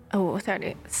 Oh,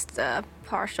 30. It's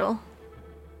partial.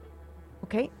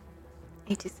 Okay.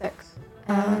 86.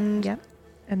 And yep.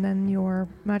 And then your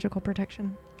magical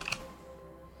protection.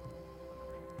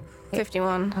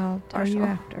 51. I'll tell you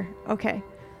after. Okay.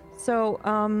 So,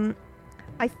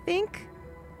 I think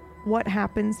what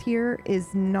happens here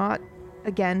is not,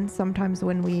 again, sometimes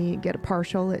when we get a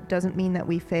partial, it doesn't mean that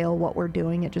we fail what we're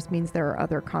doing. It just means there are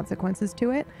other consequences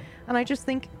to it. And I just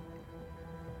think,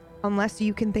 unless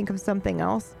you can think of something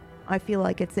else, I feel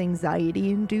like it's anxiety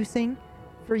inducing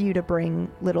for you to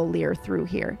bring little Lear through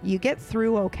here. You get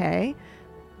through okay,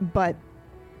 but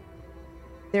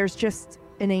there's just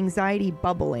an anxiety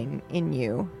bubbling in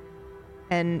you.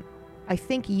 And I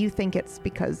think you think it's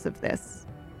because of this.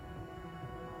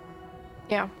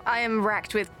 Yeah, I am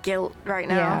racked with guilt right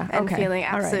now and feeling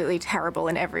absolutely terrible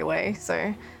in every way.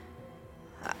 So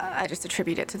I just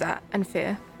attribute it to that and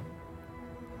fear.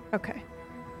 Okay.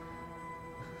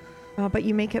 But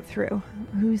you make it through.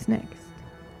 Who's next?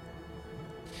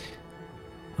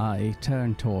 I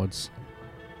turn towards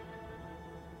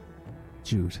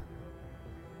Jude.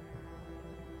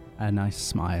 And I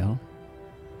smile.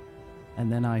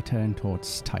 And then I turn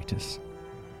towards Titus.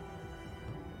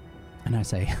 And I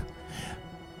say,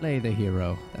 "Play the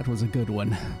hero. That was a good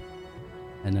one."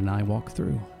 And then I walk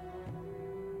through.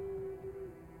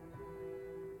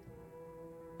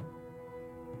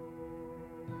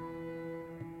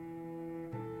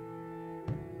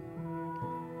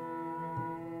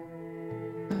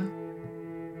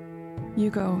 You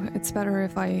go. It's better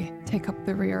if I take up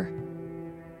the rear.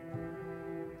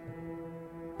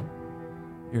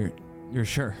 You're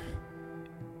sure?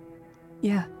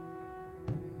 Yeah.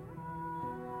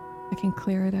 I can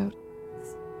clear it out.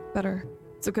 It's better.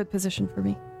 It's a good position for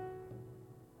me.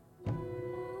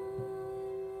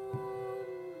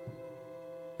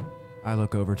 I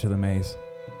look over to the maze.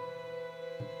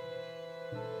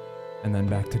 And then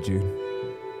back to Jude.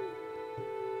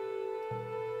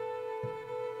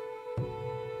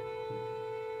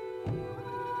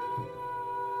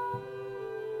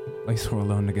 At least we're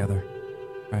alone together,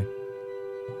 right?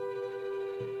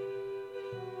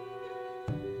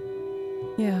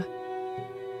 Yeah.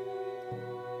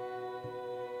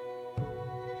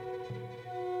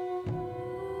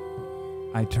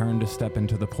 I turn to step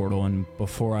into the portal, and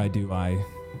before I do, I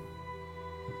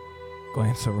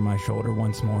glance over my shoulder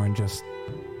once more and just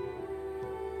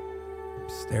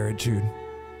stare at Jude.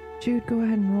 Jude, go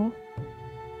ahead and roll.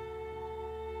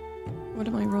 What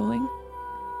am I rolling?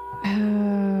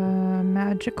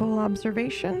 Magical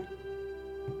observation?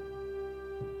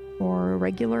 Or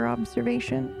regular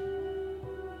observation?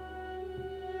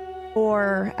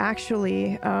 Or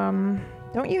actually,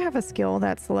 don't you have a skill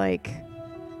that's like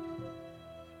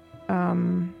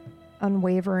not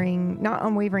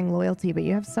unwavering loyalty, but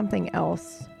you have something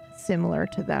else similar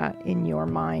to that in your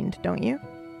mind, don't you?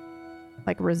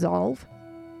 Like resolve?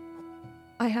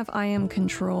 I have I am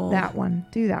control. That one.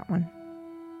 Do that one.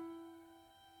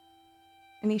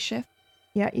 Any shift?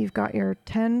 Yeah, you've got your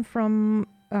 10 from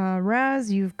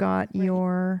Raz, you've got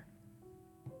another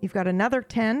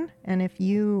 10, and if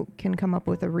you can come up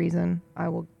with a reason, I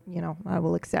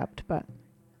will accept, but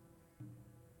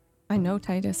I know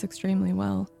Titus extremely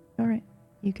well. all right,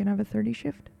 you can have a 30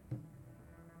 shift.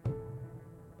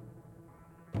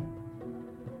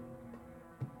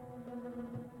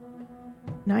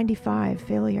 $95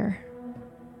 failure.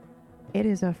 It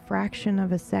is a fraction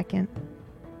of a second.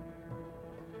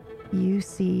 You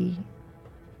see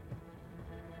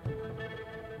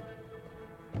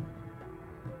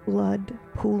blood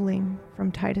pooling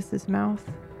from Titus's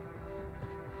mouth.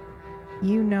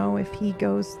 You know if he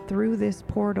goes through this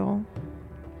portal,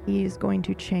 he is going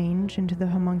to change into the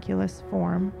homunculus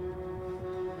form.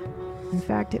 In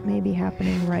fact, it may be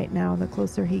happening right now the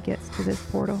closer he gets to this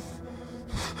portal.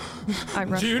 I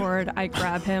rush forward, I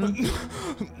grab him,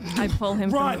 I pull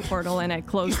him from the portal, and I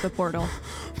close the portal.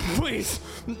 Please!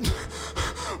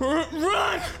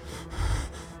 Run!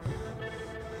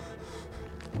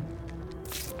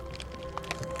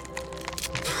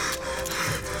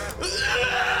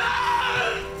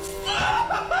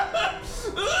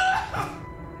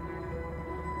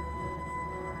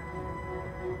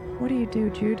 What are you do,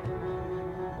 Jude?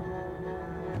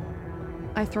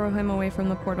 I throw him away from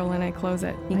the portal and I close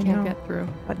it. He I can't know. get through.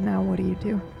 But now what do you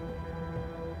do?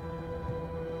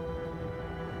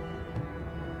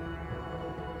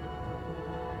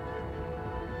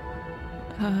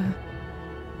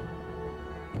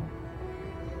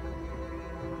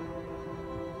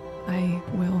 I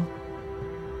will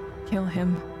kill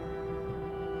him.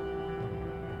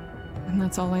 And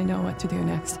that's all I know what to do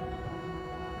next.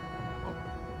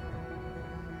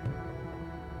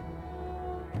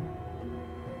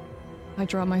 I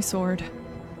draw my sword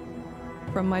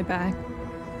from my bag.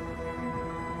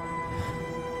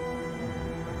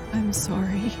 I'm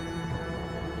sorry.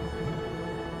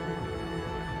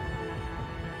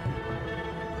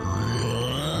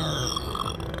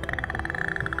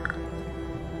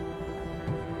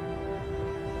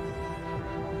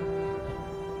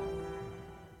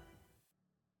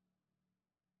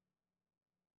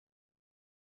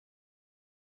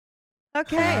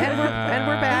 Okay, and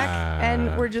we're back,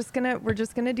 and we're just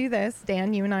gonna do this.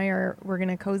 Dan, you and we're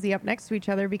gonna cozy up next to each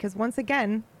other because once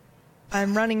again,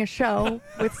 I'm running a show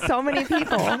with so many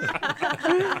people.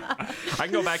 I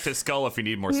can go back to Skull if we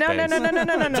need more space. No.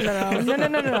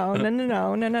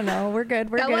 We're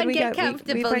good. Go on, get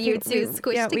comfortable, you two.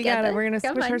 Squish yeah, we got together. it. We're gonna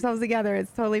Come squish on. ourselves together.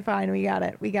 It's totally fine. We got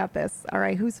it. We got this. All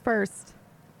right, who's first?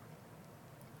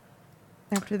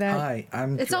 After that, Hi,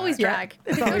 I'm It's Jack. always drag.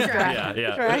 it's always drag.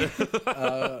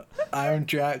 Yeah. I'm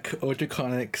Jack,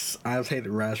 Draconics. I played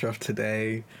Razroth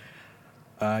today.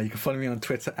 You can follow me on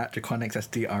Twitter at Draconics, that's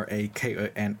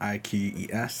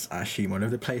DRAKONIQES. Actually, I'm all over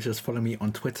the place. Just follow me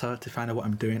on Twitter to find out what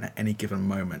I'm doing at any given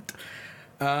moment.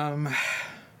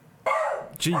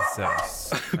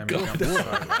 Jesus. God.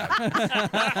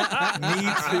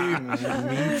 Me too, man.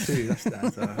 Me too.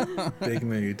 That's a big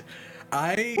mood.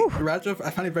 Razroth, I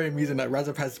find it very amusing that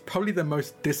Razroth has probably the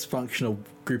most dysfunctional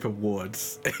group of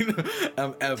wards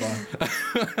ever.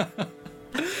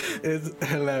 It's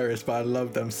hilarious, but I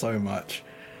love them so much.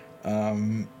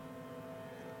 Oh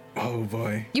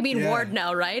boy. You mean Ward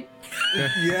now, right?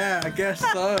 Yeah, I guess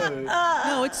so.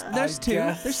 No, there's two.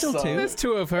 guess There's still so. two. There's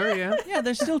two of her, yeah. Yeah,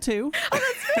 there's still two.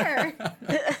 Fair.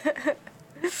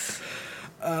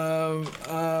 Oh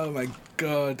my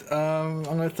god. I'm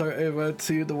gonna throw it over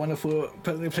to the wonderful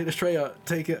person who played Estrella.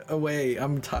 Take it away.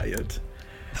 I'm tired.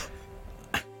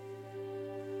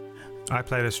 I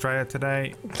played Estrella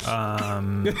today.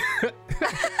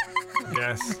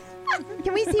 Yes.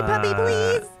 Can we see Puppy,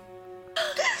 please?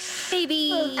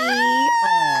 Baby.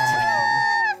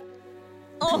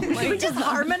 Oh my we just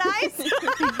harmonized?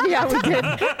 Yeah, we did.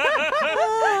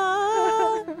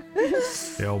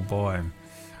 The old boy.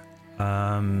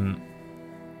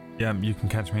 Yeah, you can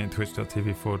catch me at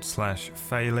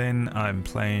twitch.tv/Phelan. I'm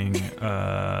playing,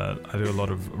 I do a lot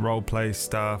of roleplay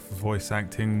stuff, voice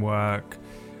acting work.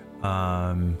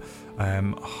 I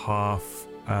am half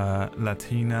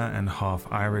Latina and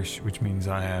half Irish, which means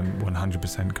I am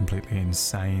 100% completely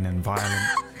insane and violent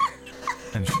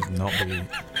and should not be.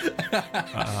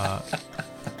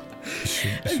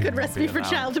 A good recipe for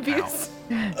child abuse.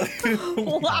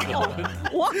 Wow.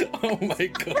 What? Oh my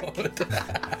god.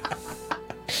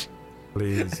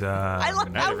 Please. I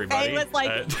love how everybody. Faye was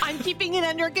like, I'm keeping it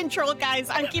under control, guys.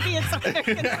 I'm keeping it under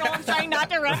control. I'm trying not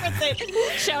to reference it.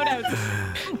 Shout outs.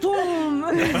 Boom.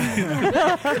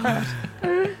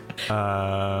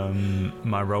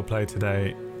 My roleplay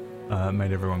today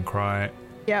made everyone cry.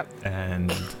 Yep.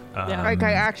 And Like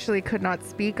I actually could not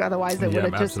speak, otherwise it would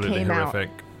have just absolutely came horrific.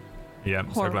 Yeah,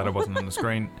 so glad I wasn't on the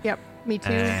screen. Yep, me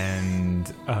too.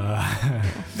 And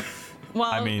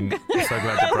Well, I mean, so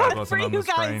glad that Brad wasn't for on you the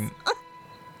guys. screen.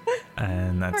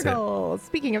 And that's it. Murgle.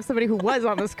 Speaking of somebody who was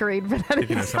on the screen for that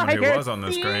Speaking of somebody who entire was on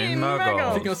the screen, scene,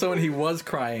 Murgle. Thinking of someone who was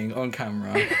crying on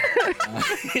camera.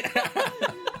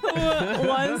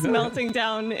 Was melting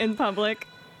down in public.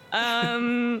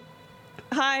 Hi,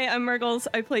 I'm Murgles.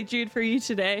 I played Jude for you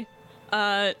today.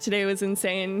 Today was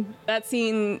insane. That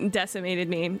scene decimated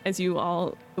me, as you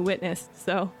all witnessed.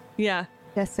 So, yeah.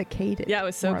 Desiccated. Yeah, it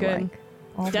was so more good. like.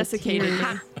 All the Desiccated me.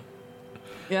 tears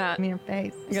Yeah. in your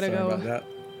face. I gotta Sorry go. about that.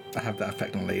 I have that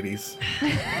effect on ladies.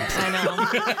 I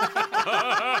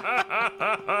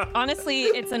know. Honestly,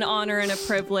 it's an honor and a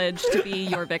privilege to be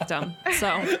your victim. So,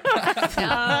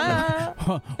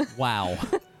 Wow.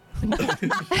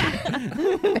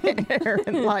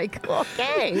 Aaron, like,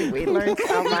 okay, we learned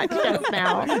so much just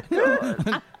now.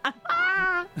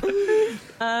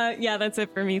 yeah, that's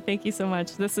it for me. Thank you so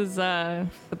much. This is the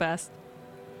best.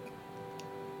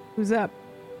 Who's up?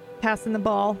 Passing the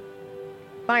ball.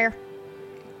 Fire.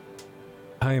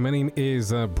 Hi, my name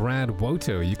is Brad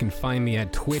Woto. You can find me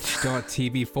at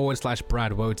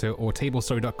twitch.tv/Brad Woto or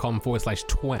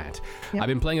tablestory.com/twat. Yep. I've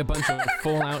been playing a bunch of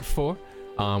Fallout 4.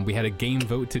 We had a game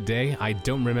vote today. I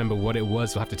don't remember what it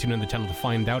was. You'll have to tune in the channel to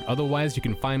find out. Otherwise, you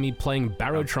can find me playing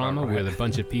Barotrauma with a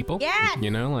bunch of people. Yes!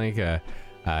 You know, like,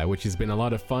 which has been a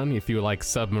lot of fun. If you like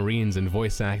submarines and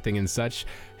voice acting and such,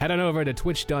 head on over to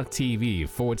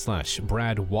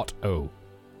twitch.tv/Brad Woto.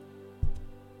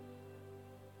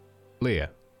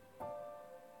 Leah.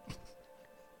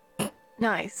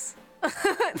 Nice. Are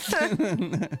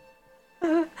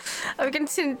we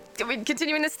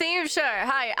continuing this theme? Sure.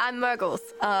 Hi, I'm Murgles.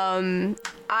 I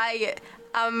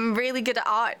am really good at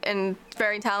art and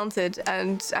very talented,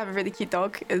 and I have a really cute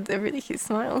dog, and a really cute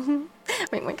smile.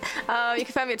 Wink, wink. You can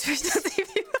find me at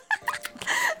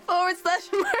twitch.tv/Murgles.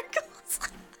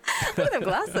 Look at them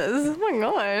glasses. Oh my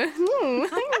god.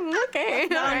 Okay.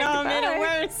 No, All right, no, I made it goodbye.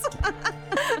 worse.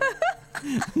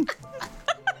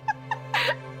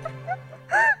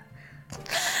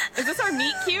 Is this our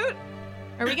meet cute?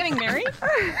 Are we getting married?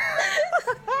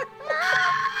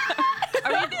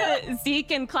 Are we the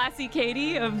Zeke and Classy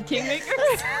Katie of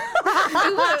Kingmakers?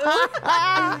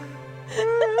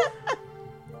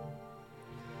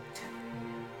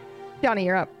 Johnny,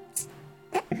 you're up.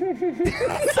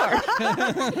 Sorry.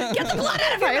 Get the blood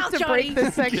out of your I have mouth, to Johnny. break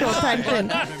this sexual tension.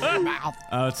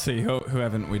 Let's see, who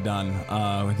haven't we done?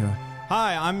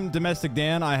 Hi, I'm Domestic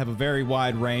Dan. I have a very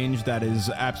wide range that is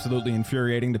absolutely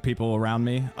infuriating to people around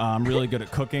me. I'm really good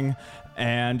at cooking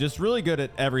and just really good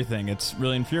at everything. It's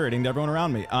really infuriating to everyone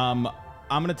around me. I'm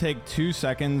going to take 2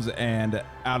 seconds and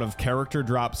out of character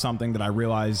drop something that I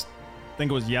realized, I think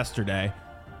it was yesterday.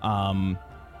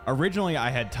 Originally,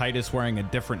 I had Titus wearing a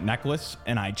different necklace,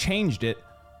 and I changed it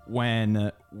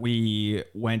when we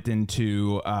went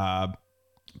into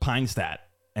Pinestat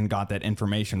and got that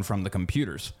information from the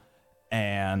computers.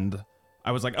 And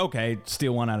I was like, okay,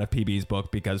 steal one out of PB's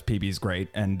book because PB's great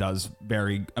and does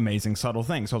very amazing, subtle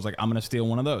things. So I was like, I'm going to steal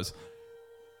one of those.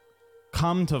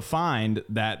 Come to find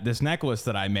that this necklace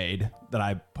that I made, that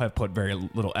I have put very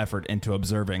little effort into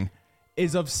observing,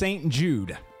 is of St.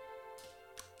 Jude.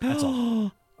 That's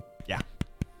all.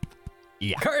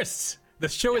 Yeah. Cursed! The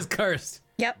show is cursed.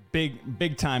 Yep.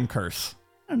 Big time curse.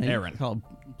 Aaron. Called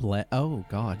oh,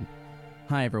 God.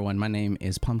 Hi, everyone. My name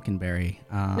is Pumpkinberry.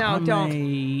 I'm don't.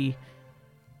 a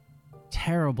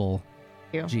terrible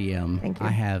GM. Thank you. I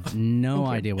have no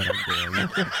idea what I'm doing.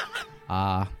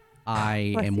 I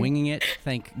am winging it.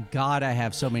 Thank God I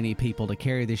have so many people to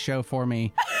carry this show for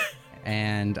me.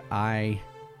 And I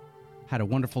had a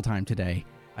wonderful time today.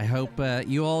 I hope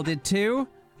you all did too.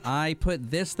 I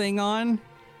put this thing on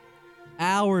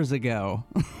hours ago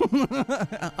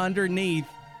underneath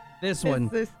this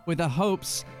one with the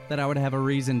hopes that I would have a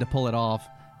reason to pull it off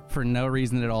for no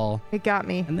reason at all. It got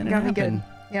me. And then it got me happened.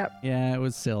 good. Yep. Yeah, it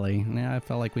was silly. Yeah, I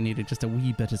felt like we needed just a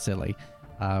wee bit of silly.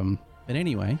 But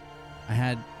anyway, I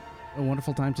had a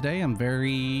wonderful time today. I'm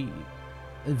very,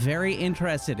 very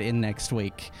interested in next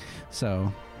week.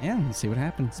 So, yeah, let's see what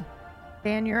happens.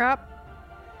 Dan, you're up.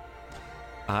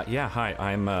 Yeah, hi.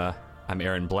 I'm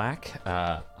Aaron Black.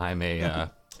 I'm a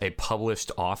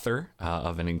published author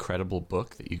of an incredible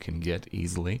book that you can get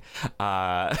easily.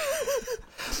 Called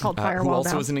Firewall who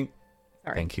also Down. is an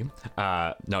Sorry. Thank you.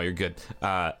 No, you're good. It's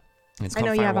I called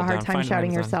know you have a Firewall hard Down. time Find it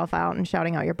shouting on Amazon. yourself out and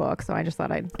shouting out your book, so I just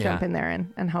thought I'd jump in there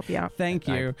and help you out. Thank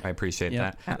you. I appreciate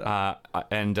Yeah. that. I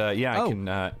can.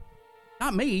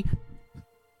 Not me.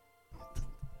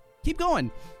 Keep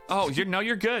going. Oh, you're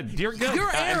good. You're good.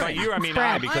 You're And by Aaron. you, I mean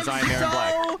I, because I'm Aaron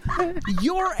Black.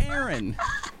 You're Aaron.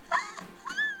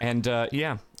 And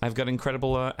I've got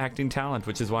incredible acting talent,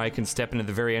 which is why I can step into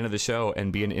the very end of the show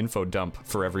and be an info dump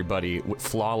for everybody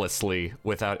flawlessly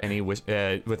without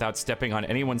without stepping on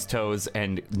anyone's toes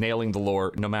and nailing the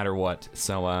lore no matter what.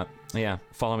 So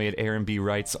follow me at Aaron B.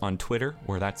 Writes on Twitter,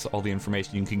 where that's all the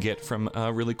information you can get from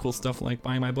really cool stuff like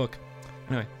buying my book.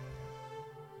 Anyway.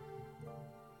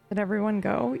 Did everyone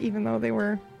go, even though they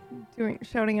were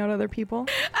shouting out other people?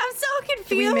 I'm so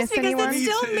Did we miss confused because anyone? it's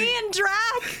still me and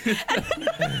Drac.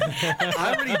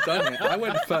 I already done it. I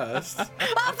went first.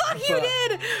 Oh, fuck, you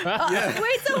did.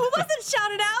 Wait, so who wasn't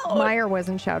shouted out? Meyer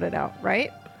wasn't shouted out,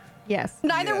 right? Yes.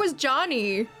 Neither was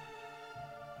Johnny.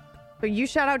 So you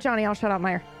shout out Johnny, I'll shout out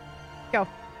Meyer. Go.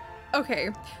 Okay.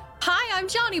 Hi, I'm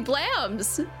Johnny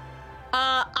Blams.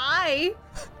 I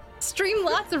stream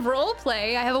lots of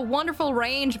roleplay. I have a wonderful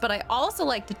range, but I also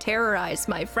like to terrorize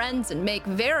my friends and make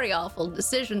very awful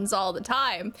decisions all the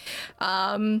time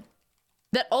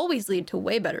that always lead to a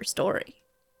way better story.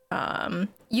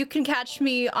 You can catch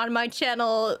me on my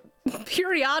channel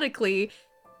periodically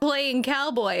playing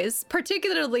cowboys,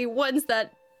 particularly ones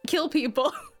that kill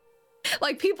people,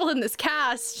 like people in this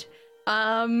cast,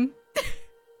 and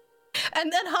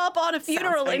then hop on a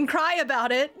funeral and cry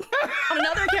about it on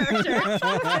another character.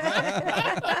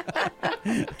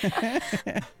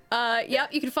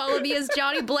 Yep, you can follow me as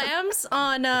Johnny Blams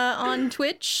on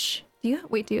Twitch. Do you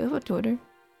have a Twitter,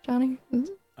 Johnny?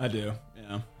 I do,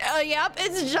 yeah. Yep,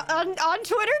 it's on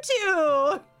Twitter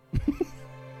too.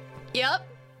 Yep.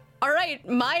 All right,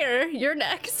 Meyer, you're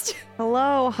next.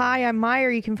 Hello, hi, I'm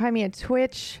Meyer. You can find me at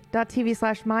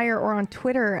twitch.tv/Meyer or on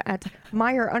Twitter at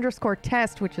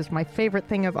Meyer_test, which is my favorite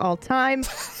thing of all time.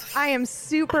 I am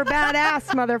super badass,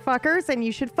 motherfuckers, and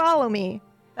you should follow me.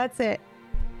 That's it.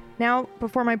 Now,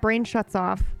 before my brain shuts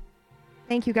off,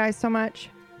 thank you guys so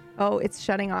much. Oh, it's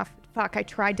shutting off. Fuck, I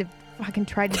tried to do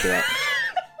it.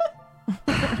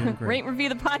 Rate, review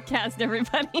the podcast,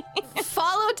 everybody.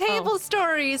 Follow Table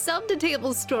Story, sub to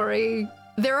Table Story.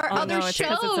 There are other no, it's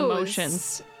 'cause it's shows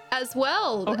emotions. as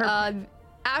well. Oh,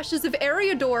 Ashes of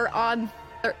Eriador on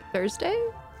Thursday.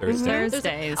 Thursdays.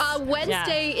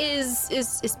 Wednesday is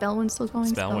Spellwind still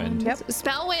going? Spellwind. Yep.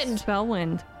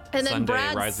 Spellwind. And then Sunday,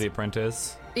 Brad's Rise of the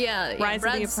Apprentice. yeah, Rise of the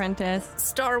Brad's Apprentice.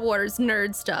 Star Wars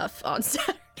nerd stuff on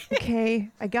Saturday. Okay,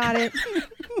 I got it.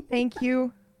 Thank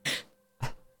you.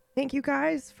 Thank you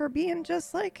guys for being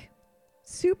just like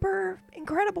super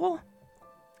incredible.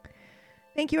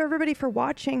 Thank you everybody for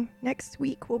watching. Next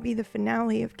week will be the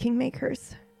finale of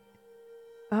Kingmakers.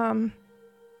 And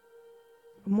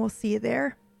we'll see you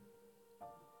there.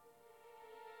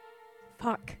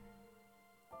 Fuck.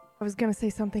 I was gonna say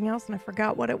something else and I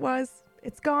forgot what it was.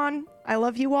 It's gone. I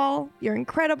love you all. You're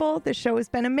incredible. This show has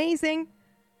been amazing.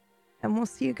 And we'll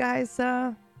see you guys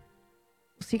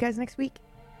next week.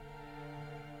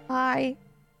 Bye.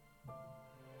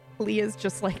 Leah's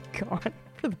just like gone.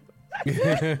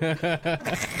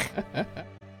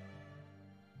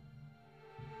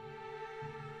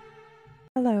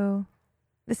 Hello,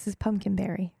 this is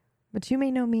Pumpkinberry, but you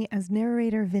may know me as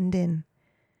narrator Vindin.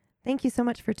 Thank you so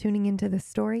much for tuning into this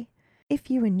story. If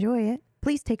you enjoy it,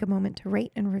 please take a moment to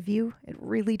rate and review. It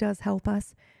really does help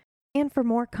us. And for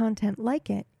more content like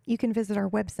it, you can visit our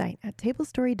website at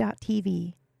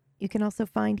tablestory.tv. You can also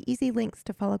find easy links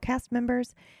to follow cast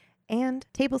members and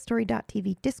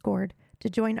tablestory.tv Discord to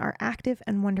join our active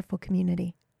and wonderful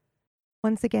community.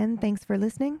 Once again, thanks for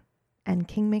listening, and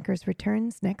Kingmakers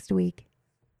returns next week.